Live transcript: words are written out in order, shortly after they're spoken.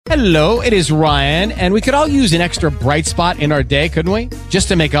Hello, it is Ryan, and we could all use an extra bright spot in our day, couldn't we? Just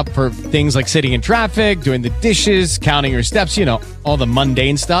to make up for things like sitting in traffic, doing the dishes, counting your steps, all the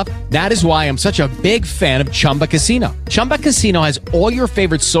mundane stuff. That is why I'm such a big fan of Chumba Casino. Chumba Casino has all your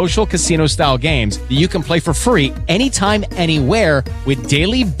favorite social casino-style games that you can play for free anytime, anywhere with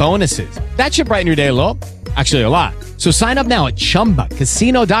daily bonuses. That should brighten your day a little. Actually, a lot. So sign up now at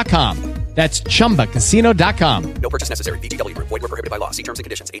ChumbaCasino.com. That's ChumbaCasino.com. No purchase necessary. VGW Group. Void where prohibited by law. See terms and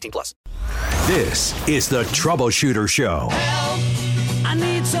conditions. 18+. This is the Troubleshooter Show. Help, I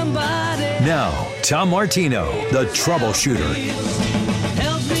need somebody. Now, Tom Martino, the Troubleshooter.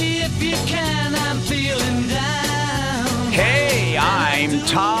 Help me if you can. I'm feeling down. Hey, I'm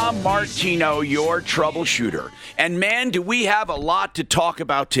Tom Martino, your Troubleshooter. And man, do we have a lot to talk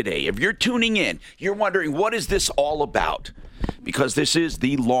about today. If you're tuning in, you're wondering, what is this all about? Because this is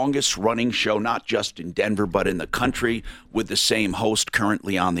the longest running show, not just in Denver, but in the country, with the same host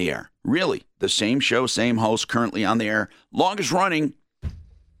currently on the air. Really, the same show, same host currently on the air, longest running.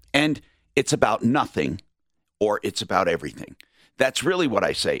 And it's about nothing, or it's about everything. That's really what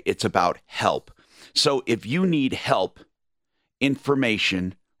I say. It's about help. So if you need help,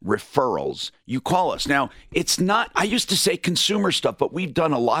 information, referrals, you call us. Now, it's not, I used to say consumer stuff, but we've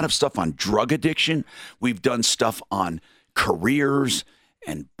done a lot of stuff on drug addiction. We've done stuff on careers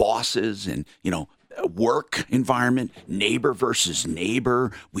and bosses and, work environment, neighbor versus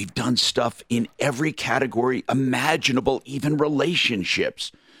neighbor. We've done stuff in every category imaginable, even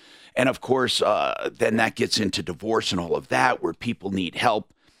relationships. And of course, then that gets into divorce and all of that, where people need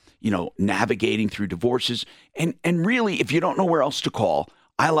help, navigating through divorces. And really, if you don't know where else to call,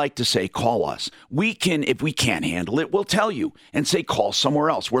 I like to say, call us. We can, if we can't handle it, we'll tell you and say, call somewhere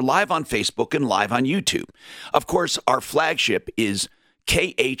else. We're live on Facebook and live on YouTube. Of course, our flagship is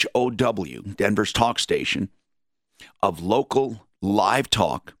KHOW, Denver's talk station of local live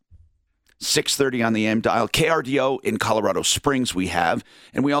talk, 630 on the AM dial. KRDO in Colorado Springs we have,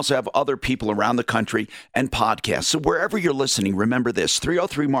 and we also have other people around the country and podcasts. So wherever you're listening, remember this,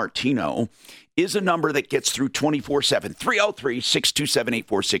 303-MARTINO is a number that gets through 24/7,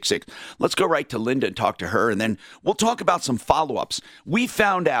 303-627-8466. Let's go right to Linda and talk to her, and then we'll talk about some follow-ups. We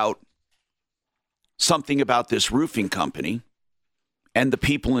found out something about this roofing company and the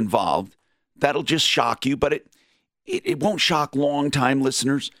people involved that'll just shock you, but it won't shock long-time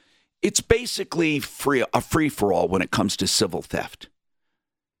listeners. It's basically a free-for-all when it comes to civil theft.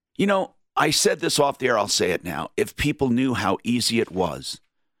 I said this off the air, I'll say it now. If people knew how easy it was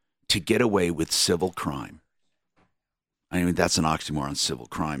to get away with civil crime. I mean, that's an oxymoron, civil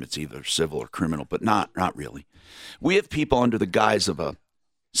crime. It's either civil or criminal, but not really. We have people under the guise of a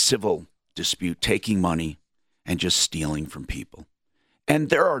civil dispute taking money and just stealing from people. And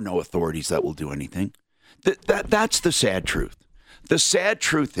there are no authorities that will do anything. That's the sad truth. The sad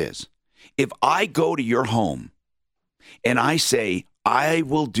truth is, if I go to your home and I say, I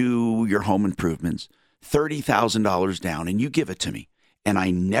will do your home improvements, $30,000 down, and you give it to me, and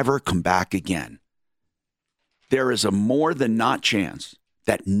I never come back again, there is a more than not chance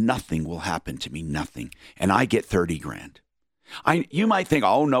that nothing will happen to me, nothing, and I get $30,000. You might think,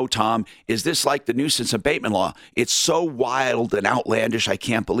 oh no, Tom, is this like the nuisance abatement law? It's so wild and outlandish, I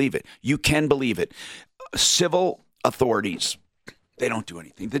can't believe it. You can believe it. Civil authorities, they don't do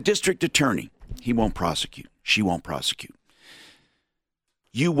anything. The district attorney, he won't prosecute. She won't prosecute.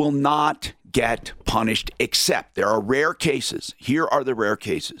 You will not get punished, except there are rare cases. Here are the rare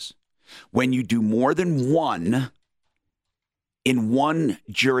cases. When you do more than one in one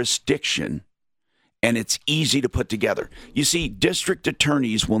jurisdiction, and it's easy to put together. You see, district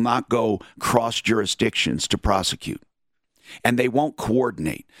attorneys will not go cross jurisdictions to prosecute, and they won't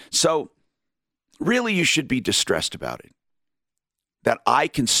coordinate. So really, you should be distressed about it, that I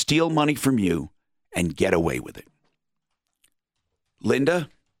can steal money from you and get away with it. Linda,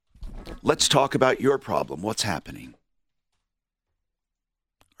 let's talk about your problem. What's happening?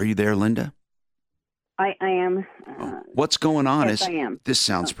 Are you there, Linda? I am. What's going on? Yes, I am. This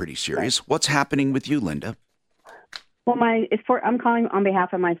sounds pretty serious. Right. What's happening with you, Linda? Well, I'm calling on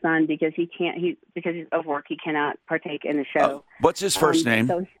behalf of my son because because of work he cannot partake in the show. What's his first name?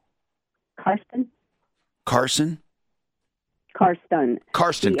 Karsten. Carson? Karsten.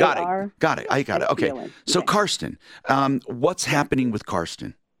 Karsten. Got it. I got it. Okay. So okay. Karsten, what's happening with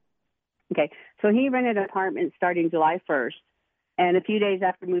Karsten? Okay. So he rented an apartment starting July 1st. And a few days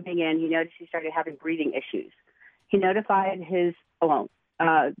after moving in, he noticed he started having breathing issues. He notified the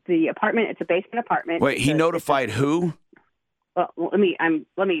apartment. It's a basement apartment. Wait, he notified who? Well, let me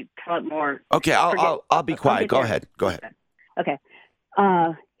tell it more. Okay, I'll be quiet. Go ahead. Okay.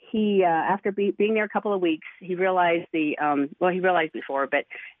 he after being there a couple of weeks, he realized he realized before, but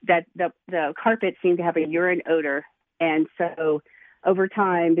that the carpet seemed to have a urine odor. And so over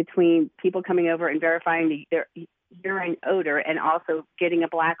time, between people coming over and verifying their urine odor and also getting a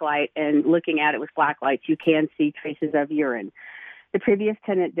black light and looking at it with black lights, you can see traces of urine. The previous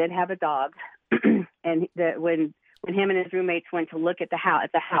tenant did have a dog, and when him and his roommates went to look at the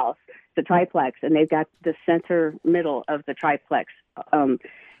house, the triplex, and they've got the center middle of the triplex,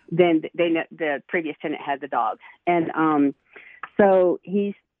 then the previous tenant had the dog. And so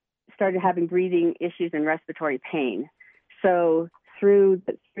he started having breathing issues and respiratory pain. So through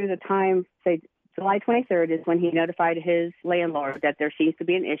the time, say July 23rd is when he notified his landlord that there seems to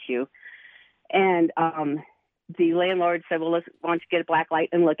be an issue. And the landlord said, well, let's why don't you get a black light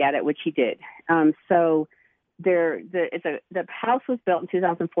and look at it, which he did. So the house was built in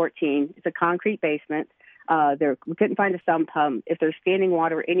 2014. It's a concrete basement. We couldn't find a sump pump. If there's standing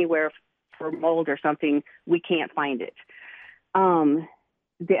water anywhere for mold or something, we can't find it.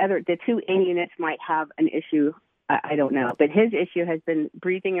 The two in units might have an issue. I don't know, but his issue has been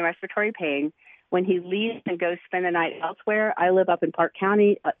breathing and respiratory pain. When he leaves and goes spend the night elsewhere, I live up in Park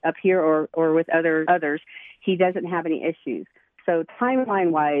County, up here or with others, he doesn't have any issues. So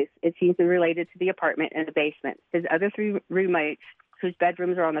timeline-wise, it seems to be related to the apartment and the basement. His other three roommates, whose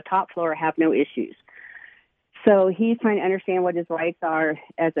bedrooms are on the top floor, have no issues. So he's trying to understand what his rights are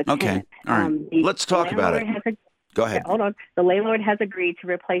as a tenant. Okay, all right. Let's talk about it. Go ahead. Hold on. The landlord has agreed to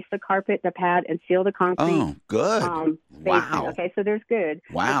replace the carpet, the pad, and seal the concrete. Oh, good. Wow. Okay, so there's good.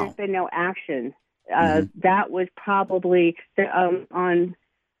 Wow. But there's been no action. That was probably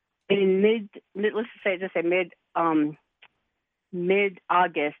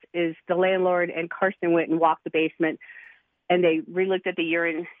mid-August is the landlord and Karsten went and walked the basement, and they relooked at the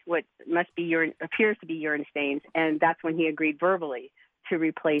urine, what appears to be urine stains, and that's when he agreed verbally to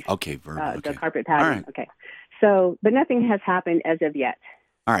replace the carpet padding. All right. Okay. So, but nothing has happened as of yet.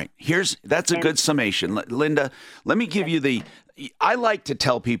 All right. That's a good summation. Linda, let me give you I like to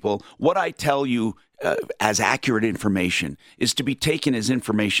tell people what I tell you as accurate information is to be taken as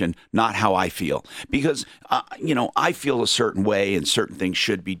information, not how I feel. Because, I feel a certain way and certain things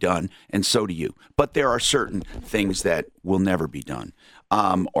should be done, and so do you. But there are certain things that will never be done,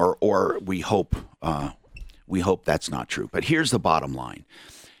 or we hope that's not true. But here's the bottom line.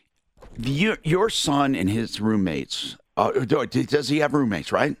 Your son and his roommates, does he have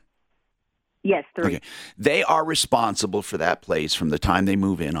roommates, right? Yes, 3. Okay. They are responsible for that place from the time they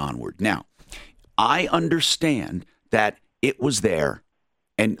move in onward. Now, I understand that it was there,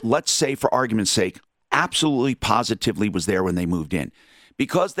 and let's say for argument's sake, absolutely positively was there when they moved in.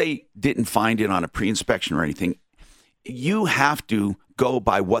 Because they didn't find it on a pre-inspection or anything, you have to go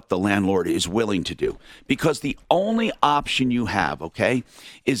by what the landlord is willing to do. Because the only option you have,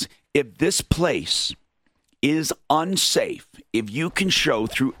 is if this place is unsafe, if you can show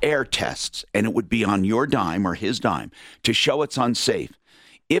through air tests, and it would be on your dime or his dime to show it's unsafe,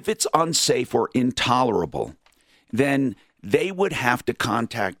 if it's unsafe or intolerable, then they would have to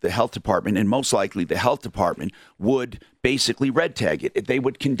contact the health department, and most likely the health department would basically red tag it. They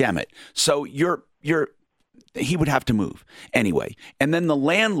would condemn it. So he would have to move anyway. And then the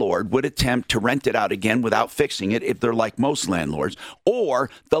landlord would attempt to rent it out again without fixing it if they're like most landlords, or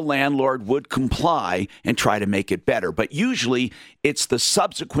the landlord would comply and try to make it better. But usually it's the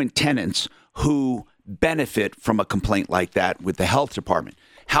subsequent tenants who benefit from a complaint like that with the health department.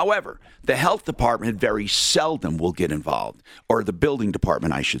 However, the health department very seldom will get involved, or the building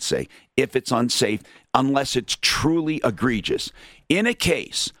department, I should say, if it's unsafe, unless it's truly egregious. In a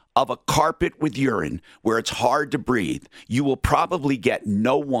case of a carpet with urine where it's hard to breathe, you will probably get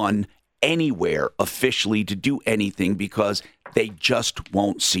no one anywhere officially to do anything because they just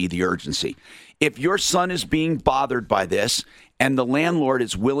won't see the urgency. If your son is being bothered by this and the landlord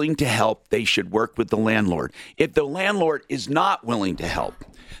is willing to help, they should work with the landlord. If the landlord is not willing to help,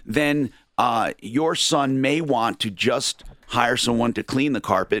 then your son may want to just hire someone to clean the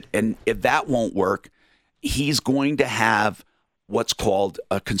carpet. And if that won't work, he's going to have what's called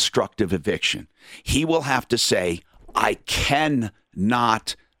a constructive eviction. He will have to say, I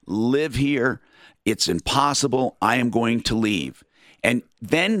cannot live here. It's impossible. I am going to leave. And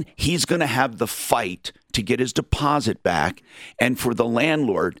then he's going to have the fight to get his deposit back. And for the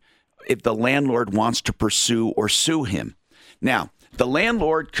landlord, if the landlord wants to pursue or sue him. Now, the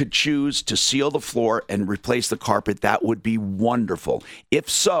landlord could choose to seal the floor and replace the carpet. That would be wonderful. If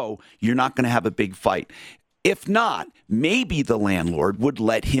so, you're not going to have a big fight. If not, maybe the landlord would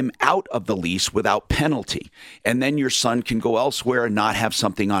let him out of the lease without penalty, and then your son can go elsewhere and not have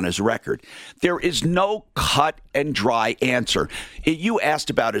something on his record. There is no cut and dry answer. You asked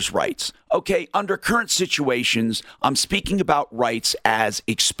about his rights. Okay, under current situations, I'm speaking about rights as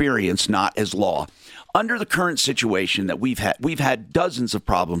experience, not as law. Under the current situation that we've had dozens of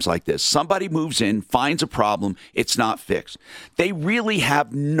problems like this. Somebody moves in, finds a problem, it's not fixed. They really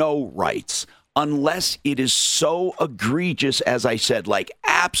have no rights unless it is so egregious, as I said, like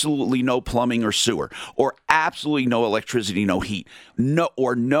absolutely no plumbing or sewer, or absolutely no electricity, no heat, no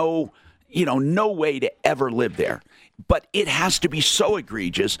way to ever live there. But it has to be so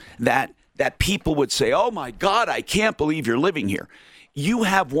egregious that people would say, "Oh my God, I can't believe you're living here." You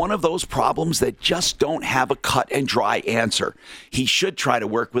have one of those problems that just don't have a cut and dry answer. He should try to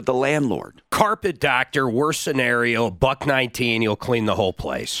work with the landlord. Carpet doctor, worst scenario, $1.19, you'll clean the whole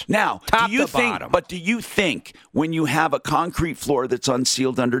place. Now, Top do you to think? bottom. But do you think when you have a concrete floor that's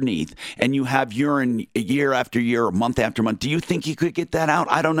unsealed underneath and you have urine year after year or month after month, do you think you could get that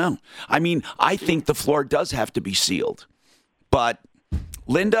out? I don't know. I mean, I think the floor does have to be sealed, but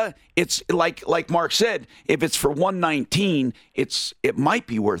Linda, it's like Mark said, if it's for 119, it might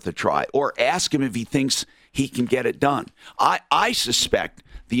be worth a try, or ask him if he thinks he can get it done. I suspect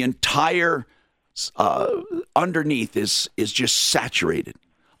the entire underneath is just saturated,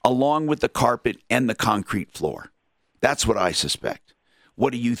 along with the carpet and the concrete floor. That's what I suspect.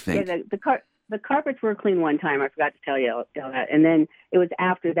 What do you think? Yeah, the carpets were clean one time. I forgot to tell you that. And then it was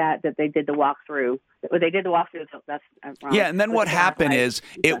after that they did the walkthrough. They did the walkthrough. That's wrong. Yeah, and then what happened is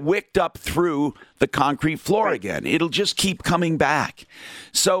it wicked up through the concrete floor again. It'll just keep coming back.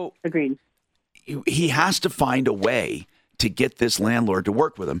 So agreed. He has to find a way to get this landlord to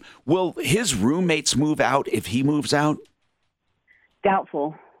work with him. Will his roommates move out if he moves out?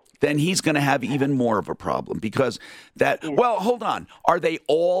 Doubtful. Then he's going to have even more of a problem because well, hold on. Are they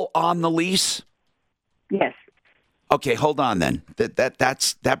all on the lease? Yes. Okay, hold on then.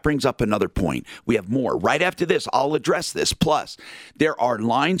 That brings up another point. We have more. Right after this, I'll address this. Plus, there are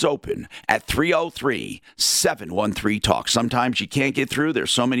lines open at 303-713-TALK. Sometimes you can't get through.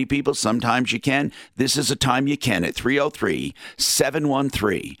 There's so many people. Sometimes you can. This is a time you can at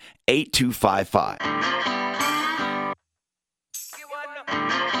 303-713-8255.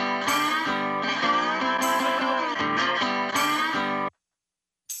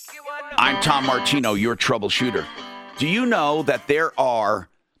 I'm Tom Martino, your troubleshooter. Do you know that there are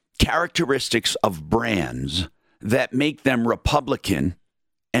characteristics of brands that make them Republican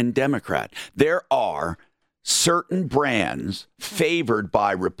and Democrat? There are certain brands favored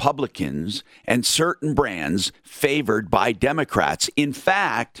by Republicans and certain brands favored by Democrats. In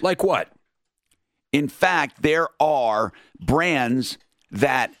fact, like what? In fact, there are brands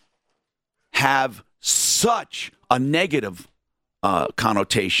that have such a negative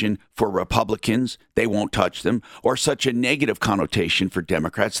connotation for Republicans, they won't touch them, or such a negative connotation for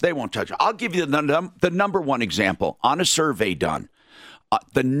Democrats, they won't touch them. I'll give you the number one example on a survey done.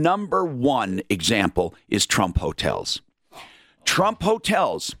 The number one example is Trump hotels. Trump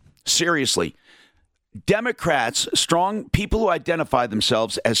hotels, seriously, Democrats, strong people who identify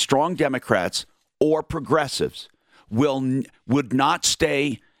themselves as strong Democrats or progressives would not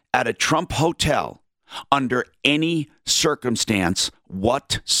stay at a Trump hotel under any circumstance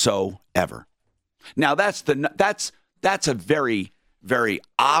whatsoever. Now that's a very, very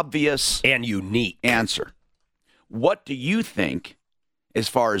obvious and unique answer. What do you think, as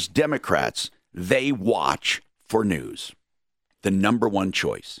far as Democrats, they watch for news? The number one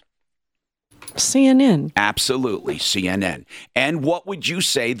choice. CNN. Absolutely, CNN. And what would you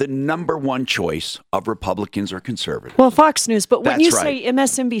say the number one choice of Republicans or conservatives? Well, Fox News, but wouldn't you That's say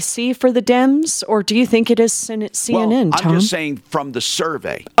MSNBC for the Dems, or do you think it is CNN, Tom? I'm just saying from the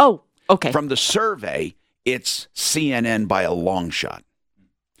survey. Oh, okay. From the survey, it's CNN by a long shot.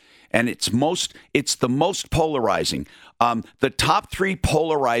 And it's the most polarizing. The top three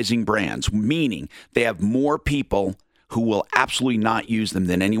polarizing brands, meaning they have more people who will absolutely not use them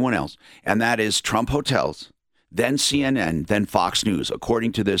than anyone else. And that is Trump hotels, then CNN, then Fox News,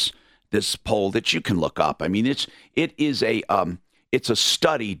 according to this poll that you can look up. I mean, it's a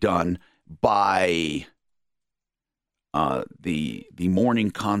study done by the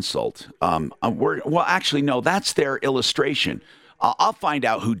Morning Consult. Actually, no, that's their illustration. I'll find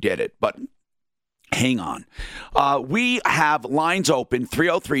out who did it, but hang on. We have lines open,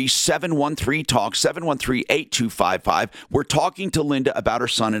 303-713-TALK, 713-8255. We're talking to Linda about her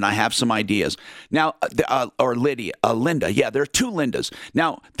son, and I have some ideas. Now, Linda. Yeah, there are two Lindas.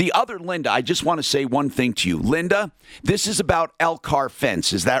 Now, the other Linda, I just want to say one thing to you. Linda, this is about Elkhart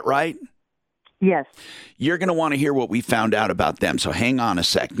Fence. Is that right? Yes. You're going to want to hear what we found out about them, so hang on a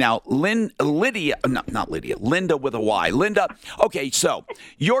sec. Now, Linda with a Y. Linda, okay, so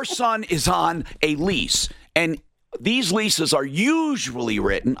your son is on a lease, and these leases are usually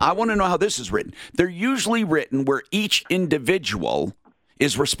written, I want to know how this is written. They're usually written where each individual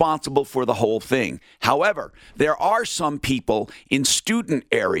is responsible for the whole thing. However, there are some people in student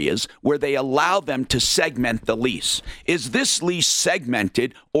areas where they allow them to segment the lease. Is this lease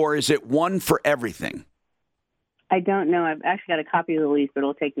segmented, or is it one for everything? I don't know. I've actually got a copy of the lease, but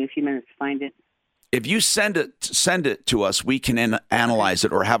it'll take me a few minutes to find it. If you send it to us, we can analyze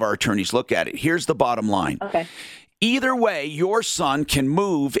it or have our attorneys look at it. Here's the bottom line. Okay. Either way, your son can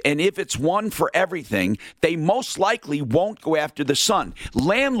move, and if it's one for everything, they most likely won't go after the son.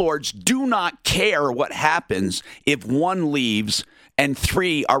 Landlords do not care what happens if one leaves and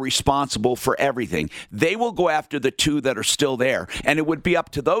three are responsible for everything. They will go after the two that are still there, and it would be up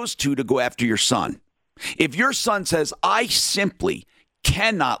to those two to go after your son. If your son says, I simply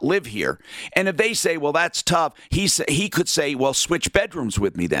cannot live here, and if they say, well, that's tough, he could say, well, switch bedrooms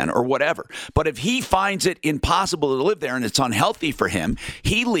with me then, or whatever. But if he finds it impossible to live there and it's unhealthy for him,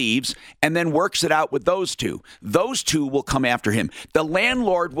 he leaves and then works it out with those two. Those two will come after him. The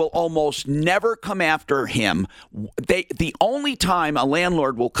landlord will almost never come after him. The only time a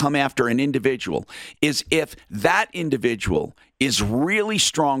landlord will come after an individual is if that individual is really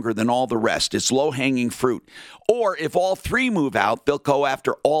stronger than all the rest. It's low-hanging fruit. Or if all three move out, they'll go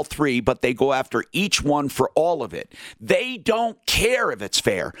after all three, but they go after each one for all of it. They don't care if it's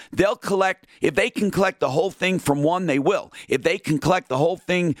fair. They'll collect, if they can collect the whole thing from one, they will. If they can collect the whole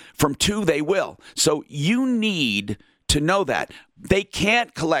thing from two, they will. So you need to know that. They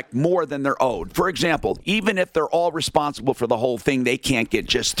can't collect more than they're owed. For example, even if they're all responsible for the whole thing, they can't get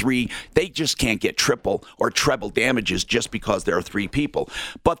just three. They just can't get triple or treble damages just because there are three people.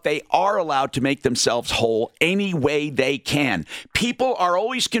 But they are allowed to make themselves whole any way they can. People are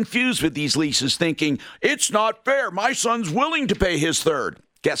always confused with these leases, thinking, it's not fair. My son's willing to pay his third.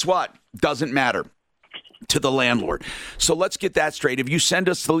 Guess what? Doesn't matter to the landlord. So let's get that straight. If you send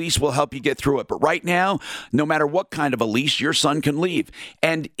us the lease, we'll help you get through it. But right now, no matter what kind of a lease, your son can leave.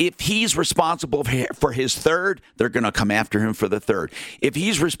 And if he's responsible for his third, they're going to come after him for the third. If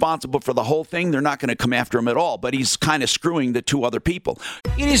he's responsible for the whole thing, they're not going to come after him at all. But he's kind of screwing the two other people.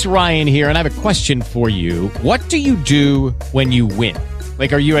 It is Ryan here, and I have a question for you. What do you do when you win?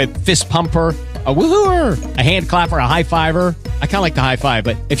 Like, are you a fist pumper, a woohooer, a hand clapper, a high fiver? I kind of like the high five,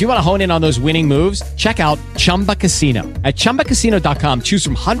 but if you want to hone in on those winning moves, check out Chumba Casino. At ChumbaCasino.com, choose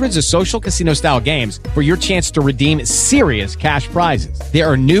from hundreds of social casino style games for your chance to redeem serious cash prizes. There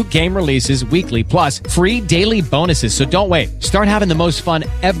are new game releases weekly, plus free daily bonuses. So don't wait. Start having the most fun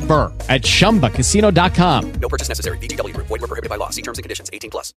ever at ChumbaCasino.com. No purchase necessary. VGW Group. Void where prohibited by law. See terms and conditions.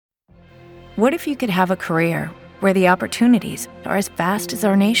 18+. What if you could have a career where the opportunities are as vast as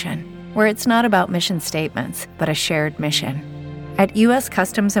our nation, where it's not about mission statements, but a shared mission? At U.S.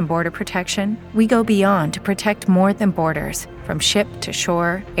 Customs and Border Protection, we go beyond to protect more than borders. From ship to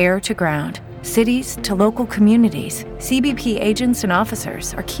shore, air to ground, cities to local communities, CBP agents and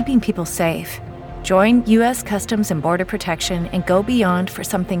officers are keeping people safe. Join U.S. Customs and Border Protection and go beyond for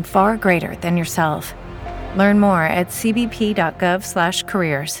something far greater than yourself. Learn more at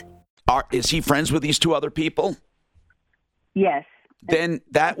cbp.gov/careers. Is he friends with these two other people? Yes. Then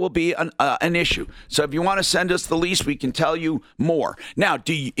that will be an issue. So if you want to send us the lease, we can tell you more. Now,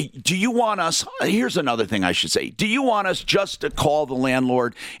 do you want us, here's another thing I should say. Do you want us just to call the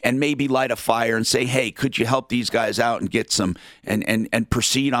landlord and maybe light a fire and say, hey, could you help these guys out and get some, and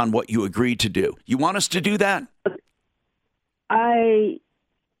proceed on what you agreed to do? You want us to do that?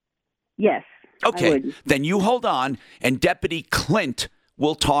 Yes. Okay, then you hold on, and Deputy Clint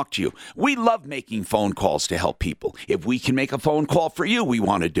will talk to you. We love making phone calls to help people. If we can make a phone call for you, we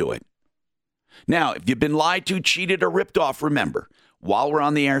want to do it. Now, if you've been lied to, cheated, or ripped off, remember, while we're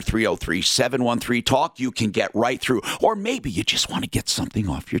on the air, 303-713-TALK, you can get right through. Or maybe you just want to get something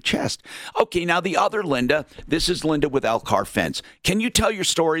off your chest. Okay, now the other Linda, this is Linda with Elkhart Fence. Can you tell your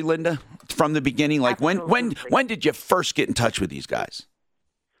story, Linda, from the beginning? Like when did you first get in touch with these guys?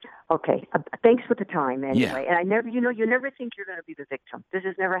 Okay, thanks for the time anyway. Yeah. And I never, you never think you're going to be the victim. This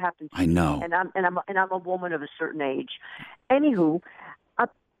has never happened to me. I know. And I'm a woman of a certain age. Anywho,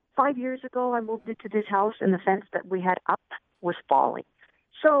 5 years ago, I moved into this house, and the fence that we had up was falling.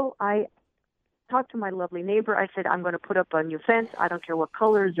 So I talked to my lovely neighbor. I said, I'm going to put up a new fence. I don't care what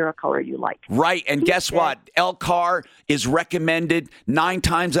color. Is there a color you like? Right. And guess what? Elkhart is recommended 9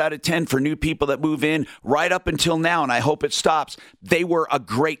 times out of 10 for new people that move in right up until now. And I hope it stops. They were a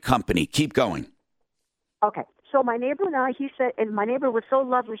great company. Keep going. Okay. So my neighbor and I, he said, and my neighbor was so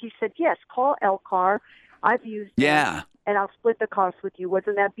lovely. He said, "Yes, call Elcar. I've used it, and I'll split the cost with you."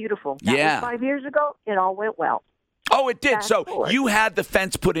 Wasn't that beautiful? That was 5 years ago. It all went well. Oh, it did. Fast So forward. you had the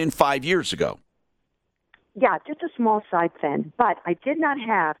fence put in 5 years ago. Yeah, just a small side fence. But I did not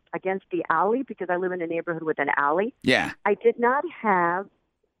have, against the alley, because I live in a neighborhood with an alley, Yeah. I did not have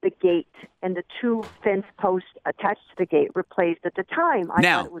the gate and the 2 fence posts attached to the gate replaced at the time. I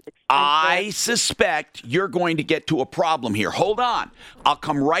Now, thought it was expensive. I suspect you're going to get to a problem here. Hold on. I'll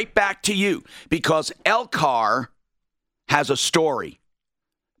come right back to you because Elcar has a story.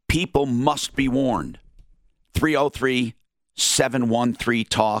 People must be warned.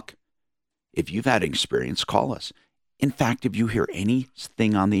 303-713-TALK. If you've had experience, call us. In fact, if you hear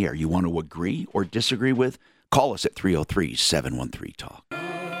anything on the air you want to agree or disagree with, call us at 303-713-TALK.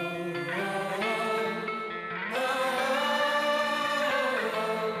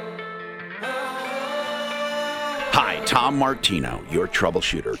 Hi, Tom Martino, your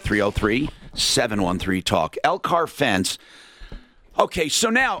troubleshooter. 303-713-TALK. Elcar Fence. Okay, so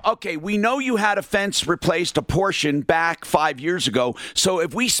now, we know you had a fence replaced, a portion back 5 years ago. So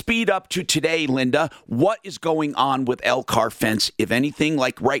if we speed up to today, Linda, what is going on with Elcar Fence, if anything,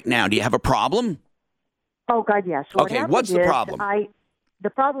 like right now? Do you have a problem? Oh, God, yes. So Okay, what's the problem? The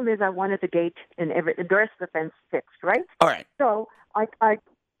problem is I wanted the gate and the rest of the fence fixed, right? All right. So I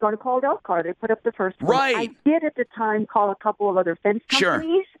going to call Elcar. They put up the first one. Right. I did at the time call a couple of other fence Sure.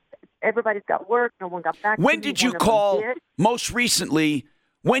 companies. Everybody's got work. No one got back to me. When did you One of them call, did. most recently,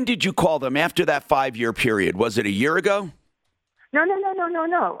 when did you call them after that 5-year period? Was it a year ago?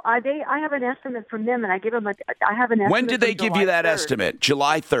 No. I have an estimate from them, and I give them I have an estimate. When did they from give you July that 3rd. estimate?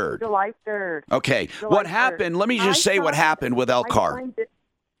 July 3rd. July 3rd. Okay. July What 3rd. happened? Let me just say what happened with Elcar.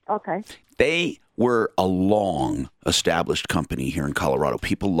 Okay. They were a long-established company here in Colorado.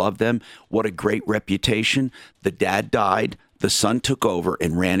 People love them. What a great reputation. The dad died. The son took over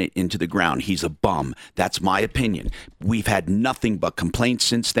and ran it into the ground. He's a bum. That's my opinion. We've had nothing but complaints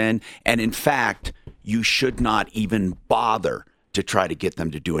since then. And in fact, you should not even bother to try to get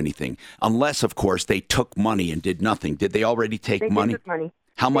them to do anything. Unless, of course, they took money and did nothing. Did they already take money? They took money.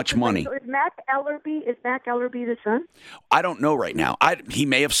 How much money? So is Mac Ellerby the son? I don't know right now. He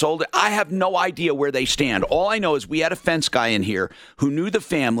may have sold it. I have no idea where they stand. All I know is we had a fence guy in here who knew the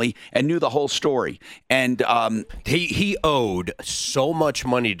family and knew the whole story. And he owed so much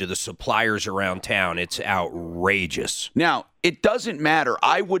money to the suppliers around town. It's outrageous. Now, it doesn't matter.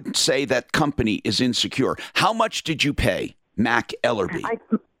 I would say that company is insecure. How much did you pay Mac Ellerby?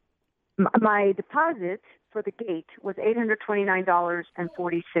 My deposit for the gate was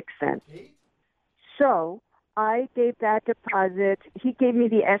 $829.46. So I gave that deposit. He gave me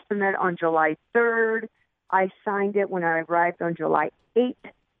the estimate on July 3rd. I signed it when I arrived on July 8th.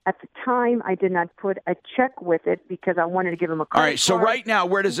 At the time, I did not put a check with it because I wanted to give him a credit All right, so card. right now,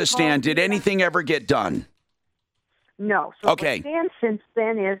 where does it stand? Did anything ever get done? No. So Okay. what stands since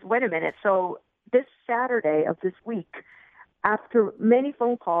then is, wait a minute, so this Saturday of this week, after many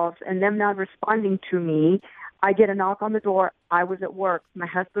phone calls and them not responding to me, I get a knock on the door. I was at work. My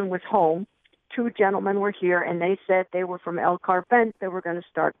husband was home. 2 gentlemen were here, and they said they were from Elcar Fence. They were going to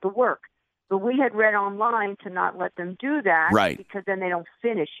start the work. But we had read online to not let them do that Right. because then they don't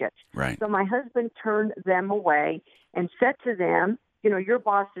finish it. Right. So my husband turned them away and said to them, your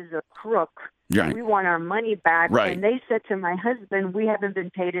boss is a crook. Right. We want our money back. Right. And they said to my husband, we haven't been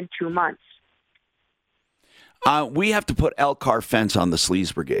paid in 2 months. We have to put Elcar Fence on the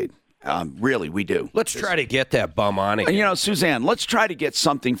Sleaze Brigade. Really, we do. Let's try to get that bum on again. Suzanne, let's try to get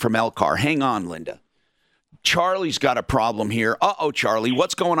something from Elcar. Hang on, Linda. Charlie's got a problem here. Uh-oh, Charlie.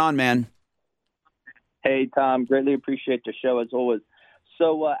 What's going on, man? Hey, Tom. Greatly appreciate the show, as always.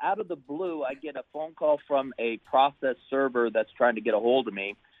 So out of the blue, I get a phone call from a process server that's trying to get a hold of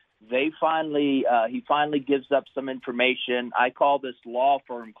me. He finally gives up some information. I call this law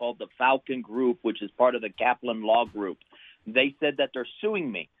firm called the Falcon Group, which is part of the Kaplan Law Group. They said that they're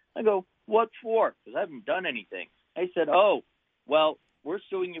suing me. I go, what for? Because I haven't done anything. They said, oh, well, we're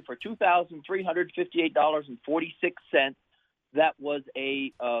suing you for $2,358.46. That was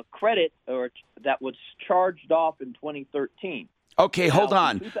a credit or that was charged off in 2013. Okay, hold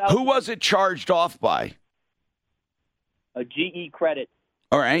on. Who was it charged off by? A GE credit.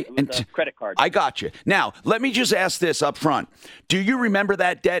 All right. It was a credit card. I got you. Now, let me just ask this up front. Do you remember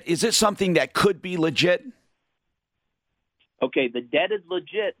that debt? Is it something that could be legit? Okay, the debt is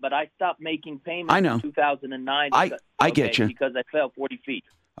legit, but I stopped making payments in 2009. I get you. Because I fell 40 feet.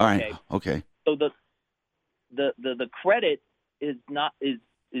 All right. Okay. So the credit is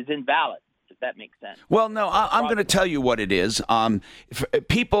invalid. if that makes sense. Well, no, I'm going to tell you what it is.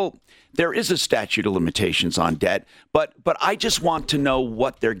 People, there is a statute of limitations on debt, but I just want to know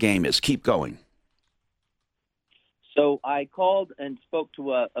what their game is. Keep going. So I called and spoke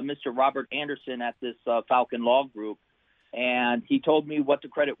to a Mr. Robert Anderson at this Falcon Law Group, and he told me what the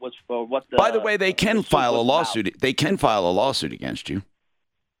credit was for. By the way, they can file a lawsuit. About. They can file a lawsuit against you.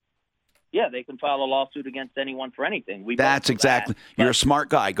 Yeah, they can file a lawsuit against anyone for anything. That's exactly. You're a smart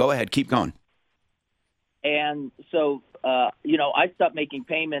guy. Go ahead. Keep going. And so, I stopped making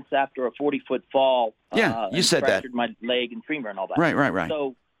payments after a 40-foot fall. Yeah, you said that. Fractured my leg and femur and all that. Right.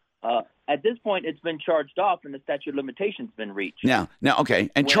 So at this point, it's been charged off and the statute of limitations been reached. Now, okay.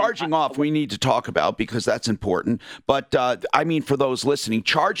 And charging off, we need to talk about because that's important. But for those listening,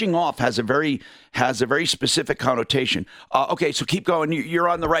 charging off has a very specific connotation. Okay, so keep going. You're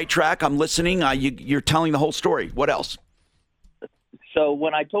on the right track. I'm listening. You're telling the whole story. What else? So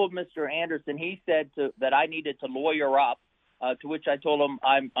when I told Mr. Anderson, he said that I needed to lawyer up. To which I told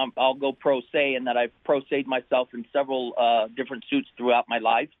him I'll go pro se, and that I've pro se'd myself in several different suits throughout my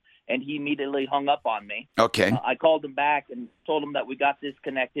life. And he immediately hung up on me. Okay. I called him back and told him that we got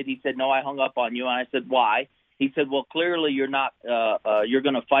disconnected. He said, no, I hung up on you. And I said, why? He said, well, clearly you're not. You're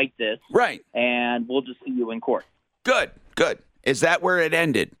going to fight this. Right. And we'll just see you in court. Good. Is that where it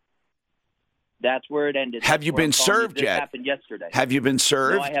ended? That's where it ended. Have you been served yet? This happened yesterday. Have you been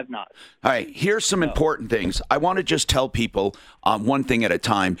served? No, I have not. All right. Here's some important things. I want to just tell people one thing at a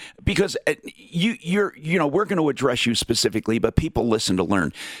time because we're going to address you specifically, but people listen to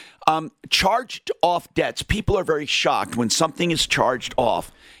learn. Charged off debts. People are very shocked when something is charged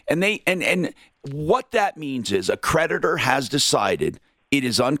off, and what that means is a creditor has decided it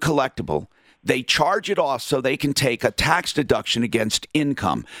is uncollectible. They charge it off so they can take a tax deduction against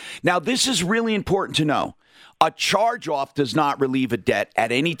income. Now, this is really important to know. A charge off does not relieve a debt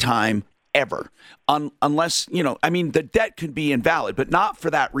at any time ever, unless, the debt could be invalid, but not for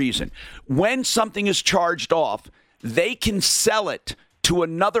that reason. When something is charged off, they can sell it to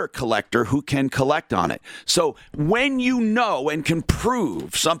another collector who can collect on it. So when you know and can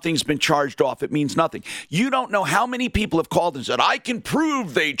prove something's been charged off, it means nothing. You don't know how many people have called and said, I can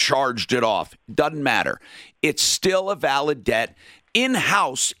prove they charged it off. Doesn't matter. It's still a valid debt.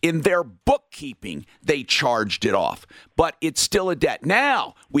 In-house, in their bookkeeping, they charged it off. But it's still a debt.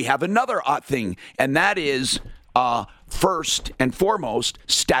 Now, we have another thing, and that is first and foremost,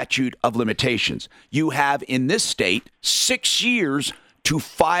 statute of limitations. You have, in this state, 6 years to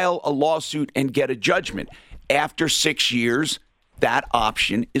file a lawsuit and get a judgment. After 6 years, that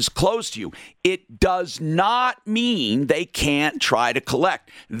option is closed to you. It does not mean they can't try to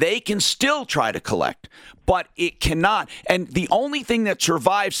collect. They can still try to collect, but it cannot. And the only thing that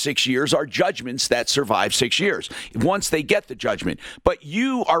survives 6 years are judgments that survive 6 years once they get the judgment. But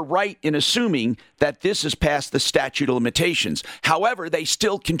you are right in assuming that this is past the statute of limitations. However, they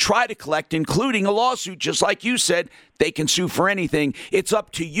still can try to collect, including a lawsuit, just like you said. They can sue for anything. It's up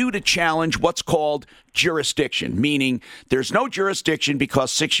to you to challenge what's called jurisdiction, meaning there's no jurisdiction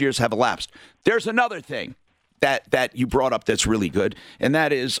because 6 years have elapsed. There's another thing that you brought up that's really good, and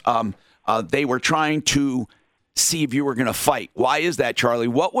that is they were trying to see if you were going to fight. Why is that, Charlie?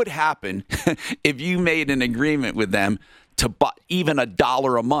 What would happen if you made an agreement with them to buy even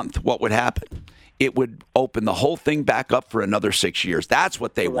 $1 a month? What would happen? It would open the whole thing back up for another 6 years. That's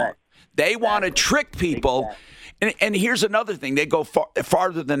what they want. They want to trick people. Exactly. And here's another thing. They go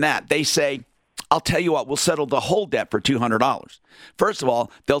farther than that. They say, I'll tell you what, we'll settle the whole debt for $200. First of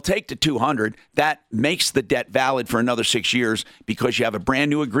all, they'll take the $200. That makes the debt valid for another 6 years because you have a brand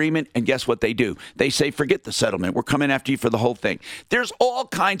new agreement. And guess what they do? They say, forget the settlement. We're coming after you for the whole thing. There's all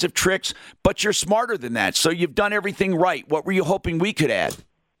kinds of tricks, but you're smarter than that. So you've done everything right. What were you hoping we could add?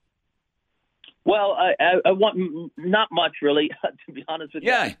 Well, I want not much, really, to be honest with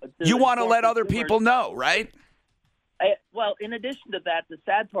you. Yeah, you want to let other people know, right? Well, in addition to that, the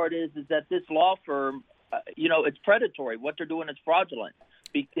sad part is that this law firm, it's predatory. What they're doing is fraudulent,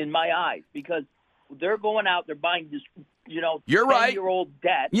 in my eyes, because they're going out, they're buying this, you're right, 10-year-old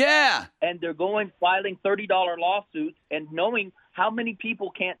debt. Yeah. And they're filing $30 lawsuits and knowing how many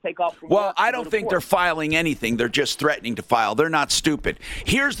people can't take off from Well, work I don't think they're filing anything. They're just threatening to file. They're not stupid.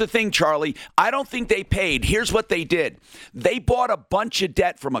 Here's the thing, Charlie. I don't think they paid. Here's what they did. They bought a bunch of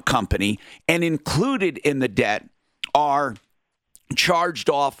debt from a company, and included in the debt are charged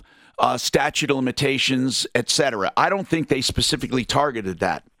off statute of limitations, etc. I don't think they specifically targeted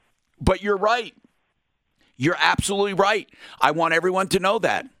that. But you're right. You're absolutely right. I want everyone to know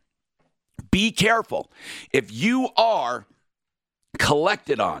that. Be careful. If you are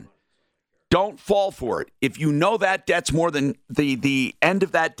collected on, Don't fall for it. If you know that debt's more than the end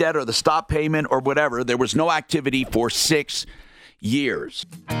of that debt or the stop payment or whatever, there was no activity for 6 years.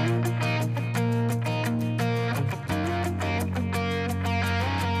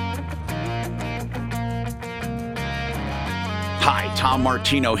 Hi, Tom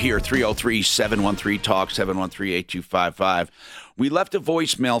Martino here, 303-713-TALK, 713-8255. We left a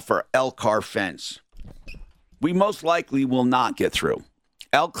voicemail for Elkhart Fence. We most likely will not get through.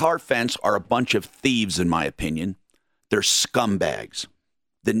 Elkhart Fence are a bunch of thieves, in my opinion. They're scumbags.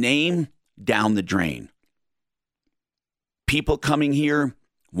 The name, down the drain. People coming here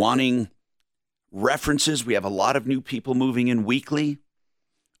wanting references. We have a lot of new people moving in weekly.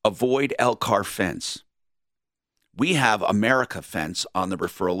 Avoid Elkhart Fence. We have America Fence on the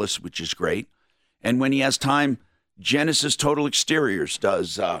referral list, which is great. And when he has time, Genesis Total Exteriors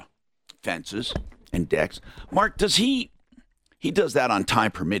does fences and decks. Mark, does he does that on time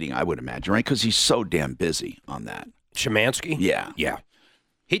permitting, I would imagine, right? Because he's so damn busy on that. Szymanski? Yeah. Yeah.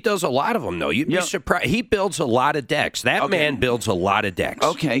 He does a lot of them, though. You'd be surprised. He builds a lot of decks. That man builds a lot of decks.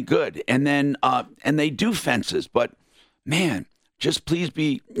 Okay, good. And then, and they do fences, but man, just please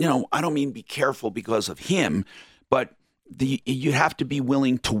be, I don't mean be careful because of him, but you have to be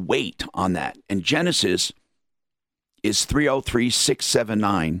willing to wait on that. And Genesis is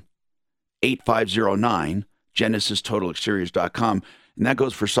 303-679-8509, GenesisTotalExteriors.com. And that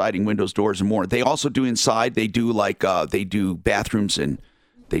goes for siding, windows, doors, and more. They also do inside. They do they do bathrooms and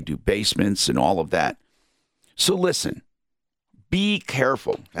they do basements and all of that. So listen, be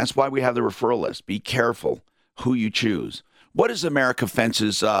careful. That's why we have the referral list. Be careful who you choose. What is America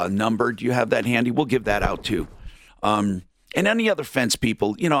Fence's number? Do you have that handy? We'll give that out too. And any other fence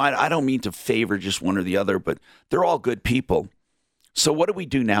people, I don't mean to favor just one or the other, but they're all good people. So what do we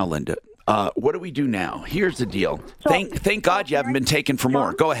do now, Linda? What do we do now? Here's the deal. So, thank God you haven't been taken for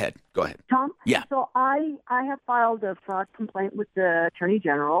more. Go ahead. Tom? Yeah. So I have filed a fraud complaint with the Attorney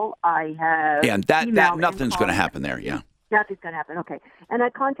General. I have and that nothing's going to happen there, yeah. Nothing's going to happen, okay. And I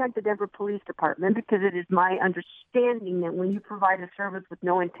contacted the Denver Police Department because it is my understanding that when you provide a service with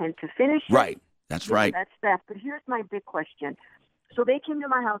no intent to finish it, right. That's right. That's theft. But here's my big question. So they came to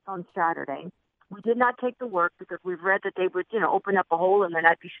my house on Saturday. We did not take the work because we've read that they would, open up a hole and then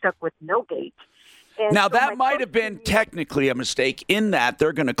I'd be stuck with no gate. And now, so that might have been technically a mistake in that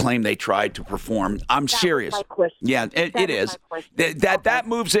they're going to claim they tried to perform. I'm serious. My question. Yeah, it is. That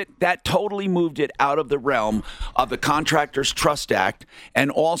moves it. That totally moved it out of the realm of the Contractors Trust Act and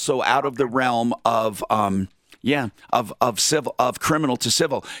also out of the realm of of criminal to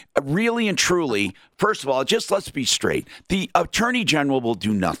civil. Really and truly, first of all, just let's be straight. The Attorney General will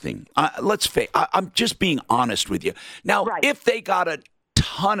do nothing. I'm just being honest with you. Now, if they got a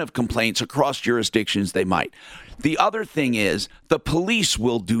ton of complaints across jurisdictions, they might. The other thing is the police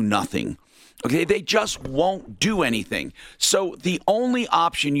will do nothing. Okay, they just won't do anything. So the only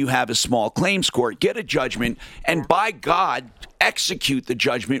option you have is small claims court. Get a judgment, and by God, execute the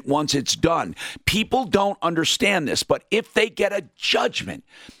judgment once it's done. People don't understand this, but if they get a judgment,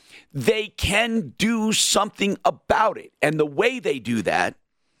 they can do something about it. And the way they do that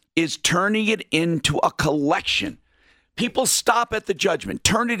is turning it into a collection. People stop at the judgment,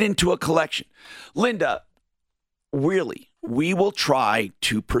 turn it into a collection. Linda, really, we will try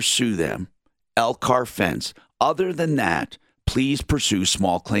to pursue them. Elkhart Fence. Other than that, please pursue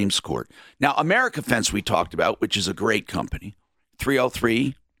small claims court. Now, America Fence we talked about, which is a great company,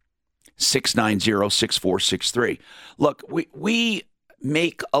 303-690-6463. Look, we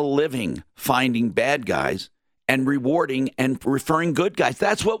make a living finding bad guys and rewarding and referring good guys.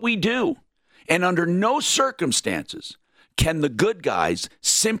 That's what we do. And under no circumstances can the good guys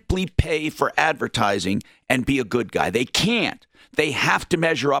simply pay for advertising and be a good guy. They can't. They have to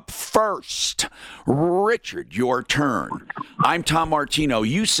measure up first. Richard, your turn. I'm Tom Martino.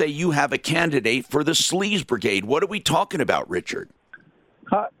 You say you have a candidate for the Sleaze Brigade. What are we talking about, Richard?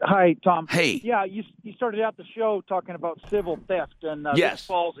 Hi, Tom. Hey. Yeah, you started out the show talking about civil theft, and yes. This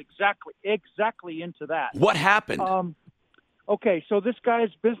falls exactly into that. What happened? Okay, so this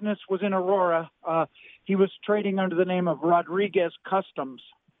guy's business was in Aurora. He was trading under the name of Rodriguez Customs.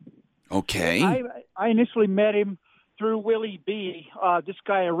 Okay. I initially met him through Willie B. This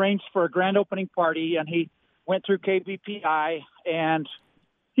guy arranged for a grand opening party, and he went through KBPI, and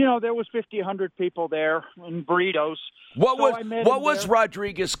there was 50, 100 people there in burritos. What was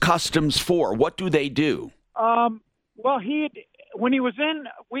Rodriguez Customs for? What do they do? Well, when he was in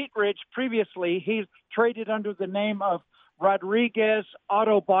Wheat Ridge previously, he traded under the name of Rodriguez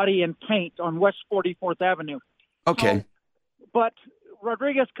Auto Body and Paint on West 44th Avenue. Okay. But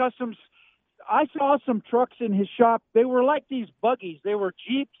Rodriguez Customs I saw some trucks in his shop. They were like these buggies. They were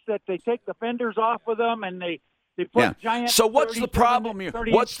Jeeps that they take the fenders off of them, and they put giant. So what's the problem?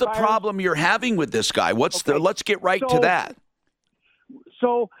 What's the problem you're having with this guy? Let's get right to that.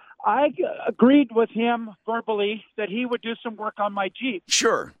 So I agreed with him verbally that he would do some work on my Jeep.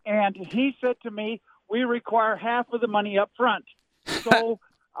 Sure. And he said to me, "We require half of the money up front." So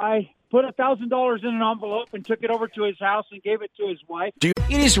I put $1,000 in an envelope and took it over to his house and gave it to his wife. It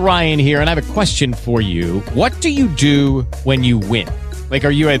is Ryan here, and I have a question for you. What do you do when you win? Like,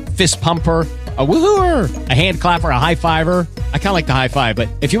 are you a fist pumper, a woohooer, a hand clapper, a high fiver? I kind of like the high five, but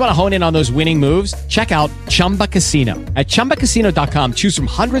if you want to hone in on those winning moves, check out Chumba Casino. At ChumbaCasino.com, choose from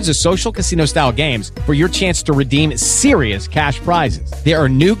hundreds of social casino-style games for your chance to redeem serious cash prizes. There are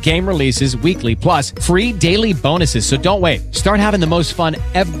new game releases weekly, plus free daily bonuses. So don't wait. Start having the most fun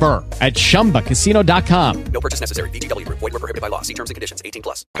ever at ChumbaCasino.com. No purchase necessary. VGW Group. Void where prohibited by law. See terms and conditions.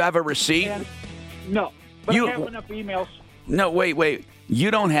 18+. You have a receipt? No, but I have enough emails. No, wait. You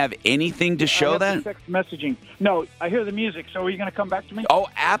don't have anything to show that? Text messaging. No, I hear the music. So are you going to come back to me? Oh,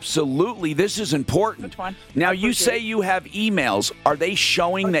 absolutely. This is important. That's fine. Now, you say you have emails. Are they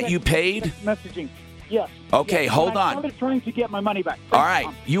showing that you paid? Text messaging. Yes. Okay, yes. hold on. I'm trying to get my money back. All right.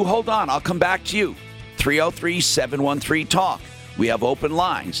 You hold on. I'll come back to you. 303-713-TALK. We have open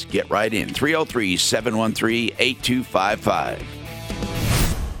lines. Get right in. 303-713-8255.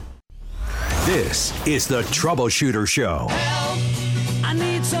 This is the Troubleshooter Show. I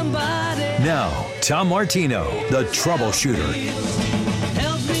need somebody. Now, Tom Martino, the Troubleshooter.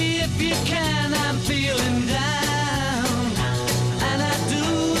 Help me if you can. I'm feeling down. And I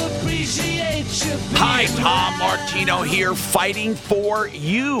do appreciate you. Hi, Tom Martino here, fighting for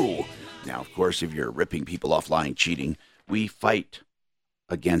you. Now, of course, if you're ripping people off, lying, cheating, we fight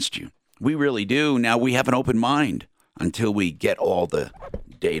against you. We really do. Now, we have an open mind until we get all the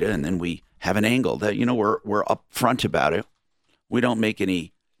data, and then we have an angle that, we're upfront about it. We don't make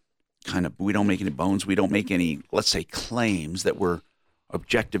any bones. We don't make any, let's say, claims that we're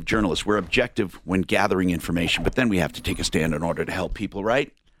objective journalists. We're objective when gathering information, but then we have to take a stand in order to help people,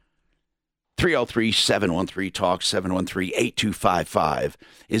 right? 303-713-TALK, 713-8255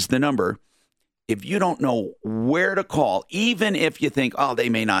 is the number. If you don't know where to call, even if you think, they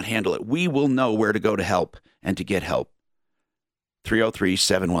may not handle it, we will know where to go to help and to get help.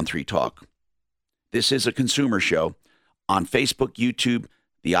 303-713-TALK. This is a consumer show on Facebook, YouTube,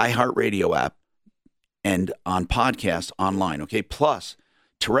 the iHeartRadio app, and on podcast online, okay? Plus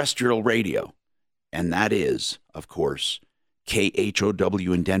terrestrial radio. And that is, of course,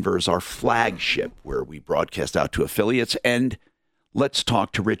 KHOW in Denver is our flagship where we broadcast out to affiliates. And let's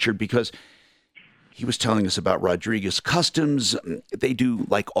talk to Richard because he was telling us about Rodriguez Customs. They do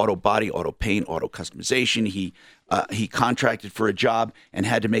like auto body, auto paint, auto customization. He contracted for a job and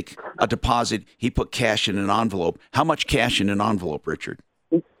had to make a deposit. He put cash in an envelope. How much cash in an envelope, Richard?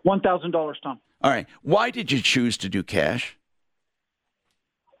 $1,000, Tom. All right. Why did you choose to do cash?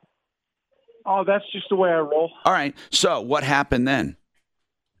 Oh, that's just the way I roll. All right. So what happened then?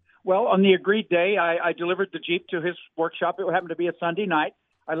 Well, on the agreed day, I delivered the Jeep to his workshop. It happened to be a Sunday night.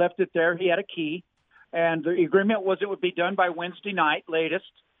 I left it there. He had a key. And the agreement was it would be done by Wednesday night, latest.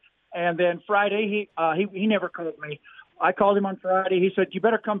 And then Friday, he never called me. I called him on Friday. He said, "You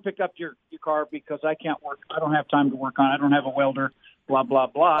better come pick up your car because I can't work. I don't have time to work on it. I don't have a welder, blah, blah,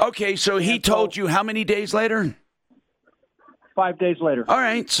 blah." Okay, so he told you how many days later? 5 days later. All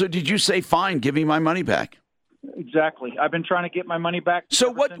right, so did you say, fine, give me my money back? Exactly. I've been trying to get my money back.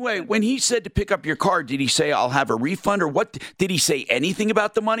 So when he said to pick up your car, did he say, I'll have a refund? Or what? Did he say anything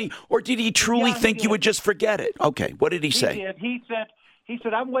about the money? Or did he truly think you would just forget it? Okay, what did he say? He did. He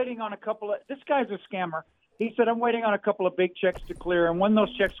said, I'm waiting on a couple of – this guy's a scammer. He said, I'm waiting on a couple of big checks to clear, and when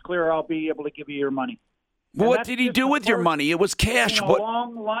those checks clear, I'll be able to give you your money. Well, what did he do with your money? It was cash.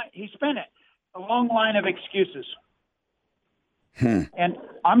 He spent it. A long line of excuses. And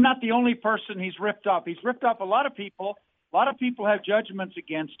I'm not the only person he's ripped off. He's ripped off a lot of people. A lot of people have judgments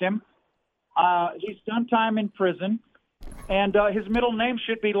against him. He's done time in prison, and his middle name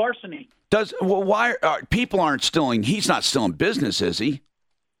should be larceny. Why people aren't stealing? He's not still in business, is he?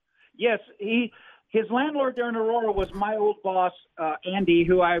 Yes, his landlord there in Aurora was my old boss, Andy,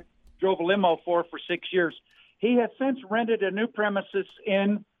 who I drove a limo for 6 years. He has since rented a new premises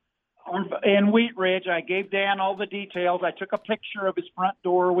in Wheat Ridge. I gave Dan all the details. I took a picture of his front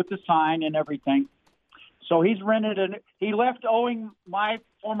door with the sign and everything. So he's rented he left owing my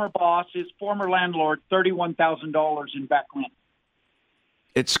former boss, his former landlord, $31,000 in back rent.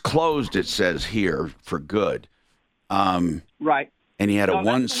 It's closed, it says here, for good. Right. And he had a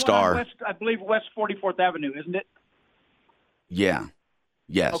 1-star. I believe West 44th Avenue, isn't it? Yeah.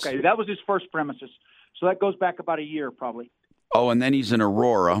 Yes. Okay, that was his first premises. So that goes back about a year probably. Oh, and then he's in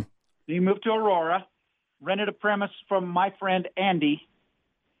Aurora. He moved to Aurora, rented a premise from my friend Andy.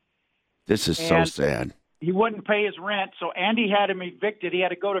 This is so And sad. He wouldn't pay his rent, so Andy had him evicted. He had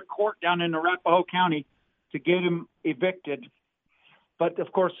to go to court down in Arapahoe County to get him evicted. But,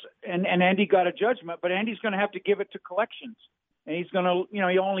 of course, and Andy got a judgment, but Andy's going to have to give it to collections. And he's going to,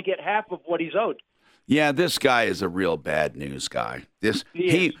 he'll only get half of what he's owed. Yeah, this guy is a real bad news guy.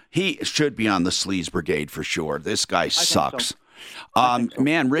 He should be on the sleaze brigade for sure. This guy sucks.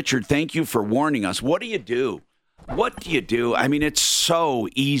 Man, Richard, thank you for warning us. What do you do? What do you do? I mean, it's so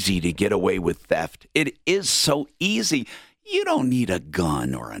easy to get away with theft. It is so easy. You don't need a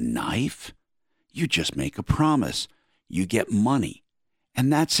gun or a knife. You just make a promise. You get money.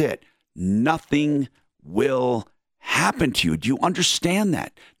 And that's it. Nothing will happen to you. Do you understand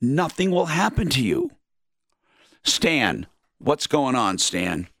that? Nothing will happen to you. Stan, what's going on,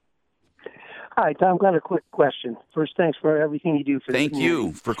 Stan? Hi, Tom. Got a quick question. First, thanks for everything you do for the community. Thank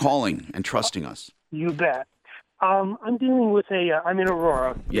you for calling and trusting us. You bet. I'm dealing with I'm in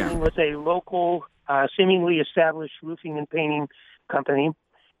Aurora, dealing with a local, seemingly established roofing and painting company,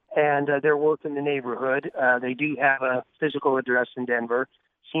 and their work in the neighborhood. They do have a physical address in Denver,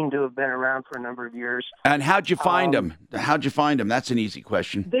 seem to have been around for a number of years. And how'd you find them? How'd you find them? That's an easy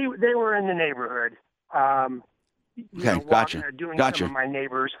question. They were in the neighborhood. Gotcha. Doing some of my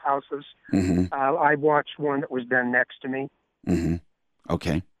neighbors' houses. Mm-hmm. I watched one that was done next to me. Mm-hmm.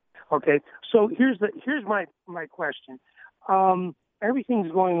 Okay. Okay, so here's my question.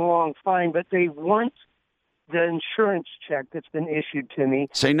 Everything's going along fine, but they want the insurance check that's been issued to me.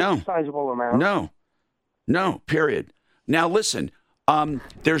 Say no. A sizable amount. No, period. Now listen,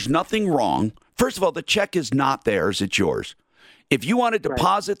 there's nothing wrong. First of all, the check is not theirs, it's yours. If you want to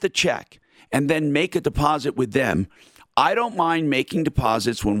deposit the check and then make a deposit with them, I don't mind making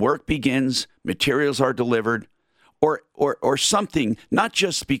deposits when work begins, materials are delivered, or something, not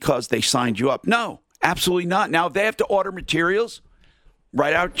just because they signed you up. No, absolutely not. Now, if they have to order materials,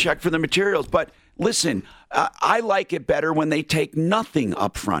 write out a check for the materials. But listen, I like it better when they take nothing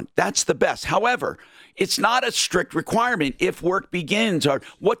up front. That's the best. However, it's not a strict requirement if work begins. Or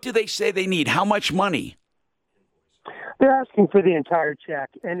what do they say they need? How much money? They're asking for the entire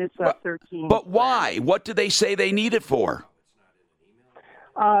check, and it's $13. But why? What do they say they need it for?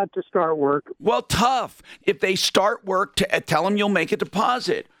 To start work. Well, tough. If they start work, tell them you'll make a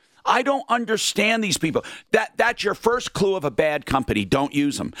deposit. I don't understand these people. That's your first clue of a bad company. Don't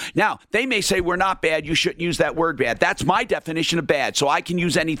use them. Now, they may say we're not bad. You shouldn't use that word bad. That's my definition of bad, so I can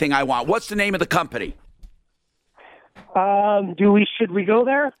use anything I want. What's the name of the company? Should we go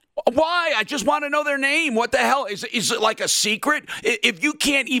there? Why? I just want to know their name. What the hell? Is it like a secret? If you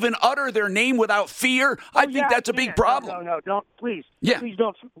can't even utter their name without fear, I think that's a big problem. No, don't, please. Yeah. Please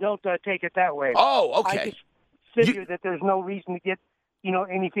don't take it that way. Oh, okay. I just figure that there's no reason to get,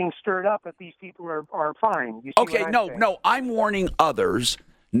 anything stirred up if these people are fine. You see okay, what I'm saying? I'm warning others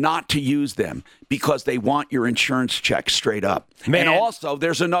not to use them because they want your insurance check straight up. Man. And also,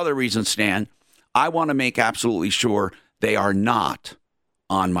 there's another reason, Stan. I want to make absolutely sure they are not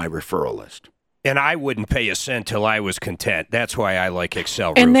on my referral list. And I wouldn't pay a cent till I was content. That's why I like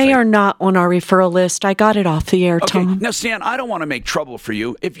Excel Roofing. And they are not on our referral list. I got it off the air, Tom. Now, Stan, I don't want to make trouble for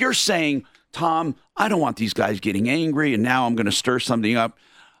you. If you're saying, Tom, I don't want these guys getting angry and now I'm going to stir something up,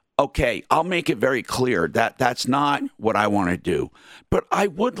 okay, I'll make it very clear that that's not what I want to do. But I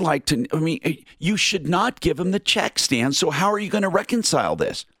would like to, you should not give them the check, Stan. So how are you going to reconcile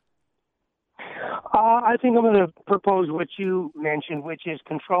this? I think I'm going to propose what you mentioned, which is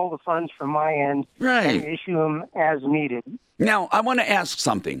control the funds from my end and issue them as needed. Now, I want to ask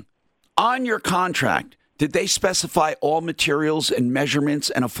something. On your contract, did they specify all materials and measurements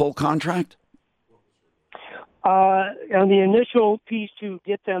and a full contract? On the initial piece to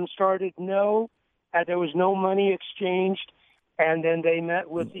get them started, no. There was no money exchanged, and then they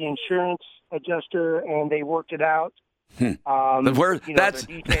met with the insurance adjuster, and they worked it out. That's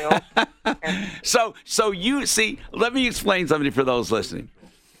the details. So you see, let me explain something for those listening.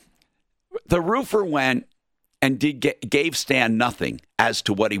 The roofer went and gave Stan nothing as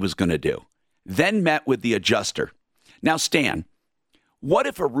to what he was going to do, then met with the adjuster. Now, Stan, what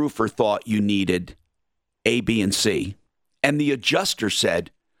if a roofer thought you needed A, B, and C, and the adjuster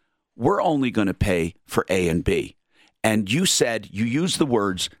said, we're only going to pay for A and B, and you said, you used the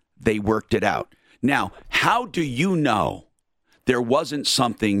words, they worked it out. Now, how do you know there wasn't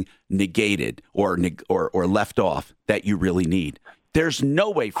something negated or left off that you really need? There's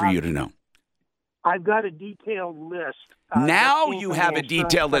no way for you to know. I've got a detailed list Now that came you from have the a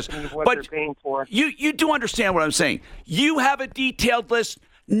detailed list. insurance company of what But they're paying for. you do understand what I'm saying. You have a detailed list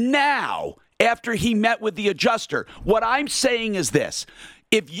now after he met with the adjuster. What I'm saying is this.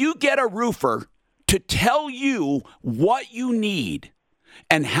 If you get a roofer to tell you what you need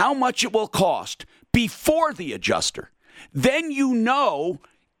and how much it will cost before the adjuster, then you know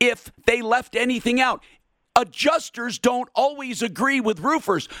if they left anything out. Adjusters don't always agree with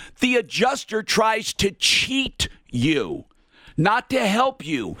roofers. The adjuster tries to cheat you, not to help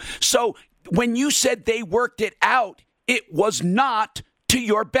you. So when you said they worked it out, it was not to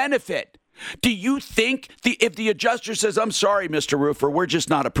your benefit. Do you think if the adjuster says, I'm sorry, Mr. Roofer, we're just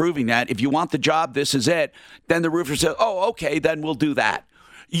not approving that. If you want the job, this is it. Then the roofer says, oh, okay, then we'll do that.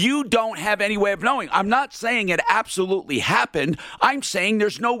 You don't have any way of knowing. I'm not saying it absolutely happened. I'm saying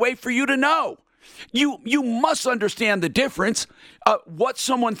there's no way for you to know. You must understand the difference. What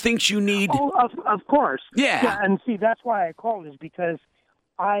someone thinks you need. Oh, of course. Yeah. And see, that's why I called, is because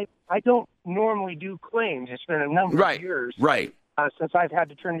I don't normally do claims. It's been a number of years since I've had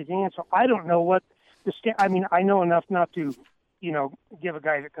to turn it in. So I don't know what I mean, I know enough not to, give a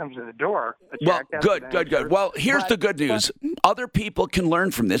guy that comes to the door a check. Well, good. Well, here's the good news. Other people can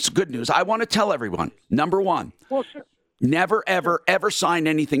learn from this. Good news. I want to tell everyone, number one. Well, sure. Never, ever, ever sign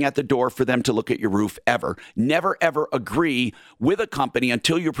anything at the door for them to look at your roof, ever. Never, ever agree with a company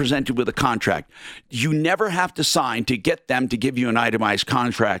until you're presented with a contract. You never have to sign to get them to give you an itemized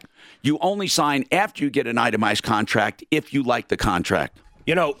contract. You only sign after you get an itemized contract if you like the contract.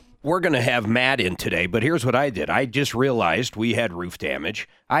 We're going to have Matt in today, but here's what I did. I just realized we had roof damage.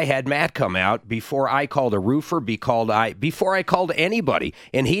 I had Matt come out before I called a roofer, before I called anybody.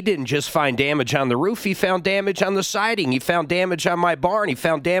 And he didn't just find damage on the roof. He found damage on the siding. He found damage on my barn. He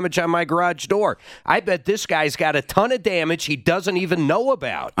found damage on my garage door. I bet this guy's got a ton of damage he doesn't even know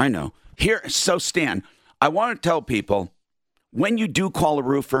about. I know. So Stan, I want to tell people, when you do call a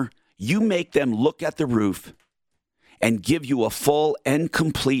roofer, you make them look at the roof and give you a full and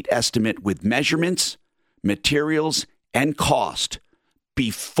complete estimate with measurements, materials, and cost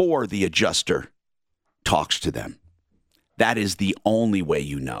before the adjuster talks to them. That is the only way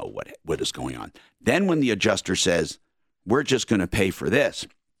you know what is going on. Then when the adjuster says, we're just going to pay for this,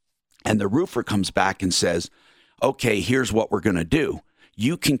 and the roofer comes back and says, okay, here's what we're going to do,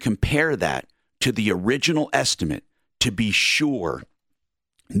 you can compare that to the original estimate to be sure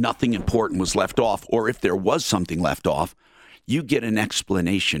nothing important was left off, or if there was something left off, you get an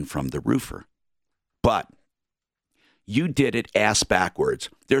explanation from the roofer. But you did it ass backwards.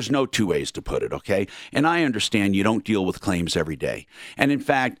 There's no two ways to put it, okay? And I understand you don't deal with claims every day. And in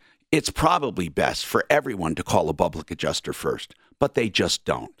fact, it's probably best for everyone to call a public adjuster first, but they just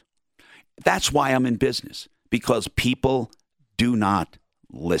don't. That's why I'm in business, because people do not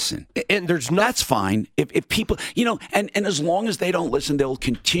listen. And that's fine. If people, and as long as they don't listen, they'll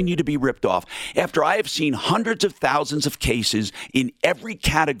continue to be ripped off. After I have seen hundreds of thousands of cases in every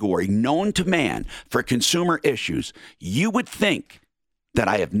category known to man for consumer issues, you would think that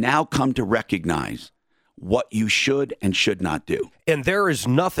I have now come to recognize what you should and should not do. And there is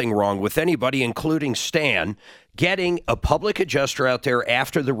nothing wrong with anybody, including Stan, getting a public adjuster out there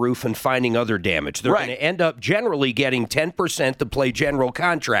after the roof and finding other damage. They're going to end up generally getting 10% to play general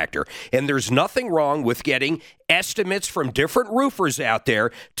contractor. And there's nothing wrong with getting estimates from different roofers out there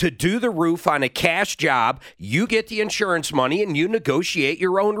to do the roof on a cash job. You get the insurance money and you negotiate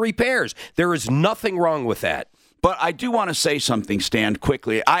your own repairs. There is nothing wrong with that. But I do want to say something, Stan,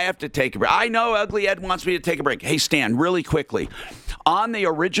 quickly. I have to take a break. I know Ugly Ed wants me to take a break. Hey, Stan, really quickly. On the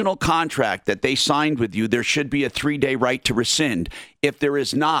original contract that they signed with you, there should be a 3-day right to rescind. If there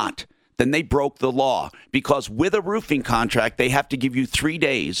is not, then they broke the law. Because with a roofing contract, they have to give you 3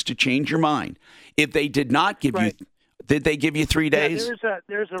 days to change your mind. If they did not give you, did they give you 3 days? Yeah,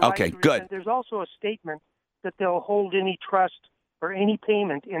 there's a right okay, to rescind. good. There's also a statement that they'll hold any trust or any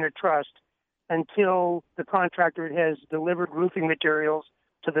payment in a trust until the contractor has delivered roofing materials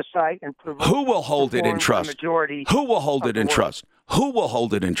to the site and who will hold it in trust? Majority. Who will hold it in trust? Who will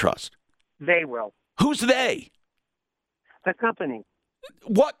hold it in trust? They will. Who's they? The company.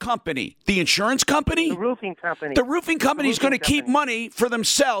 What company? The insurance company? The roofing company. The roofing company is going to keep money for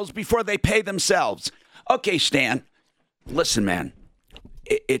themselves before they pay themselves. Okay, Stan, listen, man.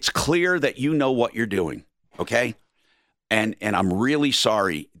 It's clear that you know what you're doing, okay? And I'm really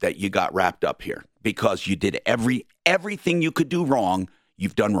sorry that you got wrapped up here because you did everything you could do wrong,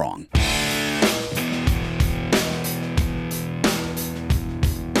 you've done wrong.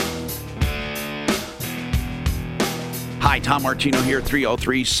 Hi, Tom Martino here,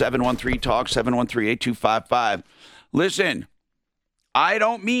 303-713-TALK, 713-8255. Listen, I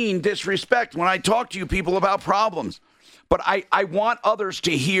don't mean disrespect when I talk to you people about problems, but I want others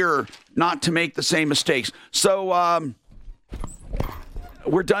to hear not to make the same mistakes. So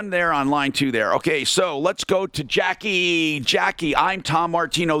we're done there on line 2 there. Okay, so let's go to Jackie. Jackie, I'm Tom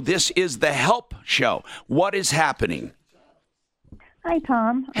Martino. This is the Help Show. What is happening? Hi,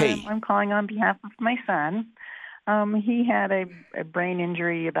 Tom. Hey. I'm calling on behalf of my son. He had a brain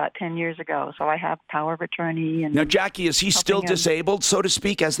injury about 10 years ago, so I have power of attorney. And Now, Jackie, is he still disabled, so to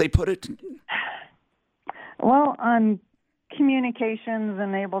speak, as they put it? Well, on communications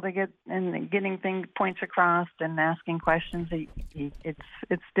and able to getting points across and asking questions,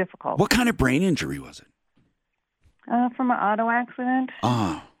 it's difficult. What kind of brain injury was it? From an auto accident.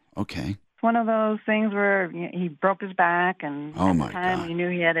 Oh, okay. It's one of those things where he broke his back, and Oh, at my the time God. we knew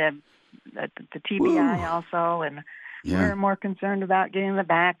he had the TBI also, and we were more concerned about getting the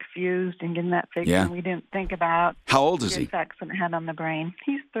back fused and getting that fixed, Yeah. and we didn't think about How old is the he? effects it had on the brain.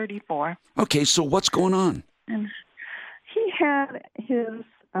 He's 34. Okay, so what's going on? And he had his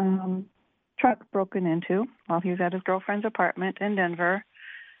truck broken into while he was at his girlfriend's apartment in Denver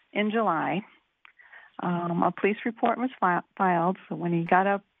in July. A police report was filed, so when he got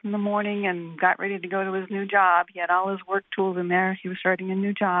up in the morning and got ready to go to his new job, he had all his work tools in there. He was starting a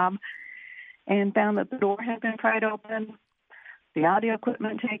new job and found that the door had been pried open, the audio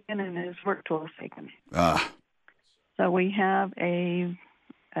equipment taken, and his work tools taken. So we have a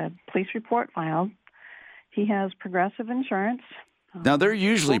police report filed. He has Progressive insurance. Now, they're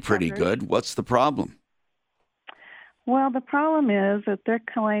usually pretty good. What's the problem? Well, the problem is that they're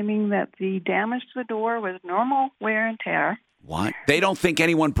claiming that the damage to the door was normal wear and tear. What? They don't think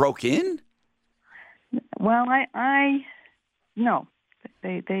anyone broke in? Well, no.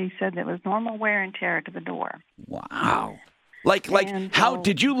 They said it was normal wear and tear to the door. Wow. Like, how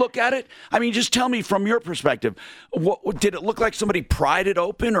did you look at it? I mean, just tell me from your perspective. What did it look like? Somebody pried it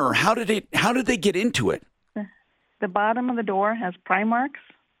open, or how did they get into it? The bottom of the door has pry marks.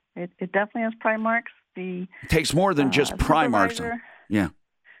 It definitely has pry marks. It takes more than just pry marks. Yeah.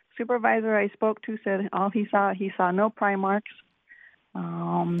 Supervisor I spoke to said he saw no pry marks.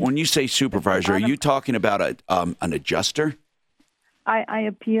 When you say supervisor, are you talking about an adjuster? I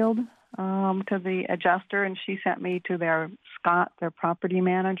appealed to the adjuster, and she sent me to their property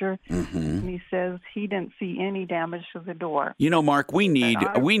manager, and he says he didn't see any damage to the door. You know, Mark, we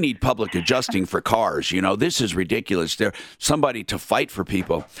need public adjusting for cars. You know, this is ridiculous. There's somebody to fight for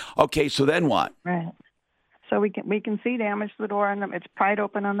people. Okay, so then what? Right. So we can see damage to the door, and it's pried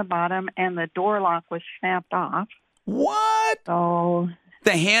open on the bottom, and the door lock was snapped off. What? So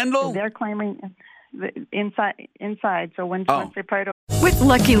the handle? They're claiming inside. So once they pried open. With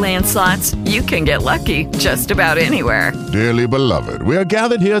Lucky Land Slots, you can get lucky just about anywhere. Dearly beloved, we are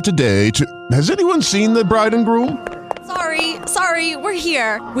gathered here today to... Has anyone seen the bride and groom? Sorry, we're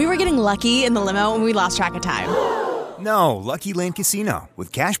here. We were getting lucky in the limo and we lost track of time. No, Lucky Land Casino,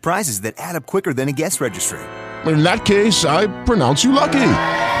 with cash prizes that add up quicker than a guest registry. In that case, I pronounce you lucky.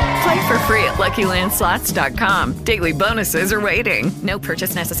 Play for free at LuckyLandSlots.com. Daily bonuses are waiting. No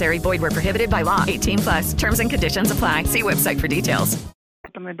purchase necessary. Void where prohibited by law. 18+. Terms and conditions apply. See website for details.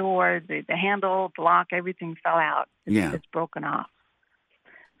 Open the door, the handle, the lock, everything fell out. It's broken off.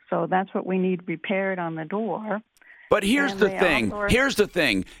 So that's what we need repaired on the door. But here's the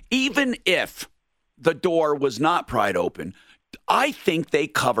thing. Even if the door was not pried open, I think they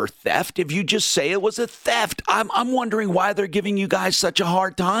cover theft. If you just say it was a theft, I'm wondering why they're giving you guys such a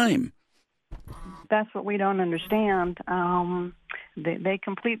hard time. That's what we don't understand. They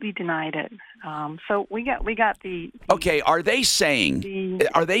completely denied it. So we got the. Okay, are they saying?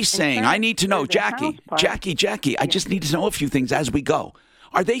 I need to know, Jackie. I just need to know a few things as we go.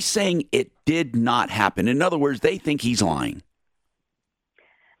 Are they saying it did not happen? In other words, they think he's lying.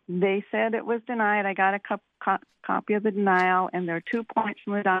 They said it was denied. I got a copy of the denial, and there are 2 points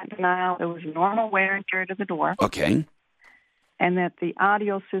from the denial. It was normal wear and tear to the door. Okay. And that the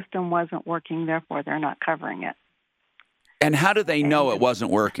audio system wasn't working, therefore they're not covering it. And how do they know it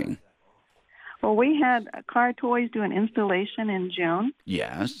wasn't working? Well, we had Car Toys do an installation in June.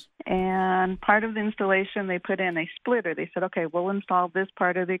 Yes. And part of the installation, they put in a splitter. They said, okay, we'll install this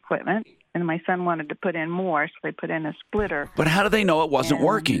part of the equipment. And my son wanted to put in more, so they put in a splitter. But how do they know it wasn't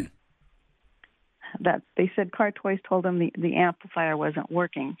working? That they said Car Toys told them the amplifier wasn't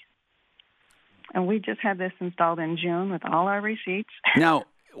working. And we just had this installed in June with all our receipts. Now,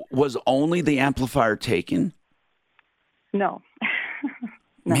 was only the amplifier taken? No.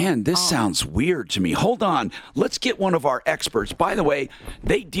 Man, this sounds weird to me. Hold on. Let's get one of our experts. By the way,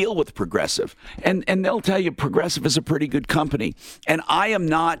 they deal with Progressive, and they'll tell you Progressive is a pretty good company. And I am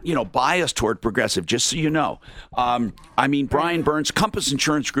not, biased toward Progressive, just so you know. Brian Burns, Compass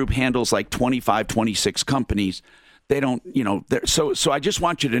Insurance Group handles like 25, 26 companies. They don't, so I just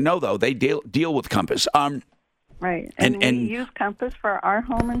want you to know, though, they deal with Compass. Right. And we use Compass for our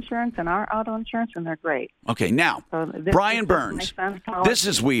home insurance and our auto insurance, and they're great. Okay, now, Brian Burns, this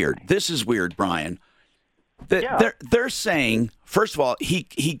is weird. This is weird, Brian. They're saying, first of all, he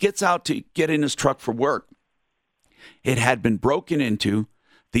gets out to get in his truck for work. It had been broken into.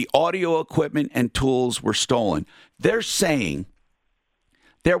 The audio equipment and tools were stolen. They're saying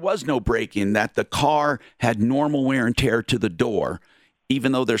there was no break-in, that the car had normal wear and tear to the door,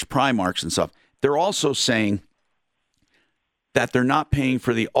 even though there's pry marks and stuff. They're also saying that they're not paying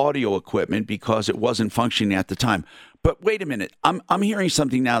for the audio equipment because it wasn't functioning at the time. But wait a minute. I'm hearing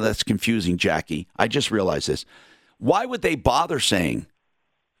something now that's confusing, Jackie. I just realized this. Why would they bother saying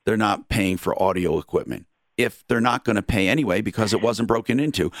they're not paying for audio equipment if they're not going to pay anyway because it wasn't broken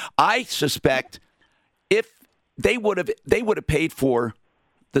into? I suspect if they would have paid for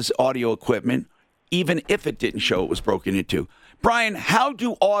this audio equipment even if it didn't show it was broken into. Brian, how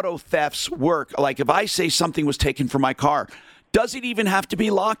do auto thefts work? Like if I say something was taken from my car, does it even have to be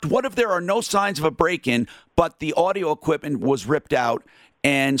locked? What if there are no signs of a break-in, but the audio equipment was ripped out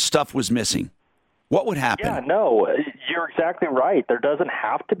and stuff was missing? What would happen? Yeah, no, you're exactly right. There doesn't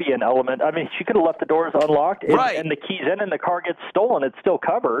have to be an element. I mean, she could have left the doors unlocked and the keys in and the car gets stolen. It's still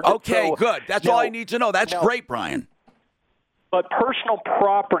covered. Okay, so, good. That's all I need to know. That's great, Brian. But personal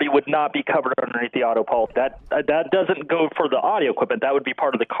property would not be covered underneath the auto policy. That doesn't go for the audio equipment. That would be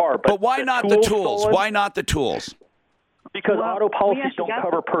part of the car. But why not the tools? Why not the tools? Because auto policies don't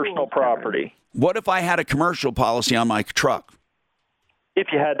cover personal property. What if I had a commercial policy on my truck? If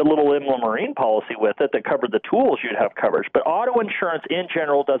you had the little inland marine policy with it that covered the tools, you'd have coverage. But auto insurance in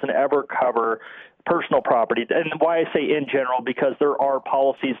general doesn't ever cover personal property. And why I say in general, because there are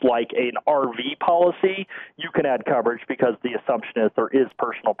policies like an RV policy, you can add coverage because the assumption is there is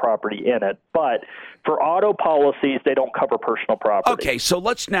personal property in it. But for auto policies, they don't cover personal property. Okay, so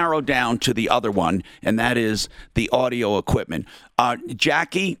let's narrow down to the other one, and that is the audio equipment.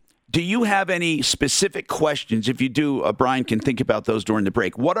 Jackie, do you have any specific questions? If you do, Brian can think about those during the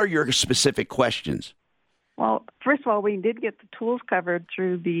break. What are your specific questions? Well, first of all, we did get the tools covered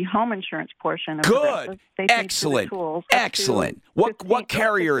through the home insurance portion of Good. the Excellent. Tools Excellent. What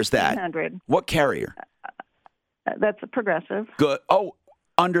carrier is that? What carrier? That's a Progressive. Good. Oh,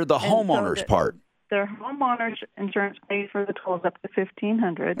 under the homeowner's part. Their homeowner's insurance pays for the tools up to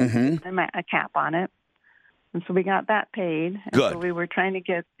 $1,500, and a cap on it. And so we got that paid. And Good. So we were trying to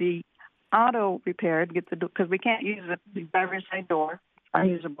get the auto repaired, because we can't use the driver's side door.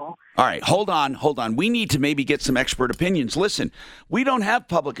 Unusable. All right, hold on. We need to maybe get some expert opinions. Listen, we don't have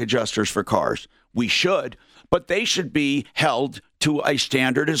public adjusters for cars. We should, but they should be held to a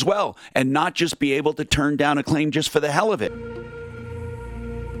standard as well and not just be able to turn down a claim just for the hell of it.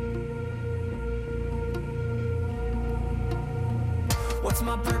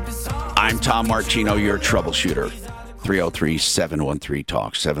 I'm Tom Martino, your troubleshooter.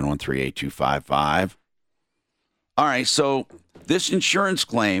 303-713-TALK, 713-8255. All right, so this insurance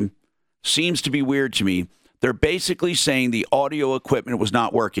claim seems to be weird to me. They're basically saying the audio equipment was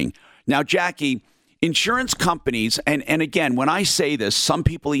not working. Now, Jackie, insurance companies, and again, when I say this, some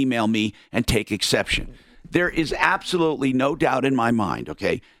people email me and take exception. There is absolutely no doubt in my mind,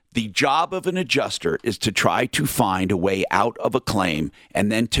 okay? The job of an adjuster is to try to find a way out of a claim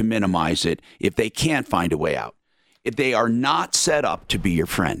and then to minimize it if they can't find a way out. If they are not set up to be your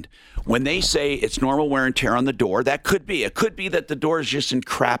friend. When they say it's normal wear and tear on the door, that could be. It could be that the door is just in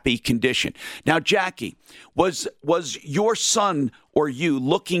crappy condition. Now, Jackie, was your son or you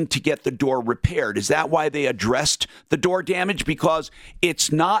looking to get the door repaired? Is that why they addressed the door damage? Because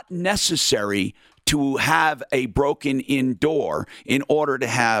it's not necessary to have a broken-in door in order to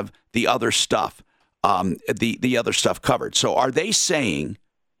have the other stuff, the other stuff covered. So are they saying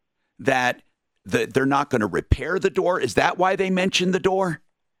that they're not going to repair the door? Is that why they mentioned the door?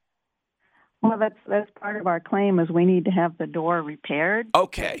 Well, that's part of our claim is we need to have the door repaired.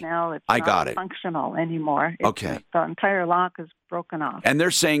 Okay. Now it's not functional anymore. Okay. The entire lock is broken off. And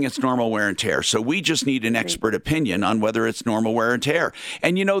they're saying it's normal wear and tear. So we just need an expert opinion on whether it's normal wear and tear.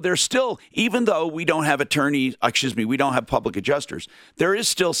 And, there's still, even though we don't have we don't have public adjusters, there is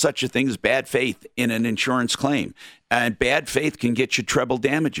still such a thing as bad faith in an insurance claim. And bad faith can get you treble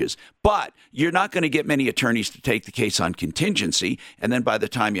damages. But you're not going to get many attorneys to take the case on contingency. And then by the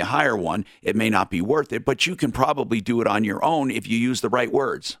time you hire one, it may not be worth it. But you can probably do it on your own if you use the right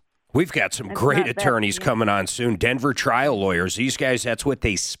words. We've got some great attorneys coming on soon. Denver trial lawyers. These guys, that's what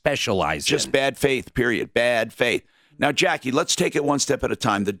they specialize in. Just bad faith, period. Bad faith. Now, Jackie, let's take it one step at a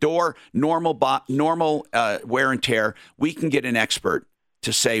time. The door, normal wear and tear. We can get an expert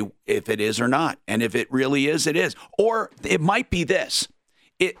to say if it is or not. And if it really is, it is. Or it might be this.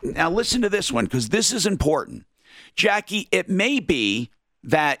 Now listen to this one, because this is important. Jackie, it may be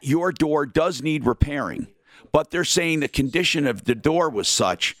that your door does need repairing, but they're saying the condition of the door was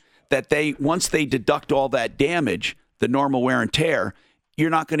such that once they deduct all that damage, the normal wear and tear, you're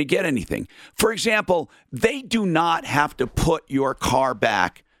not going to get anything. For example, they do not have to put your car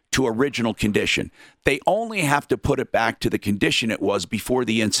back to original condition. They only have to put it back to the condition it was before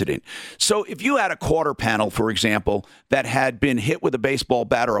the incident. So if you had a quarter panel, for example, that had been hit with a baseball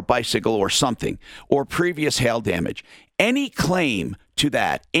bat or a bicycle or something, or previous hail damage, any claim to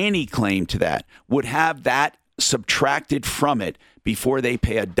that would have that subtracted from it before they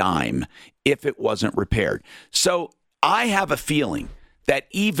pay a dime if it wasn't repaired. So I have a feeling that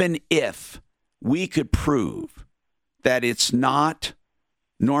even if we could prove that it's not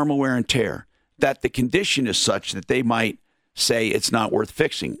normal wear and tear, that the condition is such that they might say it's not worth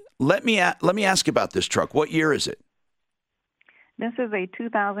fixing. Let me ask about this truck. What year is it? This is a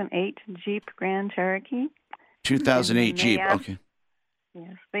 2008 Jeep Grand Cherokee. 2008 Jeep. Okay.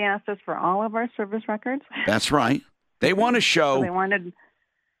 Yes, they asked us for all of our service records. That's right. They want to show. So they wanted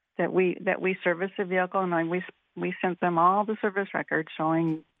that we service the vehicle, and we sent them all the service records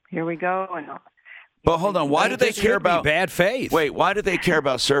showing. Here we go. And but hold on, why do they care about bad faith? Wait, why do they care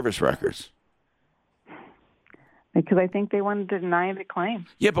about service records? Because I think they wanted to deny the claim.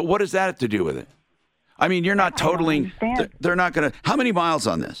 Yeah, but what does that have to do with it? I mean, you're not totaling. They're not going to. How many miles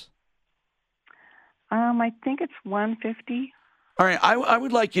on this? I think it's 150. All right, I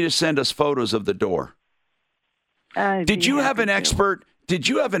would like you to send us photos of the door. Did you have an expert? Did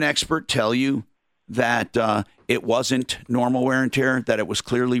you have an expert tell you that it wasn't normal wear and tear, that it was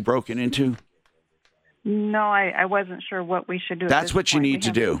clearly broken into? No, I wasn't sure what we should do. That's what you need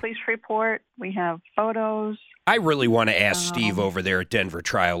to do. We have a police report. We have photos. I really want to ask Steve over there at Denver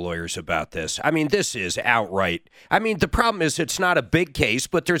Trial Lawyers about this. I mean, this is outright. I mean, the problem is it's not a big case,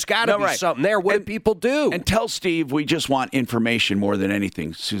 but there's got to be something there. What do people do? And tell Steve we just want information more than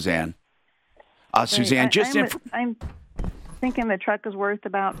anything, Suzanne. Suzanne, I'm thinking the truck is worth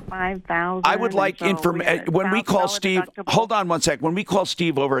about $5,000. I would like information. When we call Steve, hold on one sec. When we call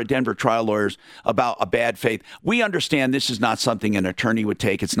Steve over at Denver Trial Lawyers about a bad faith, we understand this is not something an attorney would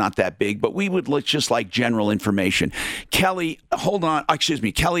take. It's not that big, but we would just like general information. Kelly, hold on. Excuse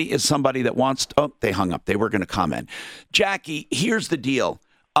me. Kelly is somebody that wants to, oh, they hung up. They were going to comment. Jackie, here's the deal.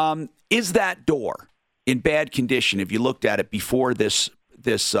 Is that door in bad condition if you looked at it before this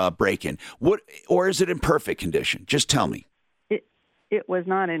break-in? Or is it in perfect condition? Just tell me. It was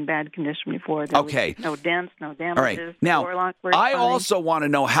not in bad condition before. There was no dents, no damages. All right. Now, I also want to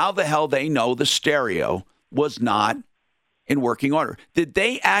know how the hell they know the stereo was not in working order. Did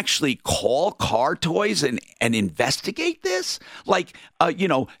they actually call Car Toys and investigate this? Like,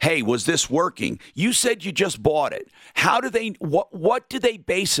 hey, was this working? You said you just bought it. How do they? What do they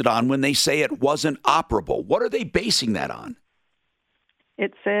base it on when they say it wasn't operable? What are they basing that on?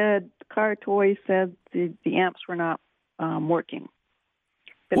 It said Car Toys said the amps were not working.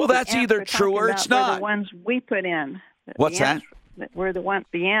 Well, that's either true or it's not. The ones we put in. What's that? Were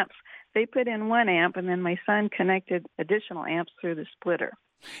the amps. They put in one amp, and then my son connected additional amps through the splitter.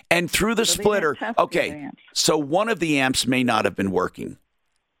 And through the splitter, okay. So one of the amps may not have been working.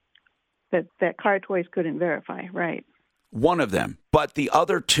 That Car Toys couldn't verify, right? One of them, but the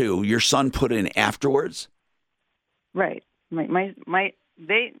other two, your son put in afterwards. Right.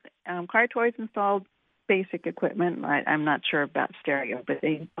 Car Toys installed basic equipment. I'm not sure about stereo, but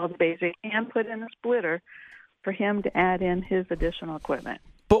they installed basic and put in a splitter for him to add in his additional equipment.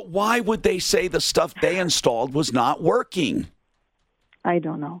 But why would they say the stuff they installed was not working? I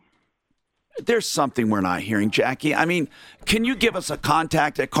don't know. There's something we're not hearing, Jackie. I mean, can you give us a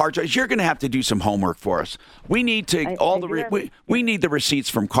contact at Car Toys? You're going to have to do some homework for us. We need to we need the receipts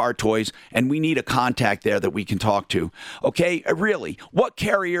from Car Toys, and we need a contact there that we can talk to. Okay, really, what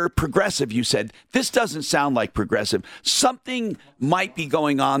carrier? Progressive? You said this doesn't sound like Progressive. Something might be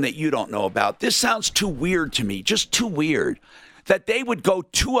going on that you don't know about. This sounds too weird to me. Just too weird that they would go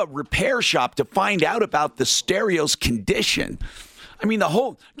to a repair shop to find out about the stereo's condition. I mean,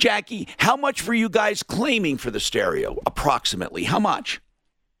 Jackie, how much were you guys claiming for the stereo, approximately? How much?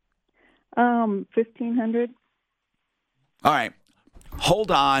 $1,500. All right. Hold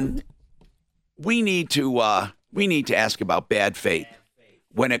on. We need to ask about bad faith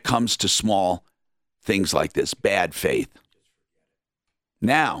when it comes to small things like this, bad faith.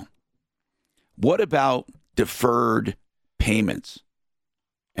 Now, what about deferred payments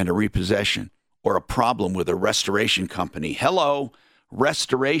and a repossession or a problem with a restoration company? Hello.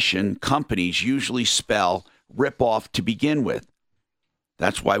 Restoration companies usually spell rip-off to begin with.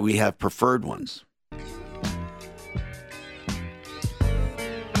 That's why we have preferred ones.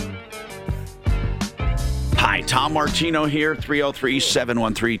 Hi, Tom Martino here,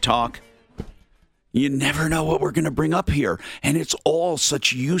 303-713-TALK. You never know what we're going to bring up here, and it's all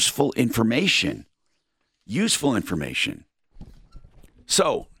such useful information. Useful information.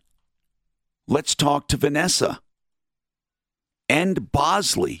 So, let's talk to Vanessa and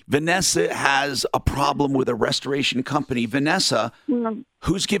Bosley. Vanessa has a problem with a restoration company. Vanessa,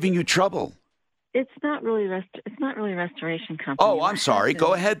 who's giving you trouble? It's not really a restoration company. Oh, I'm sorry.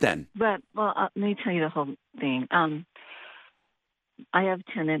 Go ahead then. But let me tell you the whole thing. I have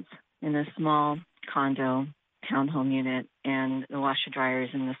tenants in a small condo townhome unit, and the washer dryer is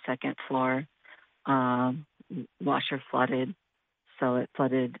in the second floor. Washer flooded, so it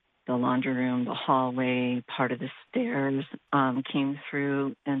flooded the laundry room, the hallway, part of the stairs came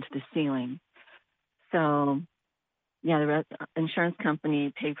through into the ceiling. So. Yeah, the insurance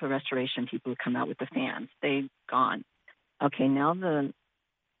company paid for restoration people who come out with the fans. They've gone. Okay, now the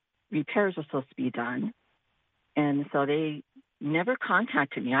repairs are supposed to be done. And so they never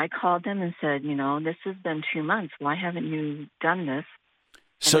contacted me. I called them and said, this has been 2 months. Why haven't you done this?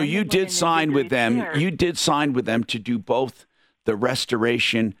 So you did sign with them. You did sign with them to do both the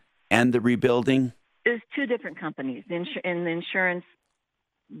restoration and the rebuilding? There's two different companies. The insurance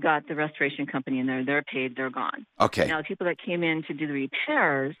got the restoration company in there. They're paid. They're gone. Okay. Now, the people that came in to do the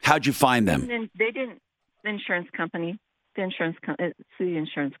repairs. How'd you find them? They didn't. The insurance company. It's the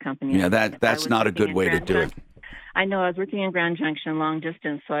insurance company. Yeah, that's not a good way to do it. I know. I was working in Grand Junction, long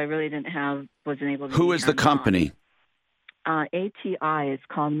distance, so I really wasn't able to. Who is the company? ATI. It's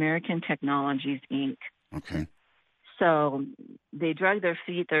called American Technologies, Inc. Okay. So they dragged their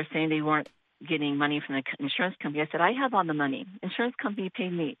feet. They're saying they weren't getting money from the insurance company. I said, I have all the money. Insurance company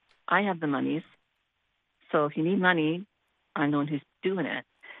paid me. I have the monies. So if you need money, I'm the one who's doing it.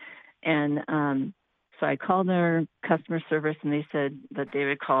 And so I called their customer service, and they said that they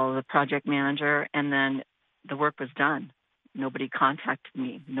would call the project manager, and then the work was done. Nobody contacted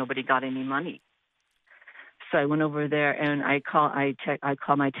me. Nobody got any money. So I went over there, and I called my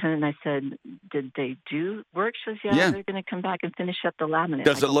tenant, and I said, did they do work? She says, yeah. They're going to come back and finish up the laminate.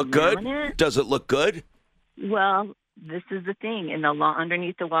 Does it look good? Does it look good? Well, this is the thing. In the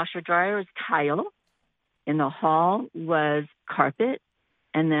underneath the washer dryer is tile. In the hall was carpet,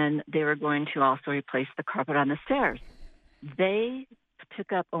 and then they were going to also replace the carpet on the stairs. They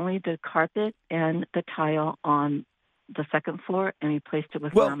took up only the carpet and the tile on the second floor and replaced it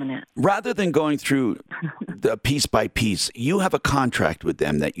with laminate. Rather than going through the piece by piece, you have a contract with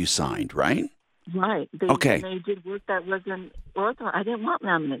them that you signed, right? Right. Okay. They did work that wasn't ortho. I didn't want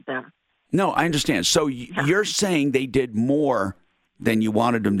laminate there. No, I understand. So you're saying they did more than you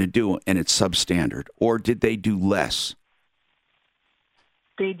wanted them to do, and it's substandard, or did they do less?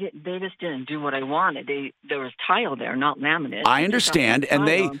 They just didn't do what I wanted. There was tile there, not laminate. I understand, and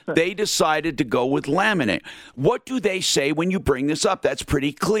they decided to go with laminate. What do they say when you bring this up? That's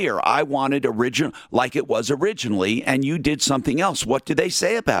pretty clear. I wanted original, like it was originally, and you did something else. What do they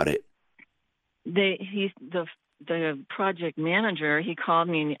say about it? The project manager, he called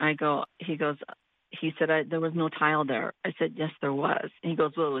me, and he said there was no tile there. I said, yes, there was. And he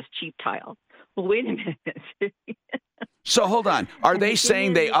goes, well, it was cheap tile. Well, wait a minute. So hold on. Are they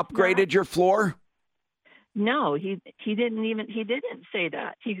saying they upgraded your floor? No, he didn't say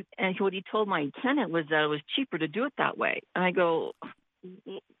that. What he told my tenant was that it was cheaper to do it that way. And I go,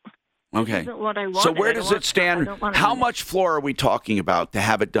 okay. This isn't what I wanted. So where does it stand? How much floor are we talking about to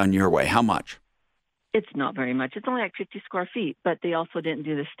have it done your way? How much? It's not very much. It's only like 50 square feet, but they also didn't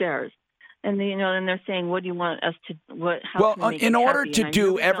do the stairs. And and they're saying, what do you want us to how can we make in it order happy? to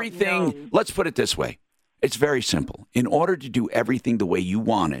do everything, let's put it this way. It's very simple. In order to do everything the way you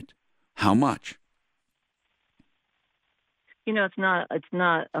want it, how much? It's not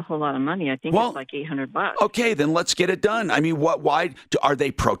a whole lot of money. I think it's like $800. Okay, then let's get it done. I mean, why are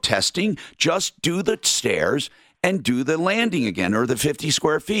they protesting? Just do the stairs and do the landing again, or the 50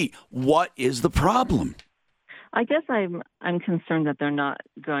 square feet. What is the problem? I guess I'm concerned that they're not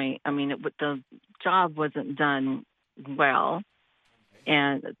going. I mean, the job wasn't done well,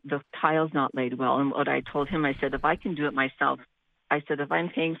 and the tile's not laid well. And what I told him, I said, if I can do it myself, I said, if I'm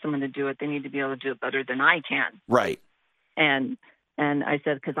paying someone to do it, they need to be able to do it better than I can. Right. And I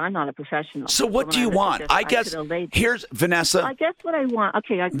said, because I'm not a professional. So what do you want? I guess here's Vanessa. I guess what I want.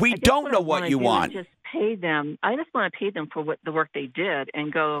 Okay, we don't know what you want. Just pay them. I just want to pay them for the work they did,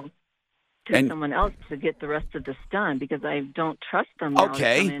 and go to someone else to get the rest of this done, because I don't trust them.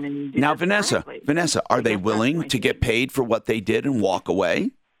 Okay. Now, Vanessa, are they willing to get paid for what they did and walk away?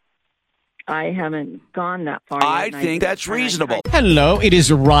 I haven't gone that far yet. I think that's reasonable. Hello, it is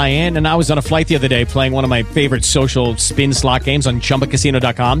Ryan, and I was on a flight the other day playing one of my favorite social spin slot games on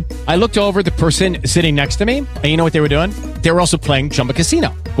ChumbaCasino.com. I looked over at the person sitting next to me, and you know what they were doing? They were also playing Chumba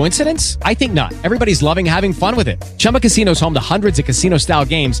Casino. Coincidence? I think not. Everybody's loving having fun with it. Chumba Casino is home to hundreds of casino-style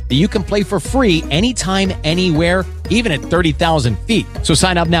games that you can play for free anytime, anywhere, even at 30,000 feet. So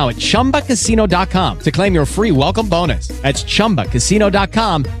sign up now at ChumbaCasino.com to claim your free welcome bonus. That's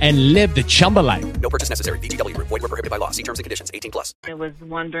ChumbaCasino.com and live the Chumba life. No purchase necessary. VGW. Void were prohibited by law. See terms and conditions. 18+. I was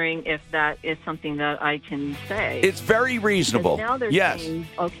wondering if that is something that I can say. It's very reasonable. Now they're saying,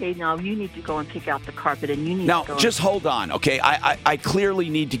 okay, now you need to go and pick out the carpet, and you need Now, to go. just hold on, okay? I clearly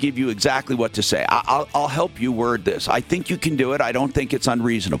need to give you exactly what to say. I'll help you word this. I think you can do it. I don't think it's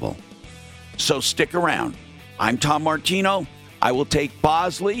unreasonable. So stick around. I'm Tom Martino. I will take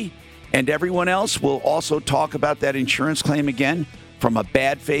Bosley, and everyone else will also talk about that insurance claim again from a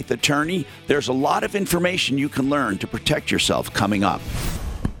bad faith attorney. There's a lot of information you can learn to protect yourself coming up.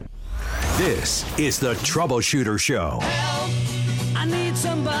 This is the Troubleshooter Show. I need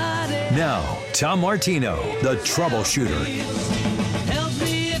somebody. Now, Tom Martino, the Troubleshooter. Help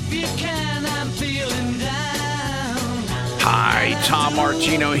me if you can. I'm feeling down. Hi, Tom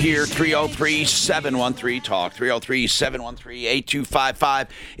Martino here, 303-713-TALK, 303-713-8255.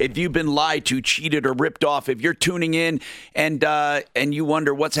 If you've been lied to, cheated, or ripped off, if you're tuning in and you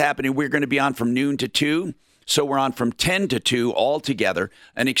wonder what's happening, we're going to be on from noon to 2. So we're on from 10 to 2 all together,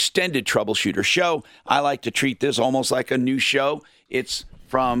 an extended Troubleshooter show. I like to treat this almost like a new show. It's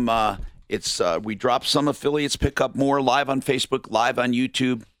from, we drop some affiliates, pick up more, live on Facebook, live on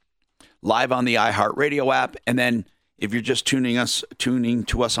YouTube, live on the iHeartRadio app, and then if you're just tuning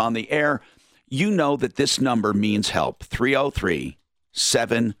to us on the air, you know that this number means help,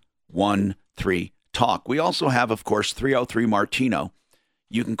 303-713-TALK. We also have, of course, 303-MARTINO.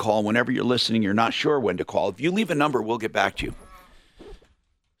 You can call whenever you're listening. You're not sure when to call. If you leave a number, we'll get back to you.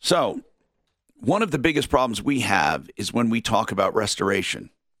 So one of the biggest problems we have is when we talk about restoration.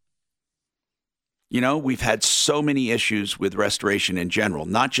 You know, we've had so many issues with restoration in general,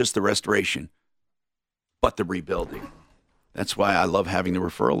 not just the restoration, but the rebuilding. That's why I love having the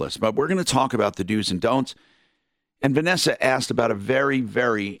referral list. But we're going to talk about the do's and don'ts. And Vanessa asked about a very,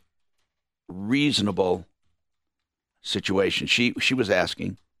 very reasonable situation. She was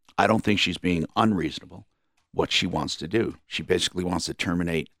asking, I don't think she's being unreasonable, what she wants to do. She basically wants to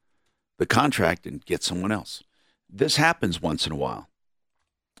terminate the contract and get someone else. This happens once in a while.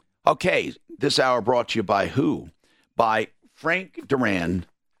 Okay, this hour brought to you by who? By Frank Duran,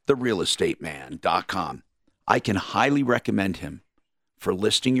 therealestateman.com. I can highly recommend him for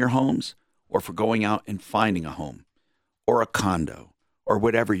listing your homes or for going out and finding a home or a condo or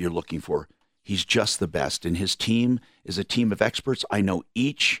whatever you're looking for. He's just the best. And his team is a team of experts. I know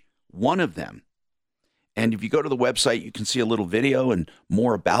each one of them. And if you go to the website, you can see a little video and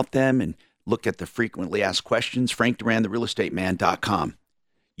more about them and look at the frequently asked questions. Frank Duran, therealestateman.com.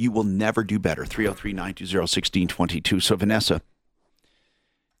 You will never do better. 303-920-1622. So, Vanessa,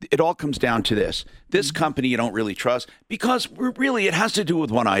 it all comes down to this. This company you don't really trust because really it has to do with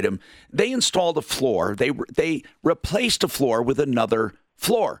one item. They installed a floor. They replaced a floor with another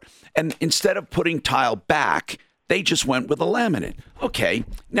floor. And instead of putting tile back, they just went with a laminate. Okay,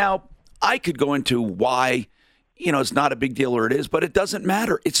 now I could go into why, it's not a big deal or it is, but it doesn't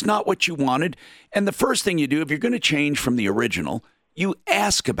matter. It's not what you wanted. And the first thing you do, if you're going to change from the original, you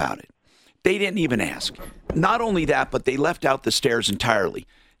ask about it. They didn't even ask. Not only that, but they left out the stairs entirely.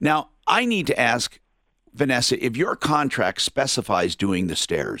 Now, I need to ask, Vanessa, if your contract specifies doing the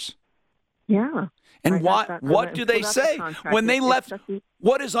stairs. Yeah. And what do they say? When they left,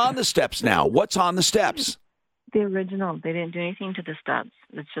 what is on the steps now? What's on the steps? The original. They didn't do anything to the steps.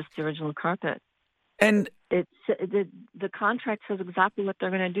 It's just the original carpet. And the contract says exactly what they're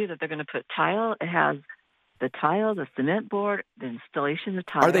going to do, that they're going to put tile. It has the tile, the cement board, the installation of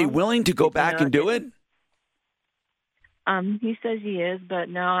tile. Are they willing to go back and do it? He says he is, but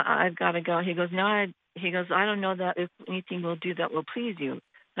now I've got to go. He goes, I don't know that if anything will do that will please you.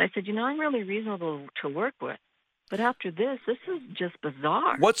 And I said, I'm really reasonable to work with. But after this is just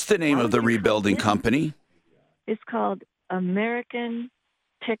bizarre. What's the name of the rebuilding company? It's called American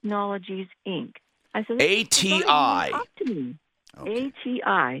Technologies, Inc. I said, ATI. Talk to me. Okay.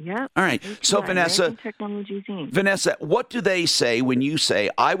 ATI, yeah. All right. ATI, so, Vanessa, what do they say when you say,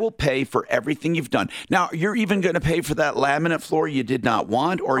 I will pay for everything you've done? Now, you're even going to pay for that laminate floor you did not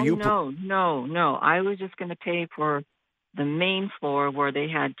want? Or No. I was just going to pay for the main floor where they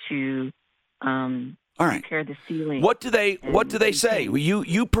had to repair the ceiling. What do they say?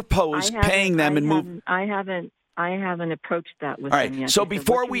 You proposed paying them and move. I haven't I haven't approached that with All right. them yet. So They said,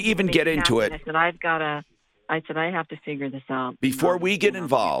 before "What we do you even think get is into happening?" it, I said, I have to figure this out. before we get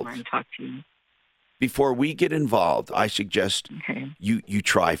involved, And talk to you. before we get involved, I suggest you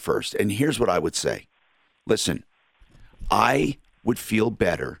try first. And here's what I would say. Listen, I would feel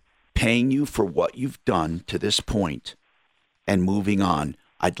better paying you for what you've done to this point and moving on.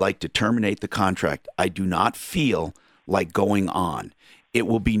 I'd like to terminate the contract. I do not feel like going on. It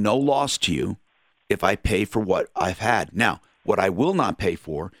will be no loss to you if I pay for what I've had. Now, what I will not pay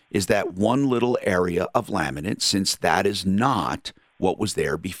for is that one little area of laminate, since that is not what was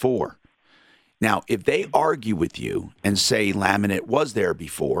there before. Now, if they argue with you and say laminate was there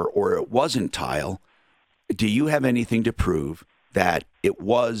before or it wasn't tile, do you have anything to prove that it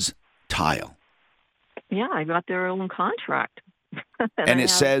was tile? Yeah, I got their own contract. And it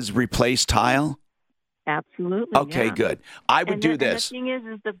says replace tile? Absolutely. Okay, yeah. good. I would do this. And the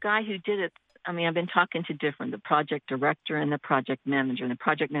thing is the guy who did it, I mean, I've been talking to the project director and the project manager. And the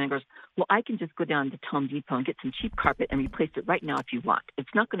project manager goes, well, I can just go down to Home Depot and get some cheap carpet and replace it right now if you want. It's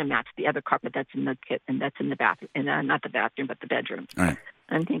not going to match the other carpet that's in the kit and that's in the bathroom. And not the bathroom, but the bedroom. All right.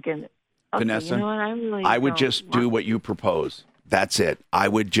 I'm thinking, okay, Vanessa, you know what? I would just do what you propose. That's it. I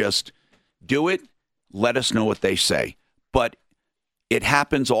would just do it. Let us know what they say. But it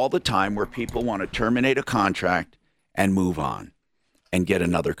happens all the time where people want to terminate a contract and move on and get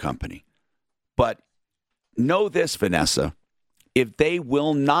another company. But know this, Vanessa, if they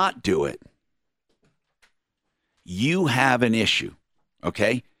will not do it, you have an issue,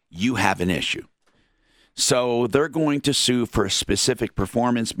 okay? You have an issue. So they're going to sue for a specific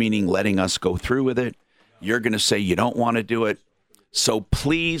performance, meaning letting us go through with it. You're going to say you don't want to do it. So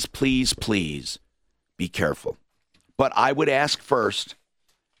please, please, please be careful. But I would ask first,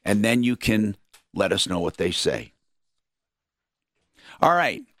 and then you can let us know what they say. All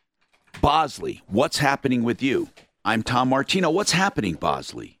right. Bosley, what's happening with you? I'm Tom Martino. What's happening,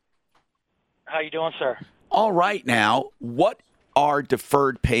 Bosley? How you doing, sir? All right. Now, what are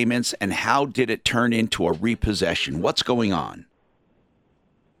deferred payments and how did it turn into a repossession? What's going on?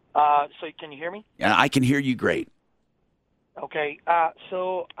 So can you hear me? Yeah, I can hear you great. Okay.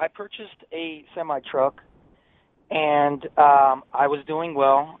 So I purchased a semi-truck, and I was doing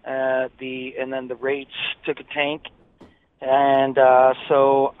well. And then the rates took a tank. And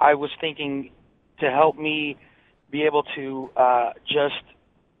so I was thinking to help me be able to just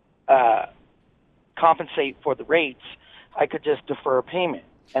compensate for the rates, I could just defer a payment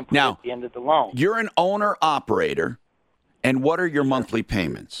and put it at the end of the loan. You're an owner-operator, and what are your monthly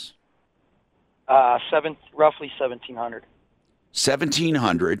payments? Roughly $1,700.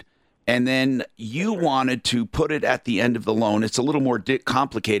 $1,700, and then you wanted to put it at the end of the loan. It's a little more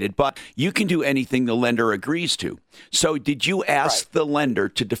complicated, but you can do anything the lender agrees to. So did you ask the lender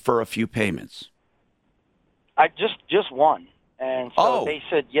to defer a few payments? I just one. And so they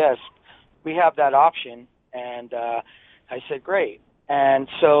said, yes, we have that option. And I said, great. And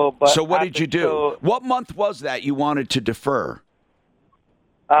so, but so what did you do? What month was that you wanted to defer?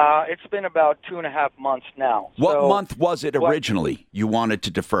 It's been about 2.5 months now. What month was it originally you wanted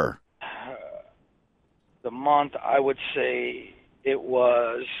to defer? The month, I would say it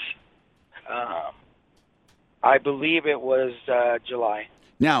was, I believe it was July.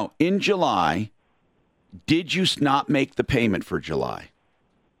 Now, in July, did you not make the payment for July?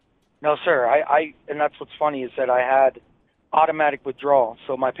 No, sir. And that's what's funny is that I had automatic withdrawal,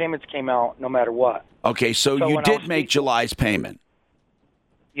 so my payments came out no matter what. Okay, so you did make July's payment.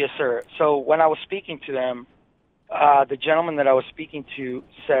 Yes, sir. So when I was speaking to them, the gentleman that I was speaking to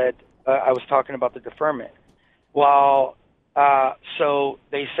said, I was talking about the deferment. Well, so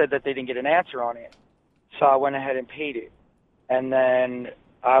they said that they didn't get an answer on it. So I went ahead and paid it. And then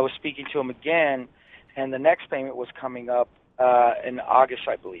I was speaking to him again, and the next payment was coming up in August,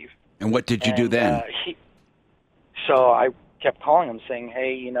 I believe. And what did you do then? So I kept calling him saying,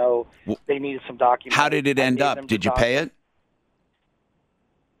 hey, you know, they needed some documents. How did it end up? Did you pay it?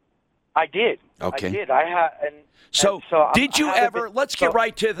 I did. Okay. I did. I had. So did you ever, let's get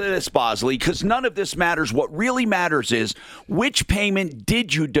right to this, Bosley, because none of this matters. What really matters is which payment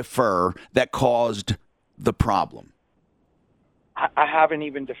did you defer that caused the problem? I haven't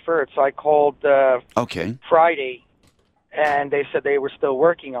even deferred. So I called Friday, and they said they were still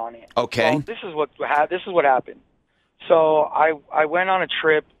working on it. Okay. Well, this is what happened. So I went on a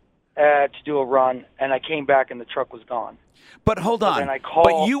trip to do a run, and I came back, and the truck was gone. But hold on.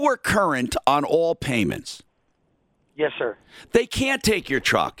 But you were current on all payments. Yes, sir. They can't take your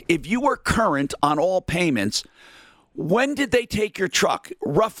truck. If you were current on all payments, when did they take your truck?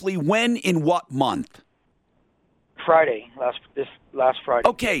 Roughly when, in what month? Friday, last Friday.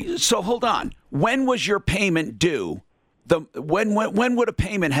 Okay, so hold on. When was your payment due? When would a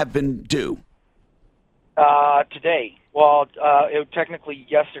payment have been due? Today. Well, it was technically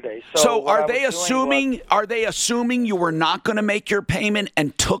yesterday. So are they assuming you were not going to make your payment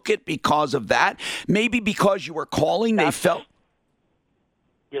and took it because of that? Maybe because you were calling, they felt.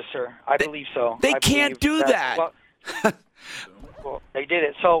 Yes, sir. I believe so. They can't do that. Well, they did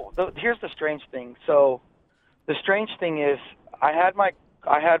it. So here's the strange thing. So the strange thing is, I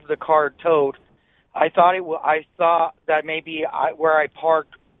had the car towed. I thought that maybe where I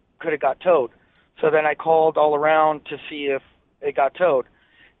parked could have got towed. So then I called all around to see if it got towed.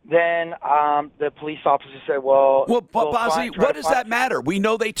 Then the police officer said, "Well, Bosley, what does that matter? We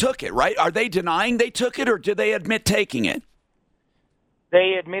know they took it, right? Are they denying they took it, or did they admit taking it?"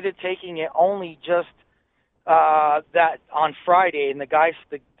 They admitted taking it only just that on Friday, and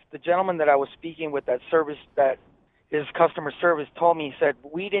the gentleman that I was speaking with that his customer service told me, he said,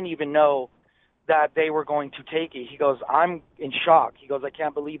 "We didn't even know that they were going to take it." He goes, "I'm in shock." He goes, "I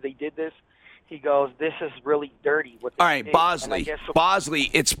can't believe they did this." He goes, "This is really dirty." All right, Bosley,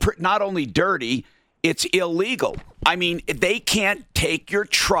 it's not only dirty, it's illegal. I mean, they can't take your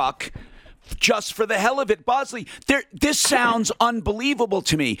truck just for the hell of it. Bosley, this sounds unbelievable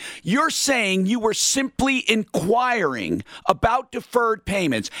to me. You're saying you were simply inquiring about deferred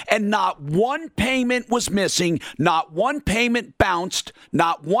payments, and not one payment was missing, not one payment bounced,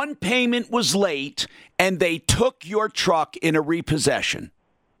 not one payment was late, and they took your truck in a repossession.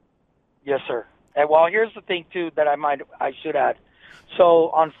 Yes, sir. And well, here's the thing too that I should add. So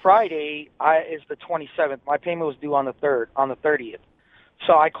on Friday is the 27th. My payment was due on the 30th.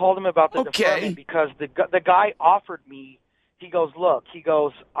 So I called him about the deferment because the guy offered me. He goes, "Look," he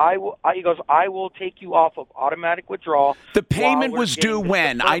goes, I will take you off of automatic withdrawal." The payment was due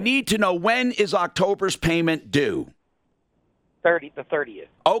when? Deferment. I need to know, when is October's payment due? The 30th.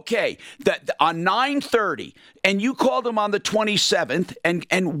 Okay, on 9/30, and you called them on the 27th, and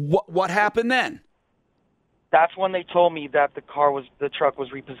what happened then? That's when they told me that the truck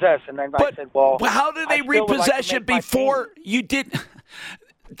was repossessed, and then I said, "Well, how did they repossess it before you did?"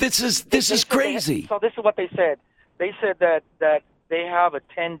 This is crazy. So this is what they said. They said that they have a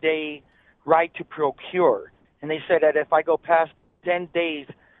 10-day right to procure, and they said that if I go past 10 days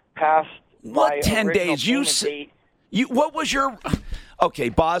past what my 10 original days payment date. What was your... Okay,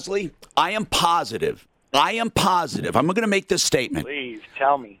 Bosley, I am positive. I'm going to make this statement. Please,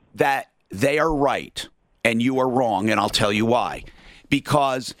 tell me. That they are right, and you are wrong, and I'll tell you why.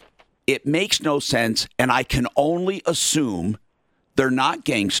 Because it makes no sense, and I can only assume they're not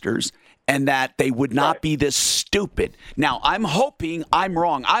gangsters, and that they would not be this stupid. Now, I'm hoping I'm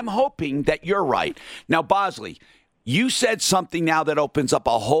wrong. I'm hoping that you're right. Now, Bosley, you said something now that opens up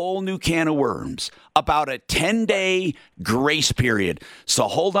a whole new can of worms about a 10-day grace period. So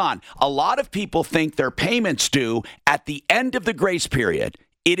hold on. A lot of people think their payment's due at the end of the grace period.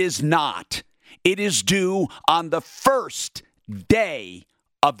 It is not. It is due on the first day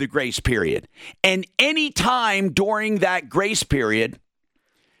of the grace period. And any time during that grace period,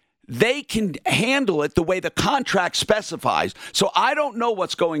 they can handle it the way the contract specifies. So I don't know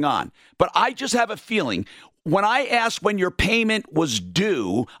what's going on, but I just have a feeling. When I asked when your payment was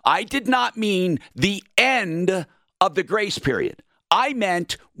due, I did not mean the end of the grace period. I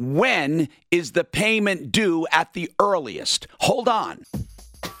meant, when is the payment due at the earliest? Hold on.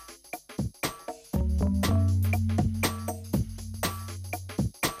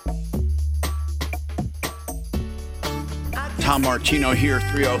 Tom Martino here,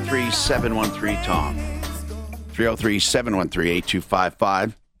 303-713-TOM.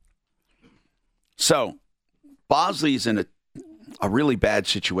 303-713-8255. So, Bosley's in a really bad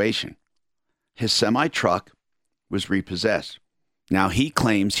situation. His semi-truck was repossessed. Now, he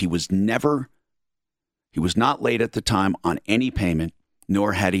claims he was not late at the time on any payment,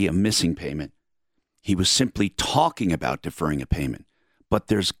 nor had he a missing payment. He was simply talking about deferring a payment. But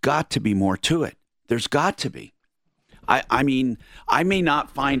there's got to be more to it. There's got to be. I mean, I may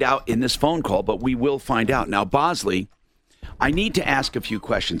not find out in this phone call, but we will find out. Now, Bosley, I need to ask a few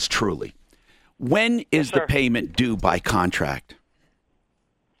questions, truly. When is the payment due by contract?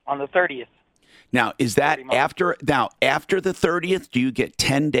 On the 30th. Now, is that after the 30th, do you get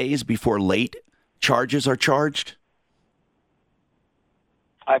 10 days before late charges are charged?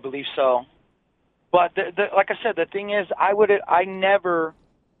 I believe so. But like I said, the thing is, I never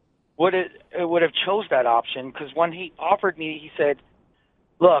would have chose that option, because when he offered me, he said,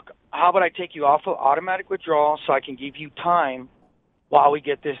 "Look, how about I take you off of automatic withdrawal so I can give you time while we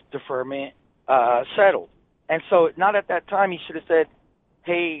get this deferment settled." And so, not at that time, he should have said,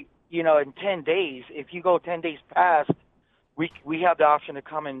 "Hey, in 10 days, if you go 10 days past, we have the option to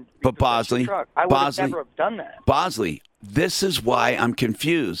come and But Bosley, truck. I would have never have done that. Bosley, this is why I'm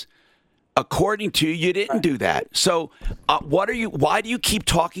confused. According to you, didn't do that. So, why do you keep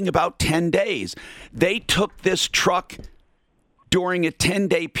talking about 10 days? They took this truck during a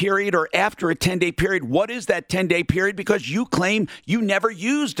 10-day period or after a 10-day period. What is that 10-day period? Because you claim you never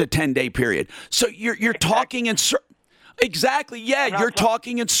used a 10-day period. So you're talking in exactly. Yeah, you're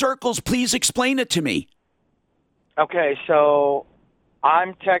talking in circles. Please explain it to me. Okay, so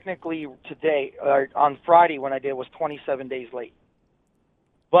I'm technically today, on Friday when I did, was 27 days late.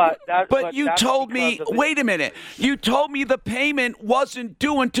 But you told me, wait a minute, you told me the payment wasn't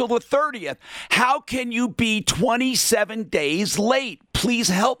due until the 30th. How can you be 27 days late? Please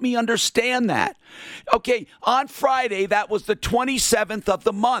help me understand that. Okay, on Friday, that was the 27th of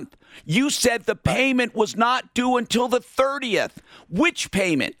the month. You said the payment was not due until the 30th. Which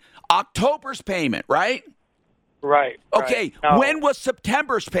payment? October's payment, right? Right. Okay, right. No. When was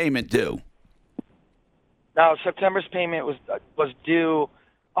September's payment due? No, September's payment was due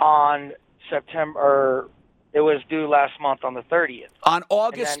on September. It was due last month on the 30th. On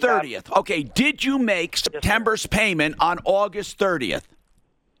August 30th. Okay, did you make September's payment on August 30th?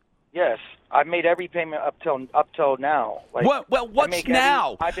 Yes, I've made every payment up till now. Like, well, what's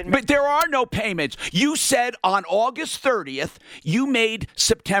now? But there are no payments. You said on August 30th you made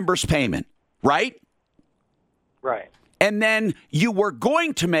September's payment, right? Right. And then you were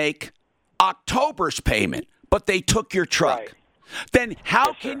going to make October's payment, but they took your truck. Right. Then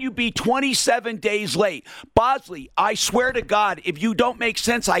how can you be 27 days late? Bosley, I swear to God, if you don't make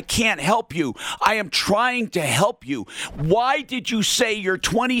sense, I can't help you. I am trying to help you. Why did you say you're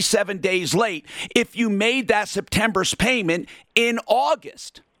 27 days late if you made that September's payment in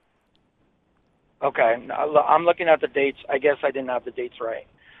August? Okay, I'm looking at the dates. I guess I didn't have the dates right.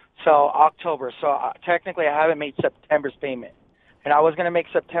 So October. So technically I haven't made September's payment. And I was going to make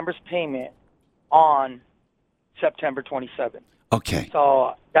September's payment on September 27th. Okay.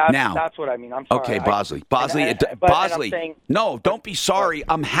 So that's what I mean. I'm sorry. Okay, Bosley. Bosley, no, don't be sorry.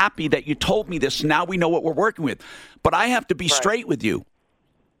 I'm happy that you told me this. Now we know what we're working with. But I have to be straight with you.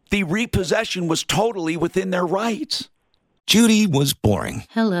 The repossession was totally within their rights. Judy was boring.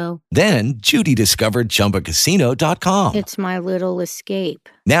 Hello. Then Judy discovered ChumbaCasino.com. It's my little escape.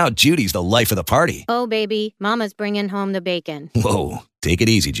 Now Judy's the life of the party. Oh, baby, mama's bringing home the bacon. Whoa, take it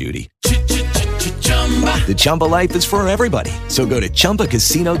easy, Judy. The Chumba life is for everybody. So go to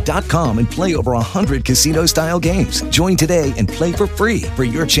ChumbaCasino.com and play over 100 casino-style games. Join today and play for free for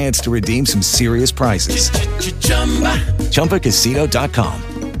your chance to redeem some serious prizes. ChumbaCasino.com.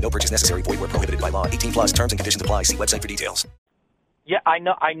 No purchase necessary. Void where prohibited by law. 18 plus terms and conditions apply. See website for details. Yeah, I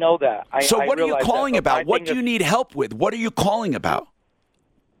know that. So what are you calling about? What do you need help with? What are you calling about?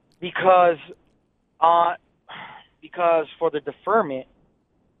 Because for the deferment,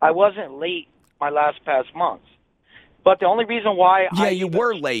 I wasn't late my last past months. But the only reason why you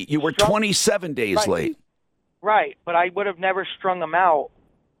were late. You were 27 days late. Right, but I would have never strung them out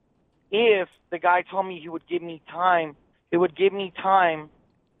if the guy told me he would give me time. It would give me time.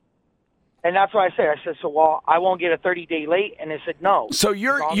 And that's what I said. I said, so, I won't get a 30-day late. And they said, no. So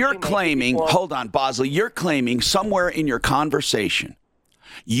you're claiming, hold on, Bosley, you're claiming somewhere in your conversation,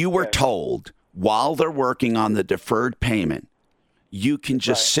 you were told while they're working on the deferred payment, you can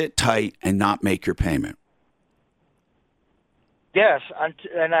just sit tight and not make your payment. Yes.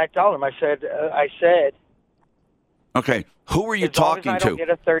 And I told him, I said. Okay. Who were you talking to? I don't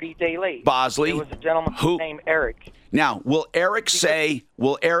get a 30-day late. Bosley? It was a gentleman named Eric. Now, will Eric say,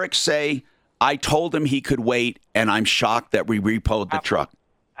 I told him he could wait, and I'm shocked that we repoed the truck?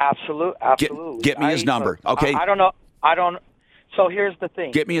 Absolutely. Get me his number, okay? I don't know. So here's the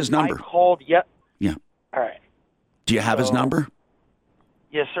thing. Get me his number. I called, Yeah. All right. Do you have his number?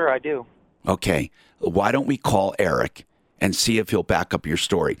 Yes, sir, I do. Okay. Why don't we call Eric and see if he'll back up your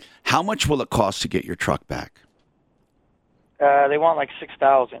story? How much will it cost to get your truck back? They want like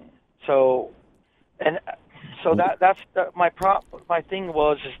 $6,000. So that's my thing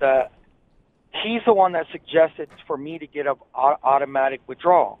is that he's the one that suggested for me to get an automatic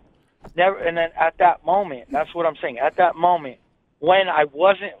withdrawal. And then at that moment, that's what I'm saying. At that moment, when I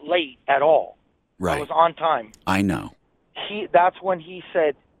wasn't late at all, right. I was on time. I know. That's when he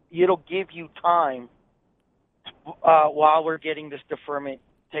said, it'll give you time while we're getting this deferment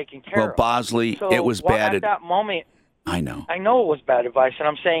taken care of. Well, Bosley, it was bad. At that moment, I know. I know it was bad advice, and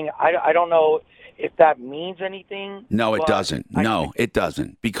I'm saying I don't know if that means anything. No, it doesn't. It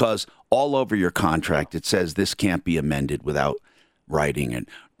doesn't. Because all over your contract, it says this can't be amended without writing it.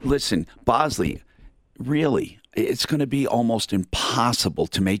 Listen, Bosley, really, it's going to be almost impossible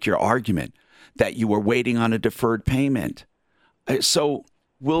to make your argument that you were waiting on a deferred payment. So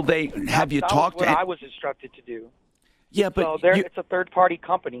will they have you talked to? What I was instructed to do. Yeah, but so it's a third-party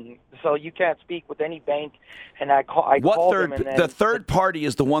company, so you can't speak with any bank. And I called them. And then the third party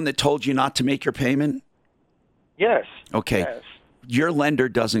is the one that told you not to make your payment? Yes. Okay. Yes. Your lender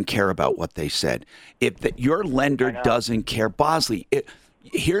doesn't care about what they said. If your lender doesn't care, Bosley,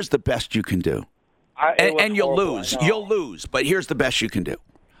 here's the best you can do. And you'll lose. You'll lose, but here's the best you can do.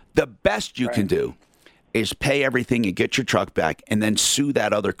 The best you can do is pay everything and get your truck back and then sue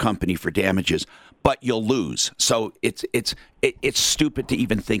that other company for damages, but you'll lose. So it's stupid to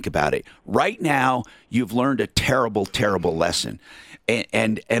even think about it. Right now, you've learned a terrible, terrible lesson.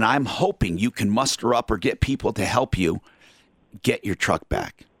 And I'm hoping you can muster up or get people to help you get your truck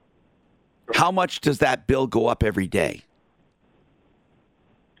back. How much does that bill go up every day?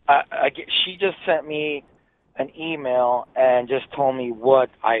 She just sent me an email and just told me what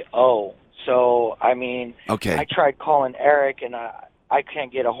I owe. So, I mean, I tried calling Eric, and I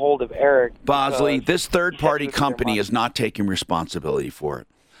can't get a hold of Eric. Bosley, this third-party company is not taking responsibility for it.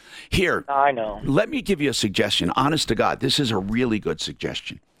 Here, I know. Let me give you a suggestion. Honest to God, this is a really good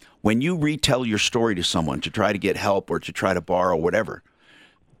suggestion. When you retell your story to someone to try to get help or to try to borrow whatever,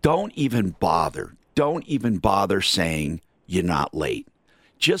 don't even bother. Don't even bother saying you're not late.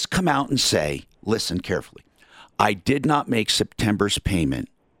 Just come out and say, listen carefully. I did not make September's payment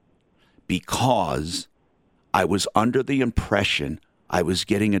because I was under the impression I was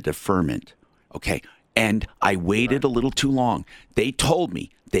getting a deferment. Okay. And I waited a little too long. They told me,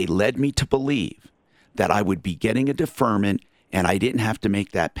 they led me to believe that I would be getting a deferment and I didn't have to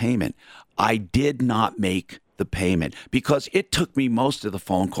make that payment. I did not make the payment because it took me most of the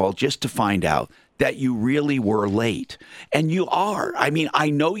phone call just to find out that you really were late. And you are. I mean, I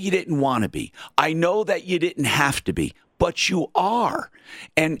know you didn't want to be. I know that you didn't have to be, but you are.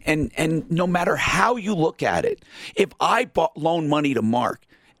 And no matter how you look at it, if I loan money to Mark,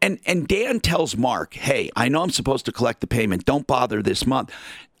 and Dan tells Mark, hey, I know I'm supposed to collect the payment. Don't bother this month.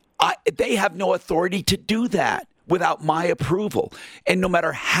 They have no authority to do that without my approval. And no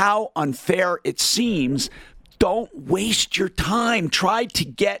matter how unfair it seems, don't waste your time. Try to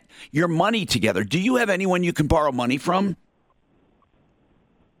get your money together. Do you have anyone you can borrow money from?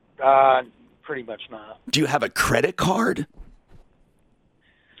 Pretty much not. Do you have a credit card?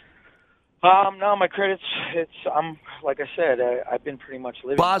 No, my credit's, I'm like I said, I've been pretty much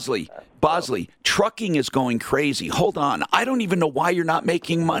living. Bosley, trucking is going crazy. Hold on. I don't even know why you're not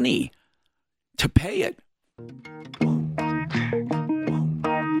making money to pay it.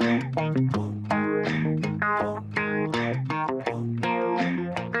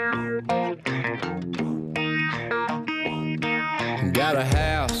 Got a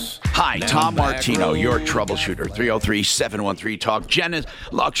house. Hi, Tom Martino, your troubleshooter.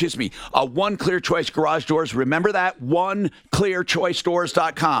 303-713-TALK. One Clear Choice Garage Doors. Remember that?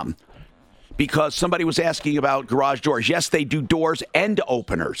 OneClearChoiceDoors.com. Because somebody was asking about garage doors. Yes, they do doors and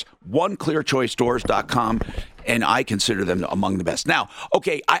openers. OneClearChoiceDoors.com. And I consider them among the best. Now,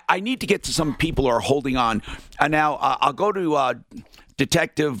 okay, I need to get to some people who are holding on. Now, I'll go to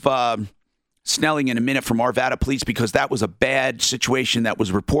Detective Snelling in a minute from Arvada Police because that was a bad situation that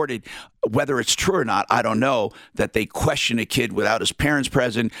was reported. Whether it's true or not, I don't know, that they question a kid without his parents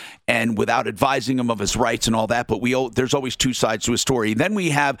present and without advising him of his rights and all that. But there's always two sides to a story. Then we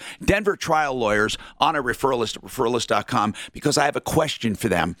have Denver trial lawyers on a referral list at referralist.com because I have a question for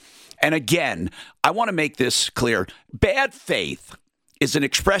them. And again, I want to make this clear. Bad faith is an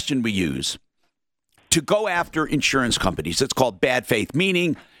expression we use to go after insurance companies. It's called bad faith,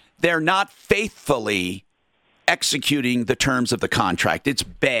 meaning they're not faithfully executing the terms of the contract. It's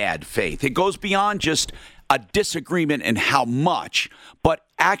bad faith. It goes beyond just a disagreement in how much, but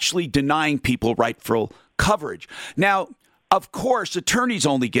actually denying people rightful coverage. Now, of course, attorneys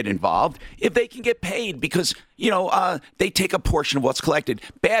only get involved if they can get paid because, they take a portion of what's collected.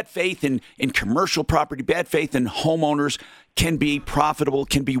 Bad faith in commercial property, bad faith in homeowners can be profitable,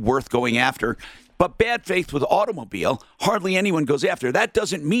 can be worth going after. But bad faith with automobile, hardly anyone goes after. That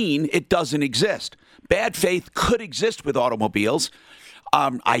doesn't mean it doesn't exist. Bad faith could exist with automobiles,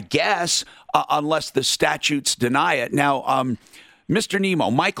 I guess, unless the statutes deny it. Now, Mr. Nemo,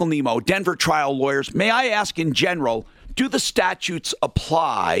 Michael Nemo, Denver trial lawyers, may I ask in general, do the statutes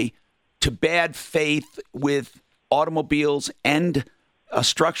apply to bad faith with automobiles and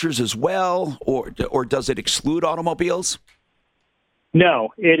structures as well, or does it exclude automobiles? No,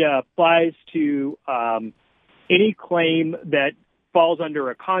 it applies to any claim that falls under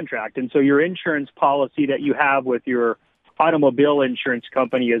a contract. And so your insurance policy that you have with your automobile insurance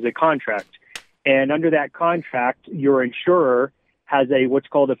company is a contract. And under that contract, your insurer has what's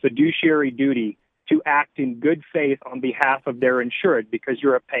called a fiduciary duty to act in good faith on behalf of their insured because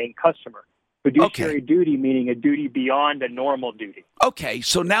you're a paying customer. Fiduciary duty meaning a duty beyond a normal duty. Okay,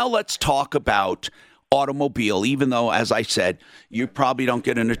 so now let's talk about automobile, even though, as I said, you probably don't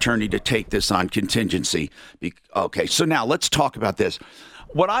get an attorney to take this on contingency. Okay, so now let's talk about this.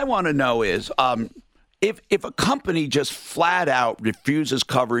 What I want to know is if a company just flat out refuses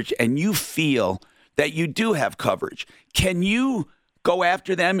coverage and you feel that you do have coverage, can you go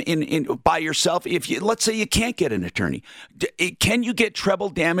after them in by yourself? If you, let's say you can't get an attorney, can you get treble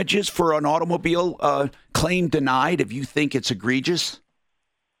damages for an automobile claim denied if you think it's egregious?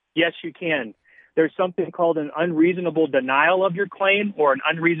 Yes, you can. There's something called an unreasonable denial of your claim or an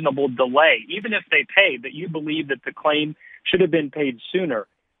unreasonable delay, even if they pay, but you believe that the claim should have been paid sooner.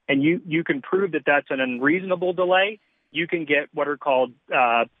 And you can prove that that's an unreasonable delay. You can get what are called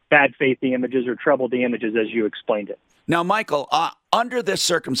bad faith damages or treble damages, as you explained it. Now, Michael, under this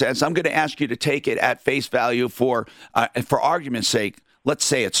circumstance, I'm going to ask you to take it at face value for argument's sake. Let's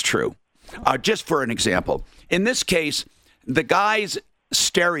say it's true. Just for an example, in this case, the guy's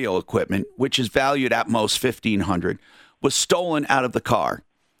stereo equipment, which is valued at most $1,500, was stolen out of the car.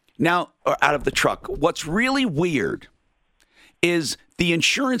 Now, or out of the truck. What's really weird is the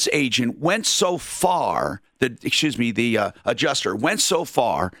insurance agent went so far, the adjuster went so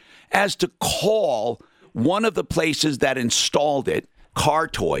far as to call one of the places that installed it, Car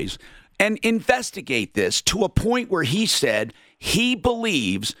Toys, and investigate this to a point where he said he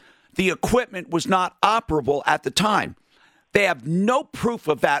believes the equipment was not operable at the time. They have no proof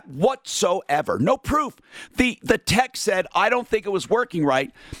of that whatsoever. No proof. The tech said, I don't think it was working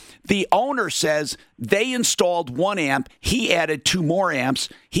right. The owner says they installed 1 amp. He added 2 more amps.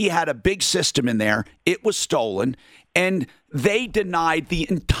 He had a big system in there. It was stolen. And they denied the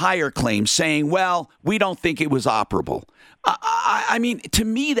entire claim, saying, well, we don't think it was operable. I mean, to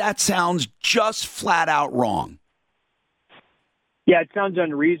me, that sounds just flat out wrong. Yeah, it sounds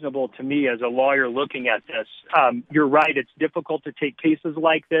unreasonable to me as a lawyer looking at this. You're right. It's difficult to take cases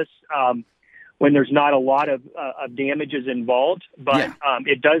like this when there's not a lot of damages involved. But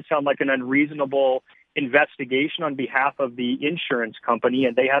it does sound like an unreasonable investigation on behalf of the insurance company,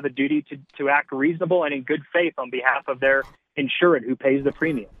 and they have a duty to act reasonable and in good faith on behalf of their insured who pays the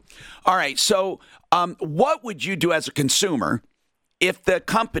premium. All right. So what would you do as a consumer if the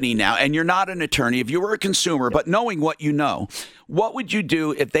company now, and you're not an attorney, if you were a consumer, but knowing what you know, what would you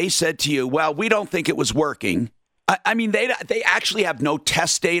do if they said to you, well, we don't think it was working? I mean, they actually have no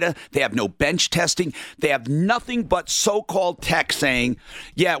test data. They have no bench testing. They have nothing but so-called tech saying,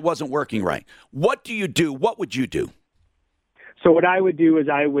 yeah, it wasn't working right. What do you do? What would you do? So what I would do is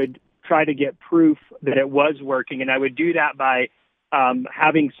I would try to get proof that it was working, and I would do that by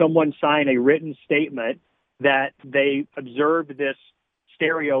having someone sign a written statement that they observed this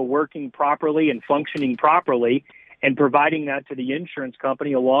stereo working properly and functioning properly, and providing that to the insurance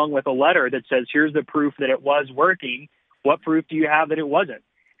company along with a letter that says, here's the proof that it was working. What proof do you have that it wasn't?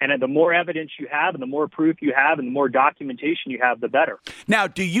 And the more evidence you have and the more proof you have and the more documentation you have, the better. Now,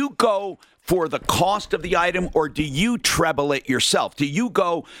 do you go for the cost of the item or do you treble it yourself? Do you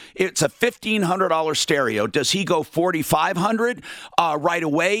go, it's a $1,500 stereo. Does he go $4,500 right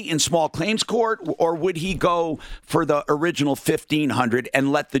away in small claims court, or would he go for the original $1,500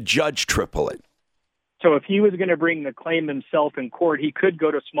 and let the judge triple it? So if he was going to bring the claim himself in court, he could go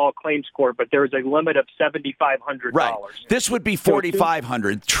to small claims court, but there is a limit of $7,500. Right. This would be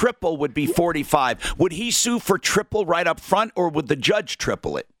 $4,500. Triple would be $45,000. Would he sue for triple right up front, or would the judge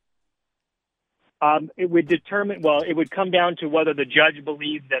triple it? It would determine, well, it would come down to whether the judge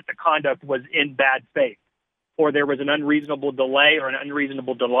believed that the conduct was in bad faith, or there was an unreasonable delay or an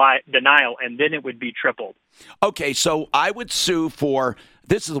unreasonable denial, and then it would be tripled. Okay, so I would sue for,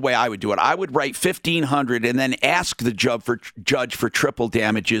 this is the way I would do it. I would write $1,500 and then ask the judge for triple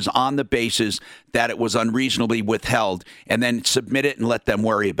damages on the basis that it was unreasonably withheld, and then submit it and let them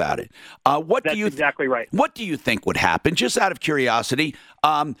worry about it. That's exactly right. What do you think would happen? Just out of curiosity,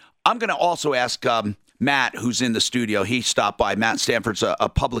 I'm going to also ask Matt, who's in the studio. He stopped by. Matt Stanford's a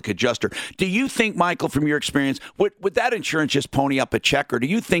public adjuster. Do you think, Michael, from your experience, would that insurance just pony up a check, or do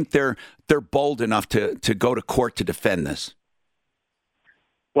you think they're bold enough to go to court to defend this?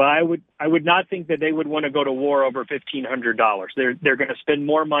 Well, I would not think that they would want to go to war over $1,500. They're going to spend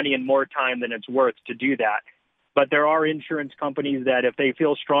more money and more time than it's worth to do that. But there are insurance companies that, if they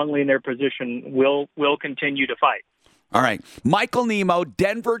feel strongly in their position, will continue to fight. All right. Michael Nemo,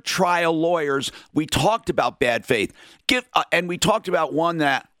 Denver Trial Lawyers. We talked about bad faith. And we talked about one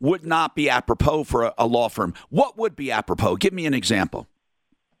that would not be apropos for a law firm. What would be apropos? Give me an example.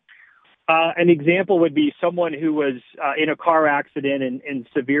 An example would be someone who was in a car accident and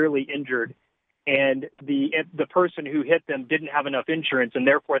severely injured, and the person who hit them didn't have enough insurance, and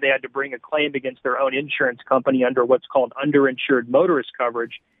therefore they had to bring a claim against their own insurance company under what's called underinsured motorist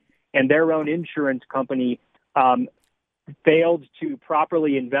coverage, and their own insurance company failed to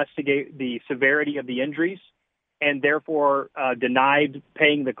properly investigate the severity of the injuries and therefore denied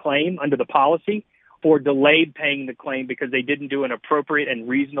paying the claim under the policy or delayed paying the claim because they didn't do an appropriate and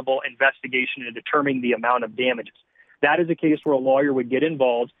reasonable investigation in determining the amount of damages. That is a case where a lawyer would get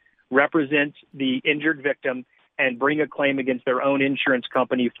involved, represent the injured victim, and bring a claim against their own insurance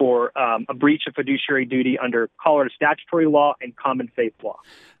company for a breach of fiduciary duty under Colorado statutory law and common faith law.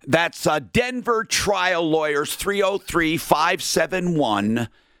 That's Denver Trial Lawyers, 303-571-5302,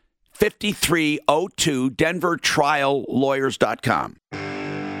 denvertriallawyers.com.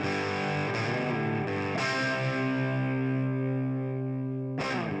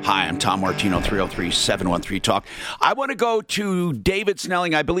 Hi, I'm Tom Martino, 303-713-TALK. I want to go to David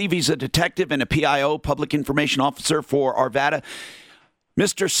Snelling. I believe he's a detective and a PIO, Public Information Officer for Arvada.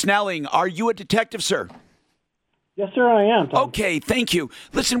 Mr. Snelling, are you a detective, sir? Yes, sir, I am, Tom. Okay, thank you.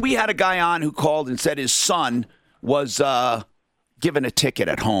 Listen, we had a guy on who called and said his son was given a ticket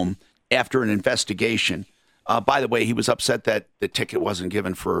at home after an investigation. By the way, he was upset that the ticket wasn't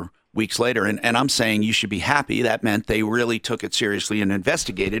given for weeks later. And I'm saying you should be happy. That meant they really took it seriously and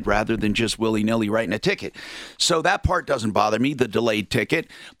investigated rather than just willy-nilly writing a ticket. So that part doesn't bother me, the delayed ticket.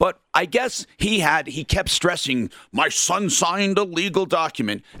 But I guess he kept stressing, my son signed a legal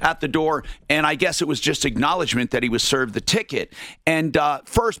document at the door. And I guess it was just acknowledgement that he was served the ticket. And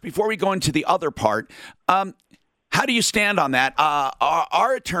first, before we go into the other part, how do you stand on that?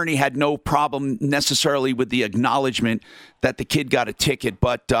 Our attorney had no problem necessarily with the acknowledgement that the kid got a ticket,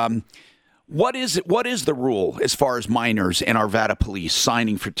 but what is it? What is the rule as far as minors and Arvada police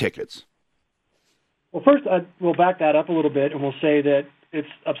signing for tickets? Well, first, we'll back that up a little bit, and we'll say that it's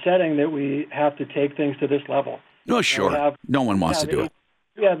upsetting that we have to take things to this level. No, sure. No one wants to do it.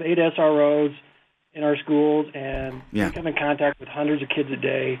 We have 8 SROs in our schools, and we come in contact with hundreds of kids a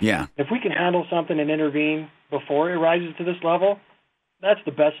day. Yeah. If we can handle something and intervene before it rises to this level, that's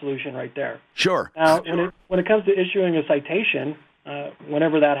the best solution right there. Sure. Now, when it comes to issuing a citation,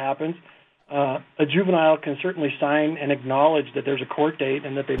 whenever that happens, a juvenile can certainly sign and acknowledge that there's a court date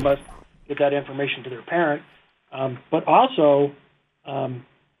and that they must get that information to their parent. But also,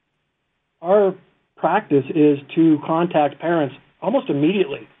 our practice is to contact parents almost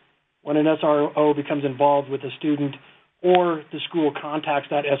immediately when an SRO becomes involved with a student or the school contacts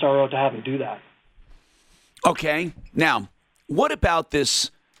that SRO to have them do that. Okay. Now, what about this?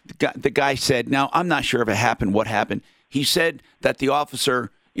 The guy said, now, I'm not sure if it happened, what happened. He said that the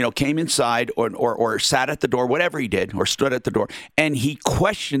officer, came inside or sat at the door, whatever he did, or stood at the door, and he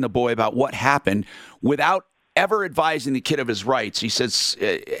questioned the boy about what happened without ever advising the kid of his rights. He says,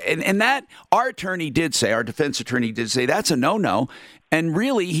 and that our defense attorney did say, that's a no-no. And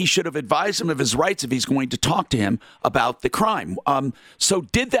really, he should have advised him of his rights if he's going to talk to him about the crime. So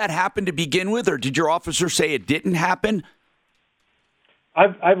did that happen to begin with, or did your officer say it didn't happen?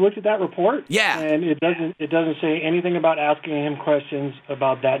 I've looked at that report. Yeah. And it doesn't say anything about asking him questions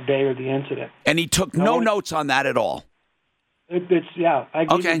about that day or the incident. And he took no notes on that at all. I gave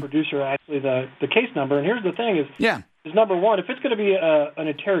the producer actually the case number, and here's the thing is number one, if it's going to be an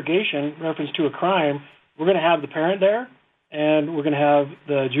interrogation reference to a crime, we're going to have the parent there, and we're going to have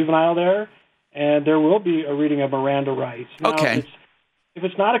the juvenile there, and there will be a reading of Miranda rights. Now, if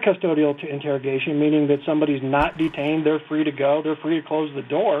it's not a custodial interrogation, meaning that somebody's not detained, they're free to go, they're free to close the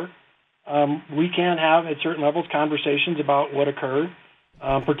door, we can have at certain levels conversations about what occurred,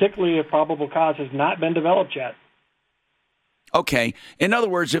 particularly if probable cause has not been developed yet. Okay. In other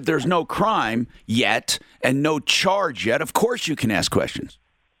words, if there's no crime yet and no charge yet, of course you can ask questions.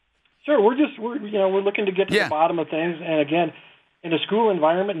 Sure. We're looking to get to the bottom of things. And again, in a school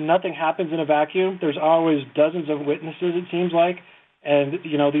environment, nothing happens in a vacuum. There's always dozens of witnesses, it seems like. And,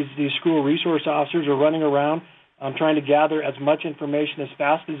 these school resource officers are running around trying to gather as much information as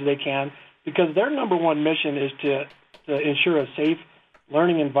fast as they can, because their number one mission is to ensure a safe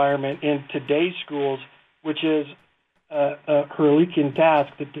learning environment in today's schools, which is a Herculean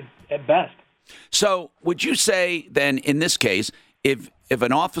task at best. So would you say then, in this case, if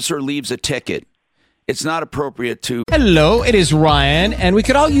an officer leaves a ticket, it's not appropriate to... Hello, it is Ryan, and we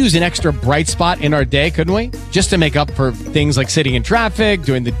could all use an extra bright spot in our day, couldn't we? Just to make up for things like sitting in traffic,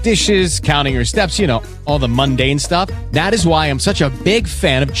 doing the dishes, counting your steps, all the mundane stuff. That is why I'm such a big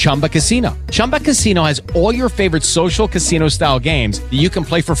fan of Chumba Casino. Chumba Casino has all your favorite social casino-style games that you can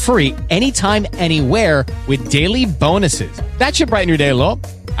play for free anytime, anywhere with daily bonuses. That should brighten your day a little.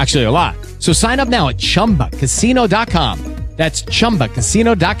 Actually, a lot. So sign up now at ChumbaCasino.com. That's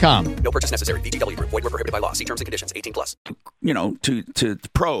ChumbaCasino.com. No purchase necessary. VGW Group. Void where prohibited by law. See terms and conditions. 18+. To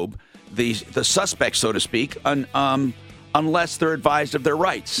probe the suspect, so to speak, unless they're advised of their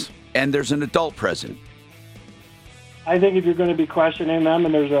rights and there's an adult present. I think if you're going to be questioning them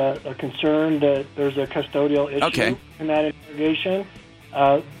and there's a concern that there's a custodial issue in that interrogation,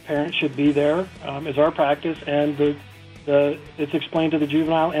 parents should be there, is our practice, and it's explained to the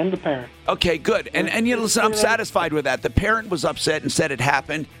juvenile and the parent. Okay, good. And listen, I'm satisfied with that. The parent was upset and said it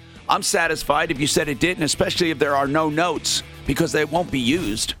happened. I'm satisfied if you said it didn't, especially if there are no notes, because they won't be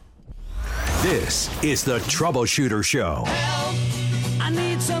used. This is the Troubleshooter Show. I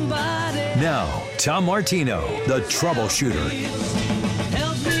need somebody. Now, Tom Martino, the Troubleshooter.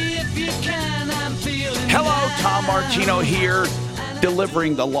 Help me if you can. I'm feeling Hello, Tom Martino here,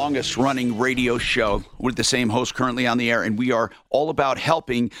 delivering the longest-running radio show with the same host currently on the air, and we are all about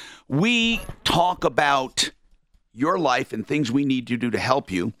helping. We talk about your life and things we need to do to help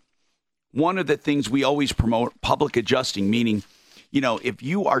you. One of the things we always promote, public adjusting, meaning, if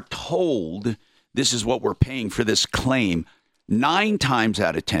you are told this is what we're paying for this claim, 9 times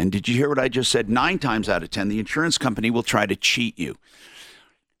out of 10, did you hear what I just said? 9 times out of 10, the insurance company will try to cheat you.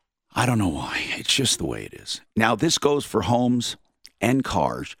 I don't know why. It's just the way it is. Now, this goes for homes and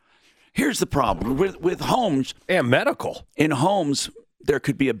cars. Here's the problem. With homes... And medical. In homes, there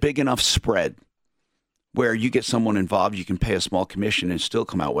could be a big enough spread where you get someone involved, you can pay a small commission and still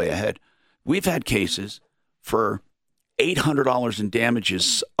come out way ahead. We've had cases for $800 in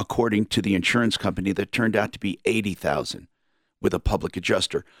damages, according to the insurance company, that turned out to be $80,000 with a public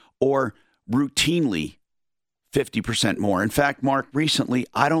adjuster, or routinely 50% more. In fact, Mark, recently,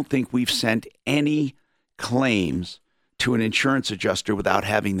 I don't think we've sent any claims to an insurance adjuster without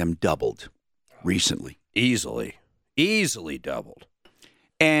having them doubled recently. Easily doubled.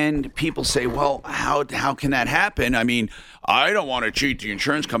 And people say, well, how can that happen? I mean, I don't want to cheat the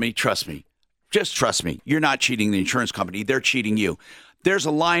insurance company. Trust me. Just trust me. You're not cheating the insurance company. They're cheating you. There's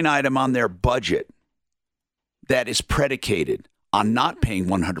a line item on their budget that is predicated on not paying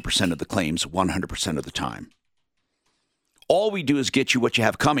 100% of the claims 100% of the time. All we do is get you what you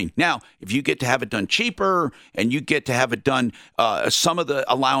have coming. Now, if you get to have it done cheaper and you get to have it done, some of the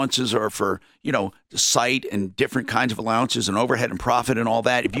allowances are for, the site and different kinds of allowances and overhead and profit and all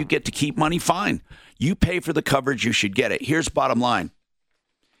that. If you get to keep money, fine. You pay for the coverage, you should get it. Here's bottom line.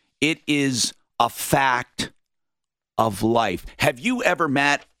 It is a fact of life. Have you ever,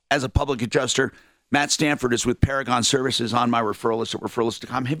 Matt, as a public adjuster, Matt Stanford is with Paragon Services on my referral list at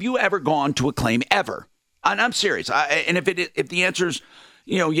referralist.com. Have you ever gone to a claim ever? And I'm serious. And if the answer is,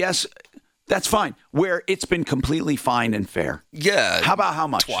 yes, that's fine. Where it's been completely fine and fair. Yeah. How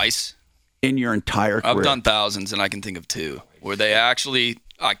much? Twice. In your entire career? I've done thousands, and I can think of 2 where they actually,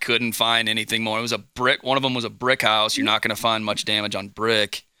 I couldn't find anything more. It was a brick. One of them was a brick house. You're not going to find much damage on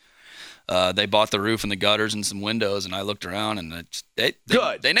brick. They bought the roof and the gutters and some windows, and I looked around, and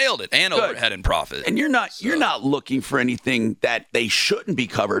they nailed it, and overhead and profit. And you're not looking for anything that they shouldn't be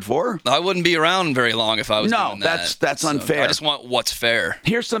covered for. I wouldn't be around very long if I was doing that. That's unfair. I just want what's fair.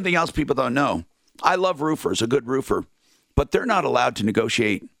 Here's something else people don't know. I love roofers, a good roofer, but they're not allowed to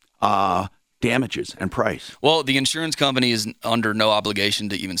negotiate damages and price. Well, the insurance company is under no obligation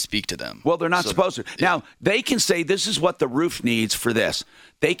to even speak to them. Well, they're not supposed to. Now, they can say this is what the roof needs for this.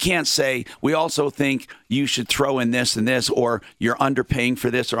 They can't say, we also think you should throw in this and this, or you're underpaying for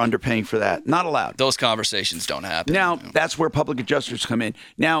this or underpaying for that. Not allowed. Those conversations don't happen. Now, that's where public adjusters come in.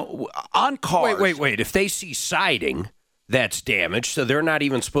 Now, on cars. Wait. If they see siding that's damaged, so they're not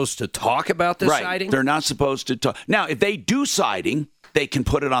even supposed to talk about the siding? They're not supposed to talk. Now, if they do siding, they can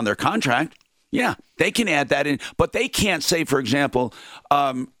put it on their contract. Yeah, they can add that in. But they can't say, for example,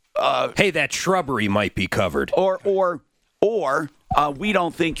 hey, that shrubbery might be covered. Or we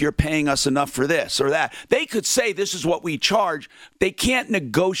don't think you're paying us enough for this or that. They could say this is what we charge. They can't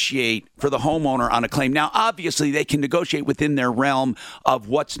negotiate for the homeowner on a claim. Now, obviously, they can negotiate within their realm of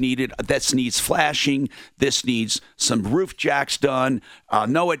what's needed. This needs flashing. This needs some roof jacks done.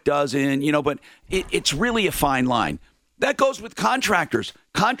 No, it doesn't. But it's really a fine line. That goes with contractors.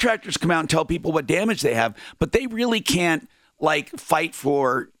 Contractors come out and tell people what damage they have, but they really can't, fight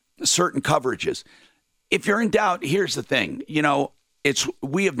for certain coverages. If you're in doubt, here's the thing.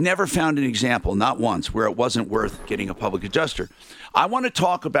 We have never found an example, not once, where it wasn't worth getting a public adjuster. I want to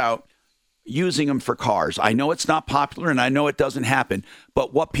talk about using them for cars. I know it's not popular, and I know it doesn't happen,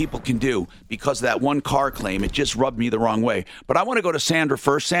 but what people can do because of that one car claim, it just rubbed me the wrong way. But I want to go to Sandra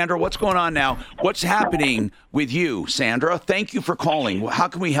first. Sandra, what's going on now? What's happening with you, Sandra? Thank you for calling. How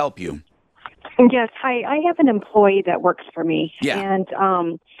can we help you? Yes, hi. I have an employee that works for me. Yeah.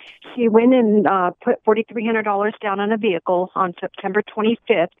 And she went and put $4,300 down on a vehicle on September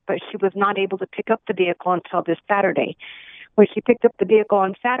 25th, but she was not able to pick up the vehicle until this Saturday. When she picked up the vehicle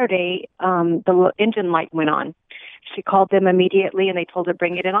on Saturday, the engine light went on. She called them immediately, and they told her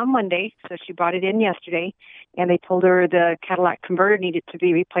bring it in on Monday. So she brought it in yesterday, and they told her the Cadillac converter needed to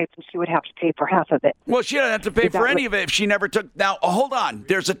be replaced, and she would have to pay for half of it. Well, she doesn't have to pay for any of it if she never took. Now, hold on.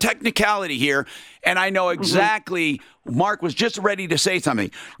 There's a technicality here, and I know exactly. Mark was just ready to say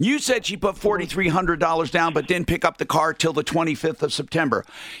something. You said she put $4,300 down, but didn't pick up the car till the 25th of September.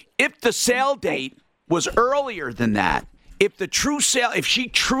 If the sale date was earlier than that, if she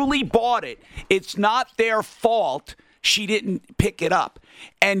truly bought it, it's not their fault she didn't pick it up.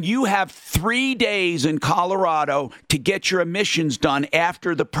 And you have 3 days in Colorado to get your emissions done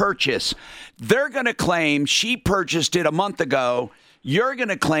after the purchase. They're going to claim she purchased it a month ago. You're going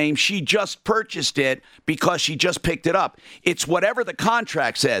to claim she just purchased it because she just picked it up. It's whatever the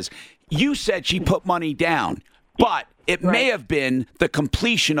contract says. You said she put money down, but it may have been the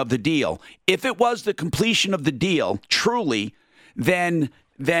completion of the deal. If it was the completion of the deal, truly, then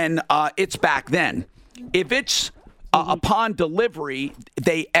it's back then. If it's upon delivery,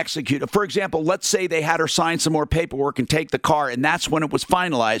 they execute it. For example, let's say they had her sign some more paperwork and take the car, and that's when it was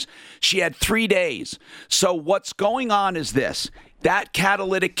finalized. She had 3 days. So what's going on is this. That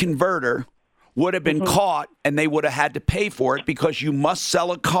catalytic converter would have been caught, and they would have had to pay for it because you must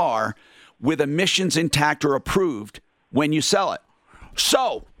sell a car with emissions intact or approved when you sell it.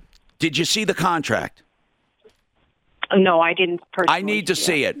 So, did you see the contract? No, I didn't personally. I need to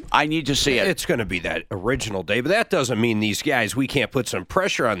see it. I need to see it. It's going to be that original day, but that doesn't mean these guys, we can't put some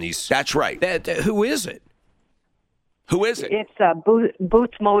pressure on these. That's right. Who is it? Who is it? It's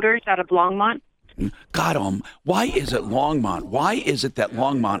Booth Motors out of Longmont. God, why is it Longmont? Why is it that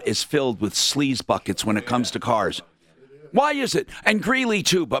Longmont is filled with sleaze buckets when it comes to cars? Why is it? And Greeley,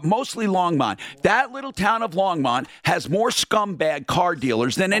 too, but mostly Longmont. That little town of Longmont has more scumbag car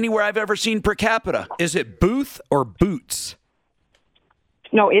dealers than anywhere I've ever seen per capita. Is it Booth or Boots?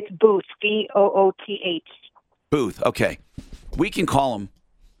 No, it's Booth, Booth. Booth, okay. We can call them,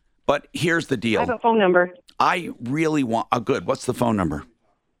 but here's the deal. I have a phone number. I really want – good. What's the phone number?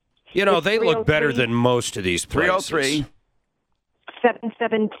 You know, they look better than most of these places. 303.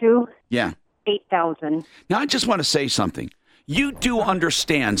 772. Yeah. 8,000. Now, I just want to say something. You do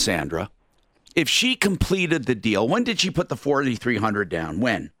understand, Sandra, if she completed the deal, when did she put the $4,300 down?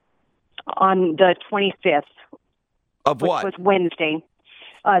 When? On the 25th. Of what? Which was Wednesday,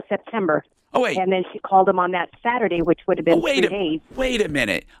 September. Oh, wait. And then she called him on that Saturday, which would have been 3 days. Wait a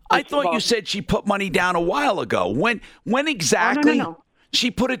minute. I thought you said she put money down a while ago. When exactly? No. She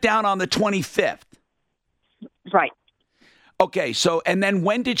put it down on the 25th. Right. Okay, so and then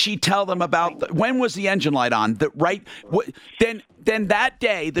when did she tell them about? When was the engine light on? Then that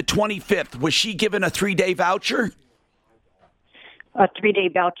day, the 25th, was she given a 3-day voucher? A 3-day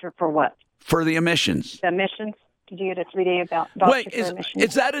voucher for what? For the emissions. The emissions? Did you get a 3-day voucher Wait, for emissions?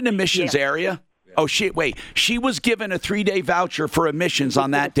 Is that an emissions area? Oh shit! Wait, she was given a 3-day voucher for emissions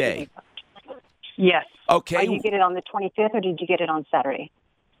on that day. Yes. Okay. Did you get it on the 25th, or did you get it on Saturday?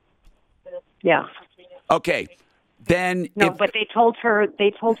 Yeah. Okay. Then but they told her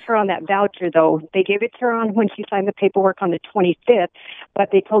on that voucher, though. They gave it to her on when she signed the paperwork on the 25th, but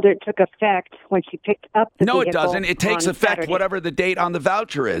they told her it took effect when she picked up the vehicle. No, it doesn't. It takes effect Saturday. whatever the date on the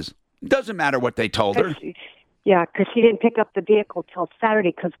voucher is. It doesn't matter what they told her. Yeah, because she didn't pick up the vehicle till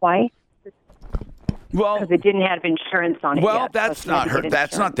Saturday. Because why? Well, because it didn't have insurance on it. Well, yet, that's so not her.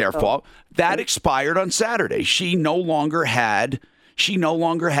 That's not their fault. That expired on Saturday. She no longer had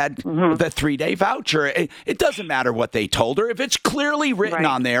the 3-day voucher. It doesn't matter what they told her. If it's clearly written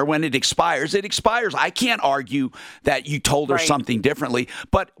on there when it expires, it expires. I can't argue that you told her something differently.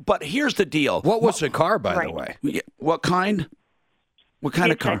 But here's the deal. What was the car, by the way? What kind? What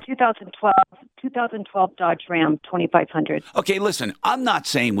kind of car? It's a 2012 Dodge Ram 2500. Okay, listen, I'm not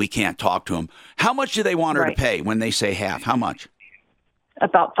saying we can't talk to them. How much do they want her to pay when they say half? How much?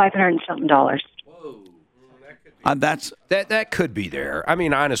 About $500 and something. That could be there. I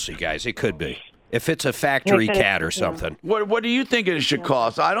mean, honestly, guys, it could be. If it's a factory cat or something. What do you think it should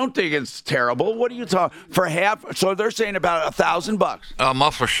cost? I don't think it's terrible. What do you talk for half? So they're saying about $1,000.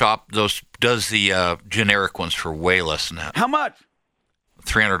 Muffler Shop does the generic ones for way less than that. How much?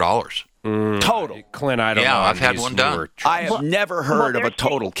 $300 total. Clint, I don't know. Yeah, I've had one done. I have never heard of a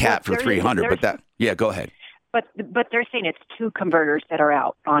total cat for $300, but that. Yeah, go ahead. But they're saying it's 2 converters that are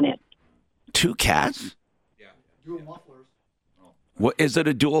out on it. 2 cats? Dual mufflers. What is it?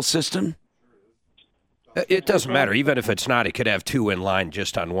 A dual system? It doesn't matter. Even if it's not, it could have 2 in line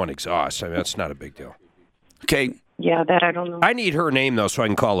just on one exhaust. I mean, that's not a big deal. Okay. Yeah, that I don't know. I need her name, though, so I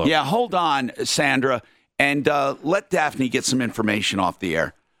can call her. Yeah, hold on, Sandra, and let Daphne get some information off the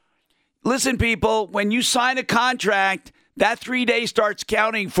air. Listen, people, when you sign a contract, that 3 days starts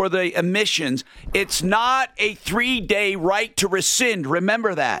counting for the emissions. It's not a 3-day right to rescind.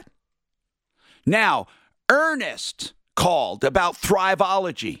 Remember that. Now, Ernest called about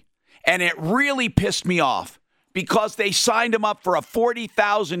Thriveology, and it really pissed me off because they signed him up for a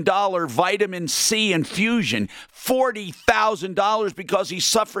 $40,000 vitamin C infusion. $40,000 because he's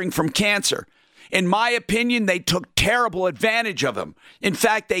suffering from cancer. In my opinion, they took terrible advantage of him. In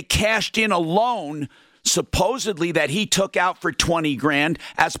fact, they cashed in a loan supposedly that he took out for $20,000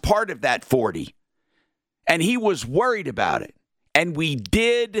 as part of that 40. And he was worried about it. And we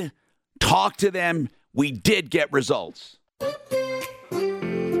did talk to them. We did get results.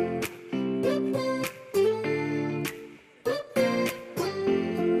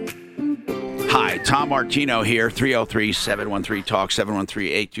 Hi, Tom Martino here, 303-713-TALK,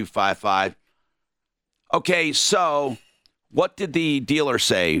 713-8255. Okay, so what did the dealer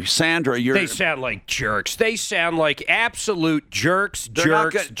say? Sandra, They sound like jerks. They sound like absolute jerks,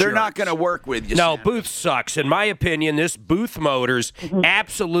 They're not going to work with you, No, Sandra. Booth sucks. In my opinion, this Booth Motors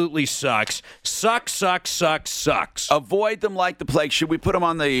absolutely sucks. Sucks. Avoid them like the plague. Should we put them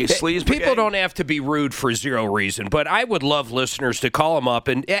on the sleaze People brigade? don't have to be rude for zero reason, but I would love listeners to call them up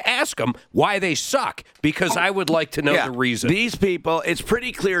and ask them why they suck, because I would like to know the reason. These people, it's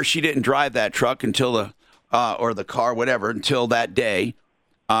pretty clear she didn't drive that truck until or the car, whatever, until that day.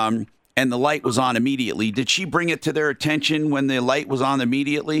 And the light was on immediately. Did she bring it to their attention when the light was on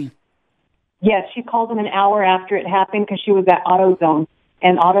immediately? Yes, she called them an hour after it happened because she was at AutoZone.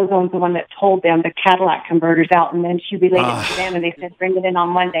 And AutoZone's the one that told them the Cadillac converter's out, and then she relayed it to them, and they said, bring it in on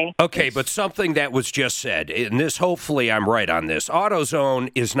Monday. Okay, but something that was just said, and this, hopefully I'm right on this. AutoZone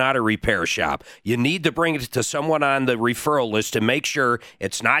is not a repair shop. You need to bring it to someone on the referral list to make sure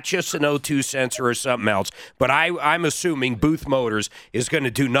it's not just an O2 sensor or something else. But I'm assuming Booth Motors is going to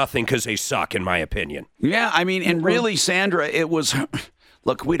do nothing because they suck, in my opinion. Yeah, I mean, and really, Sandra, it was...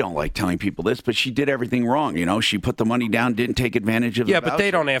 Look, we don't like telling people this, but she did everything wrong. You know, she put the money down, didn't take advantage of the Yeah, but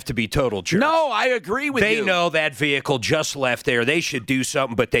they don't have to be total jerks. No, I agree with you. They know that vehicle just left there. They should do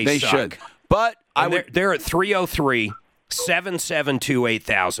something, but they suck. Should. But they're at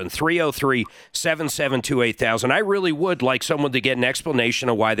 303-772-8000. 303-772-8000. I really would like someone to get an explanation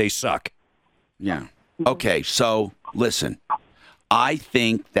of why they suck. Yeah. Okay, so listen. I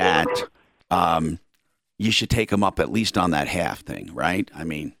think that you should take them up at least on that half thing, right? I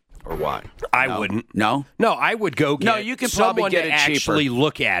mean, or what? I wouldn't. No? No, I would go get No, you can probably someone get to it cheaper. actually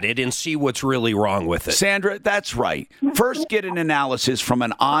look at it and see what's really wrong with it. Sandra, that's right. First, get an analysis from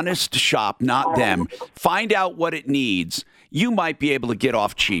an honest shop, not them. Find out what it needs. You might be able to get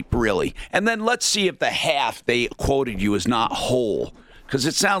off cheap, really. And then let's see if the half they quoted you is not whole, because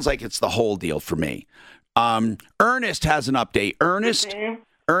it sounds like it's the whole deal for me. Ernest has an update.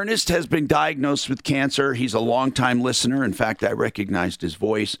 Ernest has been diagnosed with cancer. He's a longtime listener. In fact, I recognized his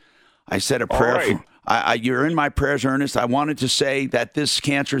voice. I said a prayer. You're in my prayers, Ernest. I wanted to say that this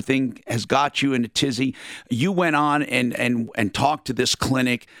cancer thing has got you in a tizzy. You went on and talked to this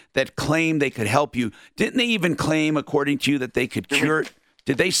clinic that claimed they could help you. Didn't they even claim, according to you, that they could cure?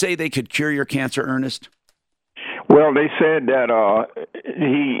 Did they say they could cure your cancer, Ernest? Well, they said that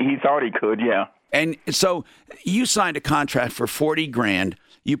he thought he could, yeah. And so you signed a contract for $40,000.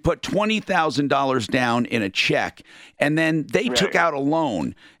 You put $20,000 down in a check, and then they took out a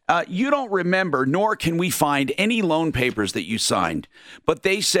loan. You don't remember, nor can we find any loan papers that you signed. But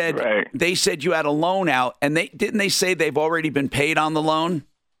they said you had a loan out, and didn't they say they've already been paid on the loan?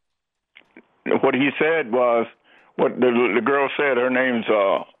 What he said was, what the girl said, her name's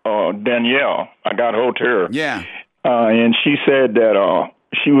Danielle. I got hold to her. Yeah. And she said that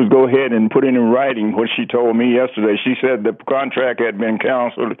she would go ahead and put in writing what she told me yesterday. She said the contract had been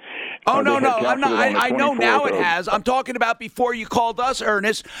canceled. Oh, no. I know now it has. I'm talking about before you called us,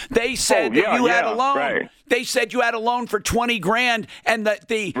 Ernest. They said that you had a loan. Right. They said you had a loan for $20,000, and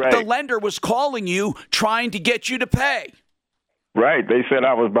the lender was calling you, trying to get you to pay. Right. They said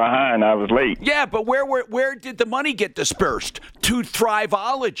I was behind. I was late. Yeah, but where did the money get dispersed? To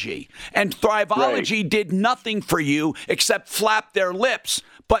Thriveology. And Thriveology did nothing for you except flap their lips.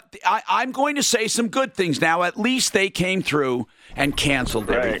 But I'm going to say some good things now. At least they came through and canceled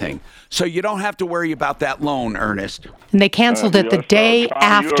everything. So you don't have to worry about that loan, Ernest. And they canceled it the day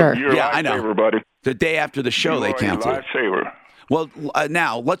after. You're I know. everybody. The day after the show, they canceled it. Lifesaver. Well,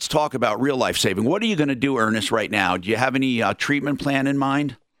 now let's talk about real life saving. What are you going to do, Ernest, right now? Do you have any treatment plan in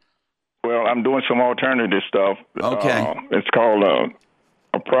mind? Well, I'm doing some alternative stuff. Okay. It's called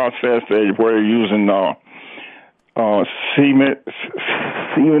a process where you're using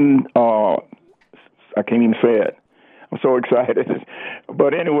semen. I can't even say it. I'm so excited.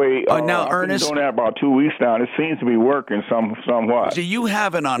 But anyway, now, Ernest, I've been doing that about 2 weeks now, and it seems to be working somewhat. Do you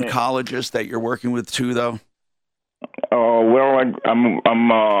have an oncologist that you're working with too, though? Well,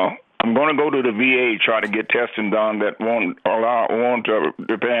 I'm going to go to the VA, try to get testing done that won't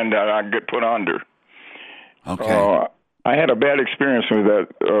depend that I get put under. Okay. I had a bad experience with that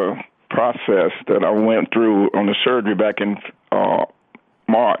process that I went through on the surgery back in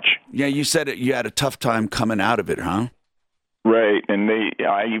March. Yeah, you said you had a tough time coming out of it, huh? Right, and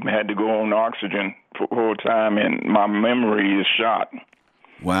I even had to go on oxygen for the whole time, and my memory is shot.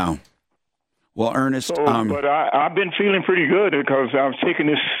 Wow. Well, Ernest, but I've been feeling pretty good because I've taken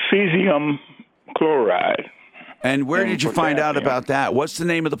this cesium chloride. And where did you find out about that? What's the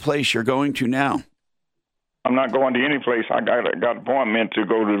name of the place you're going to now? I'm not going to any place. I got an appointment to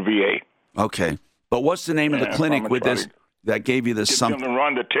go to the VA. Okay, but what's the name of the clinic with this that gave you this get something? Them to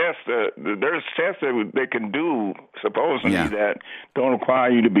run the test. There's tests that they can do supposedly that don't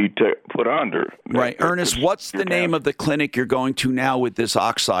require you to be put under. Right, Ernest. What's the name of the clinic you're going to now with this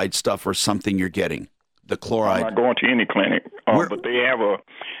oxide stuff or something you're getting? The chloride. I'm not going to any clinic, but they have a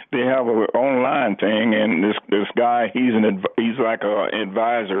online thing, and this guy he's like an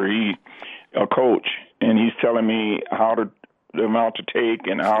advisor, a coach, and he's telling me the amount to take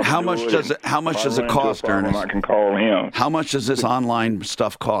and how much does it cost, Ernest? I can call him. How much does this online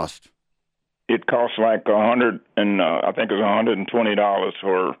stuff cost? It costs like I think it's $120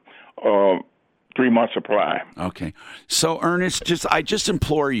 for 3 months supply. Okay, so Ernest, I just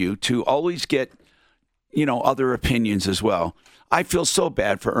implore you to always get other opinions as well. I feel so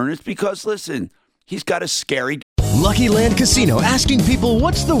bad for Ernest because listen, he's got a scary. Lucky Land Casino, asking people,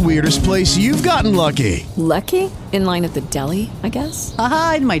 what's the weirdest place you've gotten lucky? Lucky? In line at the deli, I guess?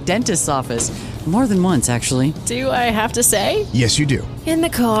 Aha, in my dentist's office. More than once, actually. Do I have to say? Yes, you do. In the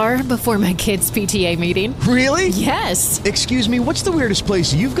car before my kids' PTA meeting. Really? Yes. Excuse me, what's the weirdest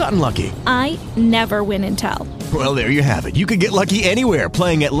place you've gotten lucky? I never win and tell. Well, there you have it. You can get lucky anywhere,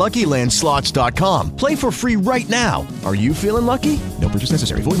 playing at LuckyLandSlots.com. Play for free right now. Are you feeling lucky? No purchase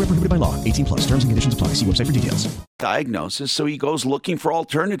necessary. Void where prohibited by law. 18+. Terms and conditions apply. See website for details. Diagnosis, so he goes looking for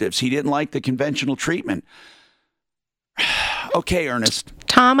alternatives. He didn't like the conventional treatment. Okay, Ernest.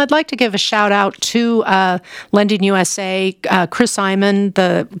 Tom, I'd like to give a shout out to Lending USA, Chris Simon,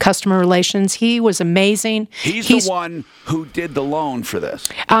 the customer relations. He was amazing. He's the one who did the loan for this.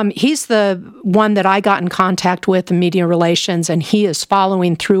 He's the one that I got in contact with in media relations, and he is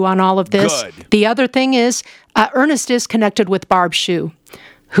following through on all of this. Good. The other thing is, Ernest is connected with Barb Shue,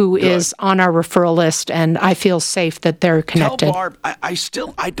 who is on our referral list, and I feel safe that they're connected. Tell Barb,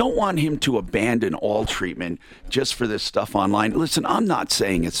 I don't want him to abandon all treatment just for this stuff online. Listen, I'm not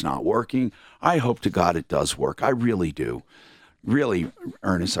saying it's not working. I hope to God it does work. I really do. Really,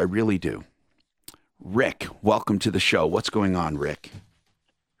 Ernest, I really do. Rick, welcome to the show. What's going on, Rick?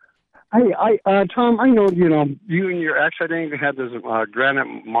 Hey, Tom, I know, you and your ex, I think, had this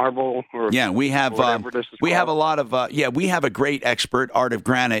granite marble. We have a lot of, we have a great expert, Art of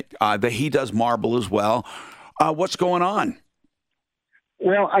Granite, that he does marble as well. What's going on?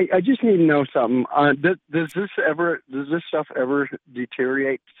 Well, I just need to know something. Does this stuff ever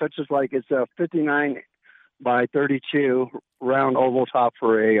deteriorate? Such as like it's a 59 by 32 round oval top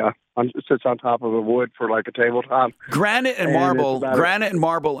for sits on top of a wood for like a tabletop. Granite and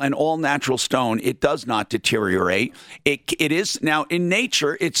marble and all natural stone, it does not deteriorate. It is now in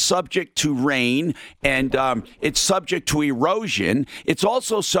nature. It's subject to rain and it's subject to erosion. It's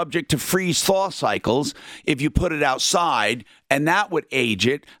also subject to freeze-thaw cycles if you put it outside, and that would age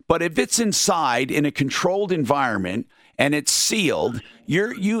it. But if it's inside in a controlled environment and it's sealed,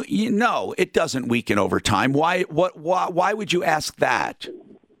 you know it doesn't weaken over time. Why would you ask that?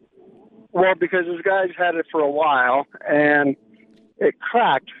 Well, because this guy's had it for a while, and it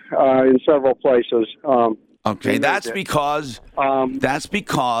cracked in several places. Okay, that's because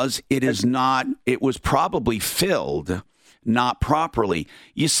it is not. It was probably filled not properly.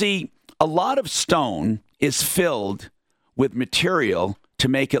 You see, a lot of stone is filled with material to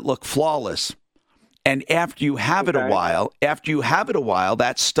make it look flawless. And after you have it a while,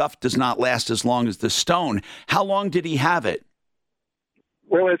 that stuff does not last as long as the stone. How long did he have it?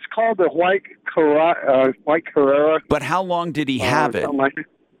 Well, it's called the White Carrera. But how long did he have it?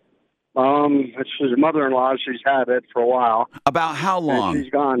 It's his mother-in-law. She's had it for a while. About how long? And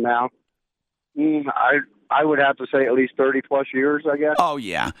she's gone now. I would have to say at least 30-plus years, I guess. Oh,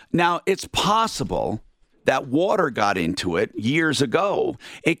 yeah. Now, it's possible that water got into it years ago.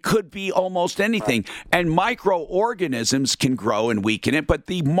 It could be almost anything. And microorganisms can grow and weaken it, but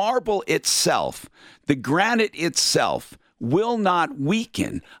the marble itself, the granite itself, will not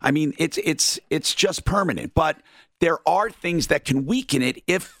weaken. I mean, it's just permanent. But there are things that can weaken it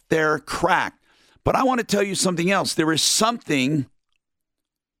if they're cracked. But I want to tell you something else. There is something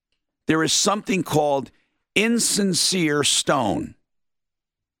called insincere stone.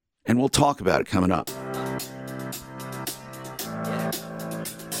 And we'll talk about it coming up.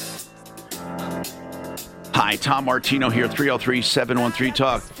 Hi, Tom Martino here,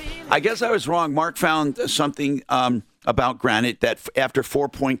 303-713-TALK. I guess I was wrong. Mark found something about granite that after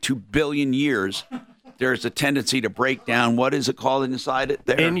 4.2 billion years, there's a tendency to break down. What is it called inside it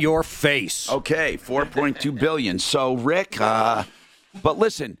there? In your face. Okay, 4.2 billion. So, Rick, but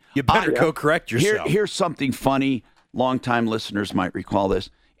listen. You better go correct yourself. Here's something funny. Longtime listeners might recall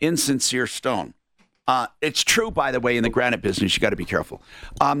this. Insincere stone. It's true, by the way, in the granite business. You got to be careful.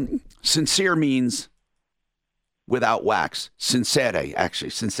 Sincere means without wax. Sincere,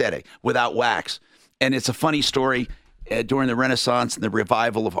 without wax. And it's a funny story. During the Renaissance and the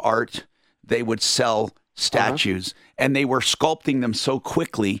revival of art, they would sell statues, and they were sculpting them so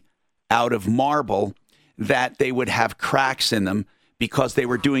quickly out of marble that they would have cracks in them because they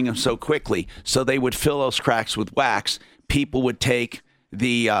were doing them so quickly. So they would fill those cracks with wax. People would take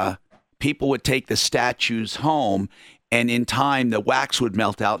the statues home, and in time the wax would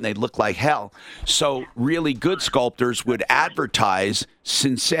melt out and they'd look like hell. So really good sculptors would advertise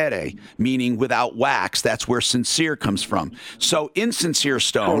sincere, meaning without wax. That's where sincere comes from. So insincere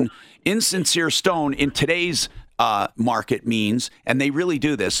stone in today's market means, and they really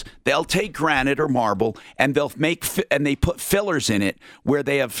do this, they'll take granite or marble and they put fillers in it where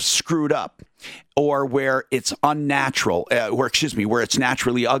they have screwed up or where it's unnatural, where it's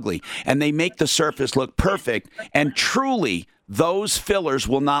naturally ugly. And they make the surface look perfect. And truly, those fillers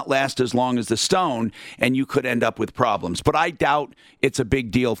will not last as long as the stone, and you could end up with problems. But I doubt it's a big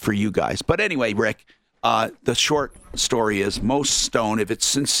deal for you guys. But anyway, Rick, the short story is most stone, if it's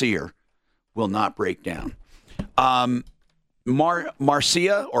sincere, will not break down.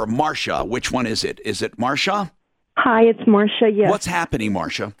 Marcia or Marcia, which one is it? Is it Marcia? Hi, it's Marcia, yes. What's happening,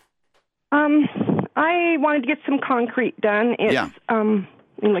 Marcia? I wanted to get some concrete done. It's, let me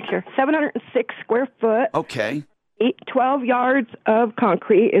look here, 706 square foot. Okay. 12 yards of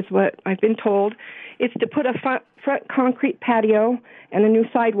concrete is what I've been told. It's to put a front concrete patio and a new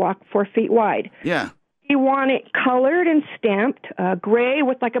sidewalk 4 feet wide. Yeah. We want it colored and stamped, gray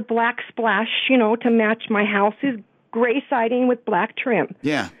with like a black splash, to match my house's gray siding with black trim.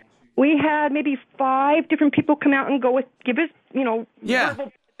 Yeah. We had maybe 5 different people come out and give us,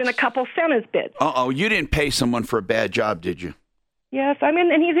 verbal and a couple sentence bids. Uh-oh, you didn't pay someone for a bad job, did you? Yes,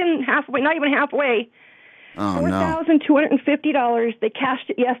 and he's in halfway, not even halfway. Oh, no. $4,250. They cashed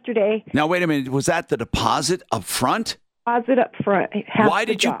it yesterday. Now, wait a minute. Was that the deposit up front? Deposit up front. Why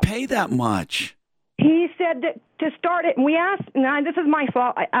did you pay that much? He said that to start it, and we asked, and this is my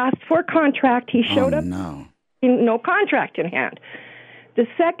fault, I asked for a contract. He showed up. No contract in hand. The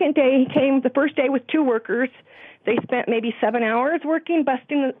second day he came, the first day with 2 workers. They spent maybe 7 hours working,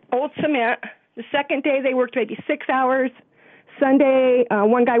 busting the old cement. The second day they worked maybe 6 hours. Sunday,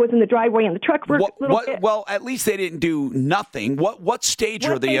 one guy was in the driveway and the truck worked a little bit. Well, at least they didn't do nothing. What stage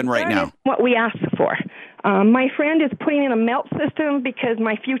are they in right now? What we asked for. My friend is putting in a melt system because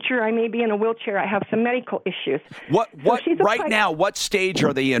my future, I may be in a wheelchair. I have some medical issues. What stage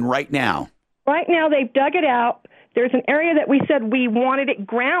are they in right now? Right now, they've dug it out. There's an area that we said we wanted it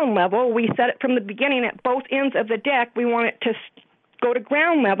ground level. We said it from the beginning at both ends of the deck. We want it to go to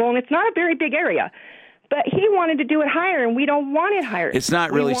ground level, and it's not a very big area. But he wanted to do it higher, and we don't want it higher. It's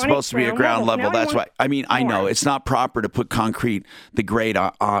not really supposed to be a ground level. That's why. I mean, I know it's not proper to put concrete, the grade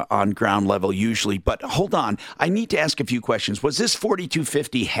on ground level usually. But hold on, I need to ask a few questions. Was this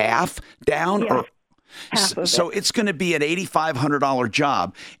 $4,250 half down, yes. or half of it? So it's going to be an $8,500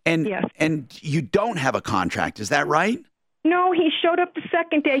 job, and you don't have a contract. Is that right? No, he showed up the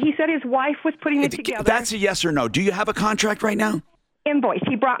second day. He said his wife was putting it together. That's a yes or no. Do you have a contract right now? Invoice.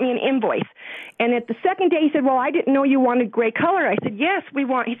 He brought me an invoice. And at the second day, he said, well, I didn't know you wanted gray color. I said, yes, we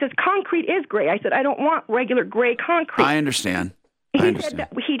want. He says, concrete is gray. I said, I don't want regular gray concrete. I understand. He said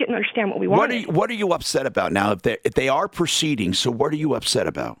that he didn't understand what we wanted. What are you upset about now? If they are proceeding, so what are you upset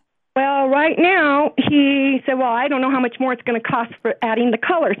about? Well, right now, he said, well, I don't know how much more it's going to cost for adding the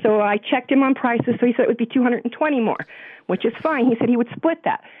color. So I checked him on prices, so he said it would be $220 more, which is fine. He said he would split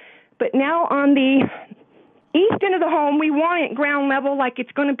that. But now on the east end of the home, we want it ground level, like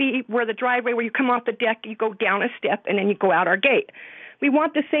it's going to be where the driveway, where you come off the deck, you go down a step, and then you go out our gate. We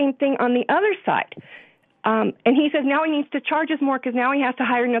want the same thing on the other side. And he says now he needs to charge us more because now he has to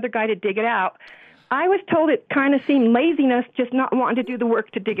hire another guy to dig it out. I was told it kind of seemed laziness, just not wanting to do the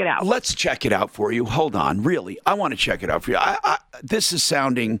work to dig it out. Let's check it out for you. Hold on. Really, I want to check it out for you. This is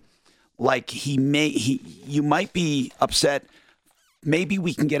sounding like you might be upset. Maybe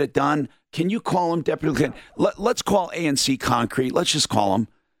we can get it done. Can you call him, Deputy Lieutenant? Let's call ANC Concrete. Let's just call him.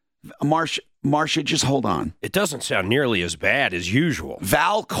 Marcia, just hold on. It doesn't sound nearly as bad as usual.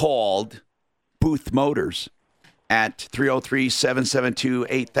 Val called Booth Motors at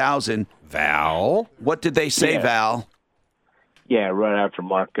 303-772-8000. Val? What did they say, Yeah. Val? Yeah, right after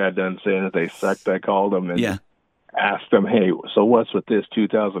Mark got done saying that they sucked, I called him and asked him, hey, so what's with this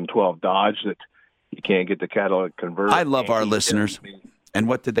 2012 Dodge that you can't get the catalytic converter? I love our listeners. And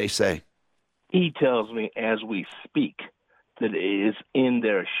what did they say? He tells me as we speak that it is in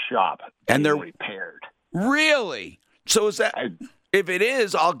their shop and they're repaired. Really? So is that... If it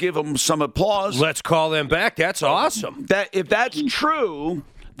is, I'll give them some applause. Let's call them back. That's awesome. If that's true,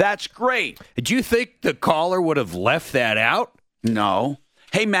 that's great. Did you think the caller would have left that out? No.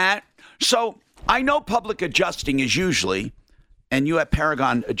 Hey, Matt. So I know public adjusting is usually, and you at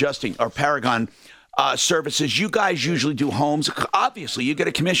Paragon Adjusting or Paragon Services, you guys usually do homes. Obviously, you get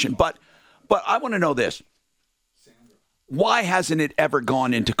a commission. But I want to know this. Why hasn't it ever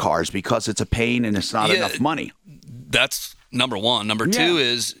gone into cars? Because it's a pain and it's not enough money. That's number one. Number two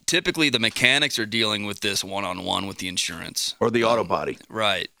is typically the mechanics are dealing with this one-on-one with the insurance. Or the auto body.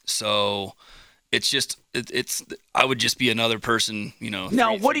 Right. So it's just, I would just be another person,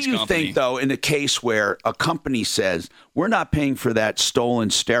 Now, what do you think, though, in a case where a company says, we're not paying for that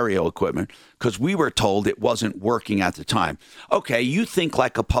stolen stereo equipment because we were told it wasn't working at the time? Okay, you think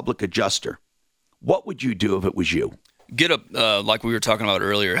like a public adjuster. What would you do if it was you? Get like we were talking about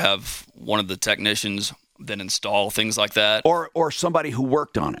earlier, have one of the technicians then install things like that. Or somebody who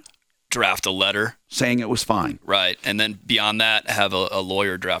worked on it. Draft a letter. Saying it was fine. Right. And then beyond that, have a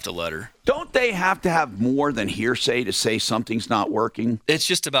lawyer draft a letter. Don't they have to have more than hearsay to say something's not working? It's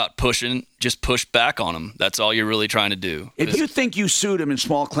just about just push back on them. That's all you're really trying to do. If you think you sued him in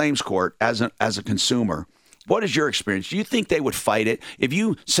small claims court as a consumer, what is your experience? Do you think they would fight it? If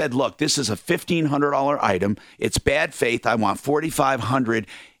you said, look, this is a $1,500 item, it's bad faith, I want $4,500,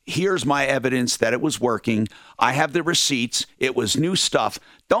 here's my evidence that it was working, I have the receipts, it was new stuff,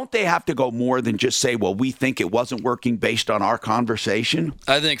 don't they have to go more than just say, well, we think it wasn't working based on our conversation?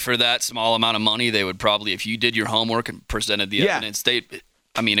 I think for that small amount of money, they would probably, if you did your homework and presented the evidence,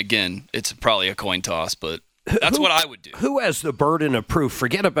 again, it's probably a coin toss, but that's what I would do. Who has the burden of proof?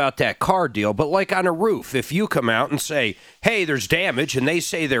 Forget about that car deal, but like on a roof, if you come out and say, hey, there's damage, and they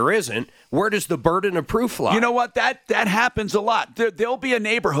say there isn't, where does the burden of proof lie? You know what? That happens a lot. There'll be a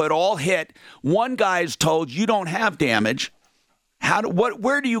neighborhood all hit. One guy's told you don't have damage.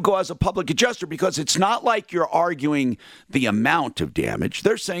 Where do you go as a public adjuster? Because it's not like you're arguing the amount of damage.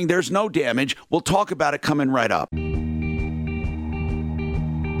 They're saying there's no damage. We'll talk about it coming right up.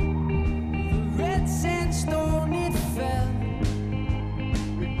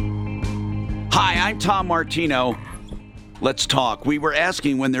 Hi, I'm Tom Martino. Let's talk. We were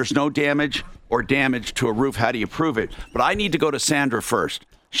asking when there's no damage or damage to a roof, how do you prove it? But I need to go to Sandra first.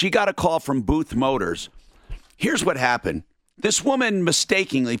 She got a call from Booth Motors. Here's what happened. This woman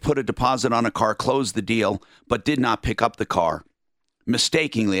mistakenly put a deposit on a car, closed the deal, but did not pick up the car.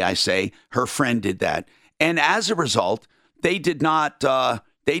 Mistakenly, I say. Her friend did that. And as a result, they did not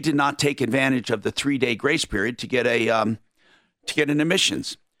take advantage of the 3-day grace period to get an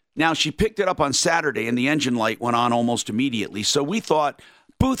emissions. Now, she picked it up on Saturday, and the engine light went on almost immediately. So we thought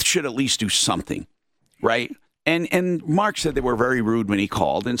Booth should at least do something, right? And Mark said they were very rude when he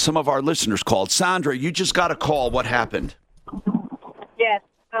called, and some of our listeners called. Sandra, you just got a call. What happened? Yes.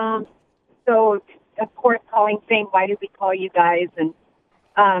 So, of course, calling saying, why did we call you guys? And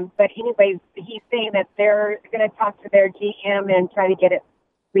but anyways, he's saying that they're going to talk to their GM and try to get it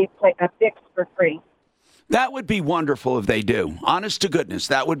fixed for free. That would be wonderful if they do. Honest to goodness,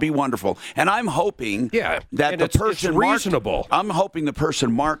 that would be wonderful. And I'm hoping that the person it's reasonable. I'm hoping the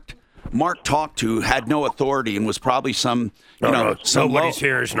person Mark talked to had no authority and was probably some nobody's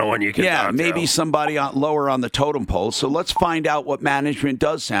here is no one you can talk to. Maybe somebody lower on the totem pole. So let's find out what management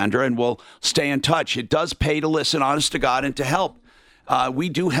does, Sandra, and we'll stay in touch. It does pay to listen, honest to God, and to help. We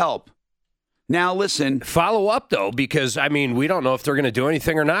do help. Now, listen. Follow up, though, because, we don't know if they're going to do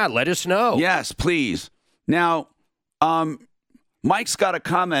anything or not. Let us know. Yes, please. Now, Mike's got a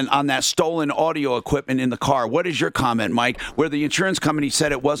comment on that stolen audio equipment in the car. What is your comment, Mike, where the insurance company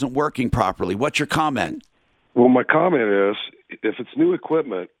said it wasn't working properly? What's your comment? Well, my comment is, if it's new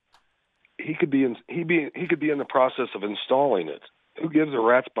equipment, he could be in the process of installing it. Who gives a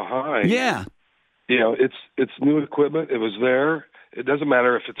rat's behind? Yeah. it's new equipment. It was there. It doesn't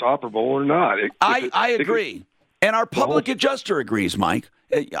matter if it's operable or not. I agree. And our public adjuster agrees, Mike.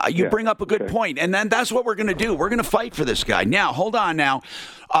 You bring up a good point. And then that's what we're going to do. We're going to fight for this guy. Now, hold on now.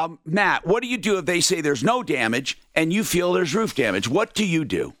 Matt, what do you do if they say there's no damage and you feel there's roof damage? What do you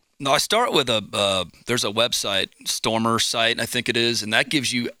do? No, I start with there's a website, Stormer site, I think it is, and that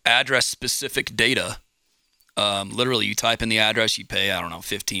gives you address-specific data. Literally, you type in the address, you pay, I don't know,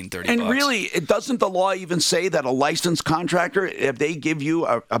 $15, $30. And really, doesn't the law even say that a licensed contractor, if they give you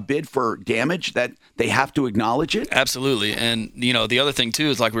a bid for damage, that they have to acknowledge it? Absolutely. And, the other thing,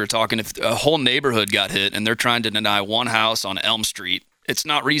 too, is like we were talking, if a whole neighborhood got hit and they're trying to deny one house on Elm Street, it's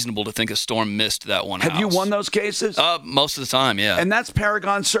not reasonable to think a storm missed that one house. Have you won those cases? Most of the time, yeah. And that's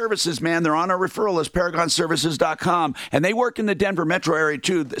Paragon Services, man. They're on our referral list, paragonservices.com. And they work in the Denver metro area,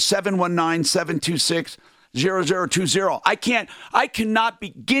 too, 719-726-0020. I cannot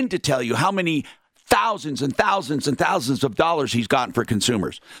begin to tell you how many thousands and thousands and thousands of dollars he's gotten for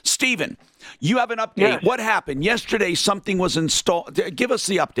consumers. Stephen, you have an update. Yes. What happened? Yesterday, something was installed. Give us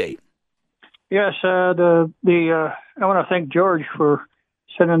the update. Yes, I want to thank George for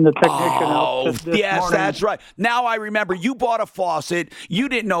sending the technician out this yes, morning. That's right. Now I remember you bought a faucet. You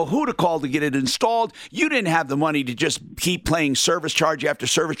didn't know who to call to get it installed. You didn't have the money to just keep paying service charge after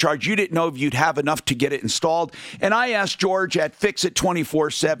service charge. You didn't know if you'd have enough to get it installed. And I asked George at Fix It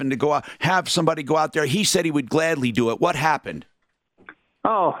 24/7 to go out, have somebody go out there. He said he would gladly do it. What happened?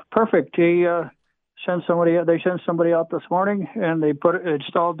 Oh, perfect. He sent somebody. They sent somebody out this morning, and they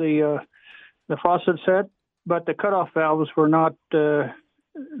installed the faucet set, but the cutoff valves were not.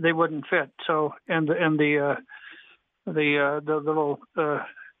 They wouldn't fit. So and the little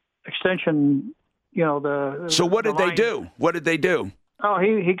extension, So what did they do? What did they do? Oh,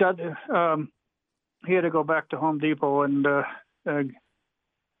 he got he had to go back to Home Depot and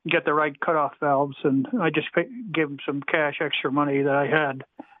get the right cutoff valves, and I just gave him some extra money that I had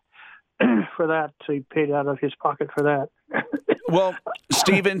for that. So he paid out of his pocket for that. Well,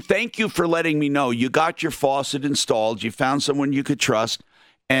 Stephen, thank you for letting me know. You got your faucet installed. You found someone you could trust,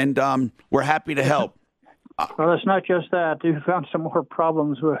 and we're happy to help. Well, it's not just that. You found some more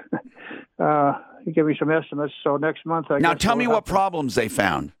problems. He gave me some estimates, so next month I Now, tell me what problems they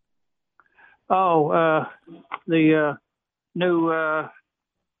found. Oh, the new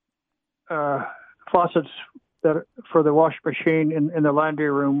faucets that for the wash machine in the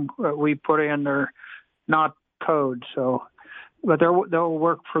laundry room we put in are not code, so but they'll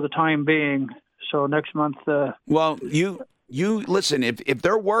work for the time being. So next month. Well, you listen. If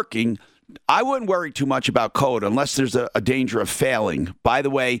they're working, I wouldn't worry too much about code unless there's a danger of failing. By the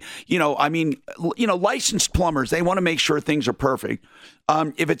way, licensed plumbers, they want to make sure things are perfect.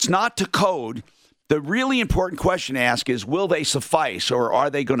 If it's not to code, the really important question to ask is, will they suffice, or are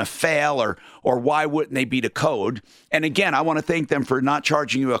they going to fail, or why wouldn't they be to code? And again, I want to thank them for not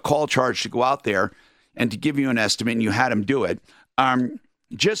charging you a call charge to go out there and to give you an estimate, and you had them do it.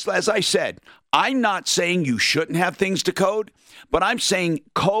 Just as I said, I'm not saying you shouldn't have things to code, but I'm saying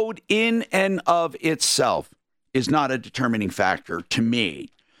code in and of itself is not a determining factor to me.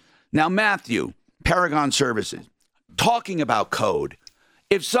 Now, Matthew, Paragon Services, talking about code,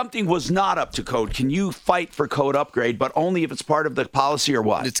 if something was not up to code, can you fight for code upgrade, but only if it's part of the policy, or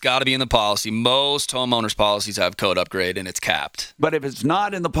what? It's got to be in the policy. Most homeowners' policies have code upgrade, and it's capped. But if it's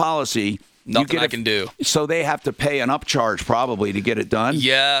not in the policy, nothing I can do. So they have to pay an upcharge probably to get it done?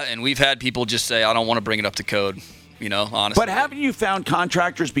 Yeah, and we've had people just say, I don't want to bring it up to code, honestly. But haven't you found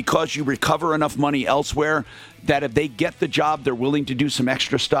contractors, because you recover enough money elsewhere, that if they get the job, they're willing to do some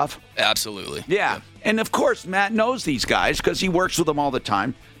extra stuff? Absolutely. Yeah. And, of course, Matt knows these guys because he works with them all the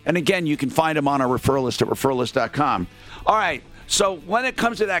time. And, again, you can find them on our referral list at referralist.com. All right. So when it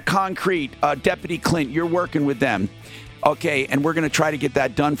comes to that concrete, Deputy Clint, you're working with them. Okay, and we're going to try to get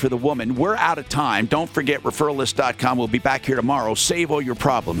that done for the woman. We're out of time. Don't forget referralist.com. We'll be back here tomorrow. Save all your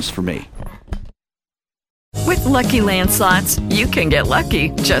problems for me. With Lucky Land Slots, you can get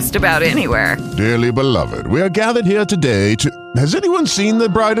lucky just about anywhere. Dearly beloved, we are gathered here today to... Has anyone seen the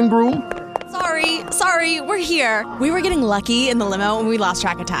bride and groom? Sorry, we're here. We were getting lucky in the limo and we lost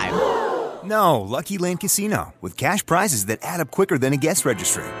track of time. No, Lucky Land Casino, with cash prizes that add up quicker than a guest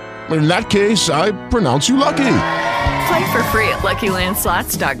registry. In that case, I pronounce you lucky. Play for free at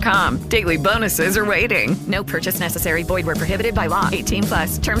LuckyLandSlots.com. Daily bonuses are waiting. No purchase necessary. Void where prohibited by law.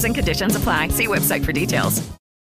 18+. Terms and conditions apply. See website for details.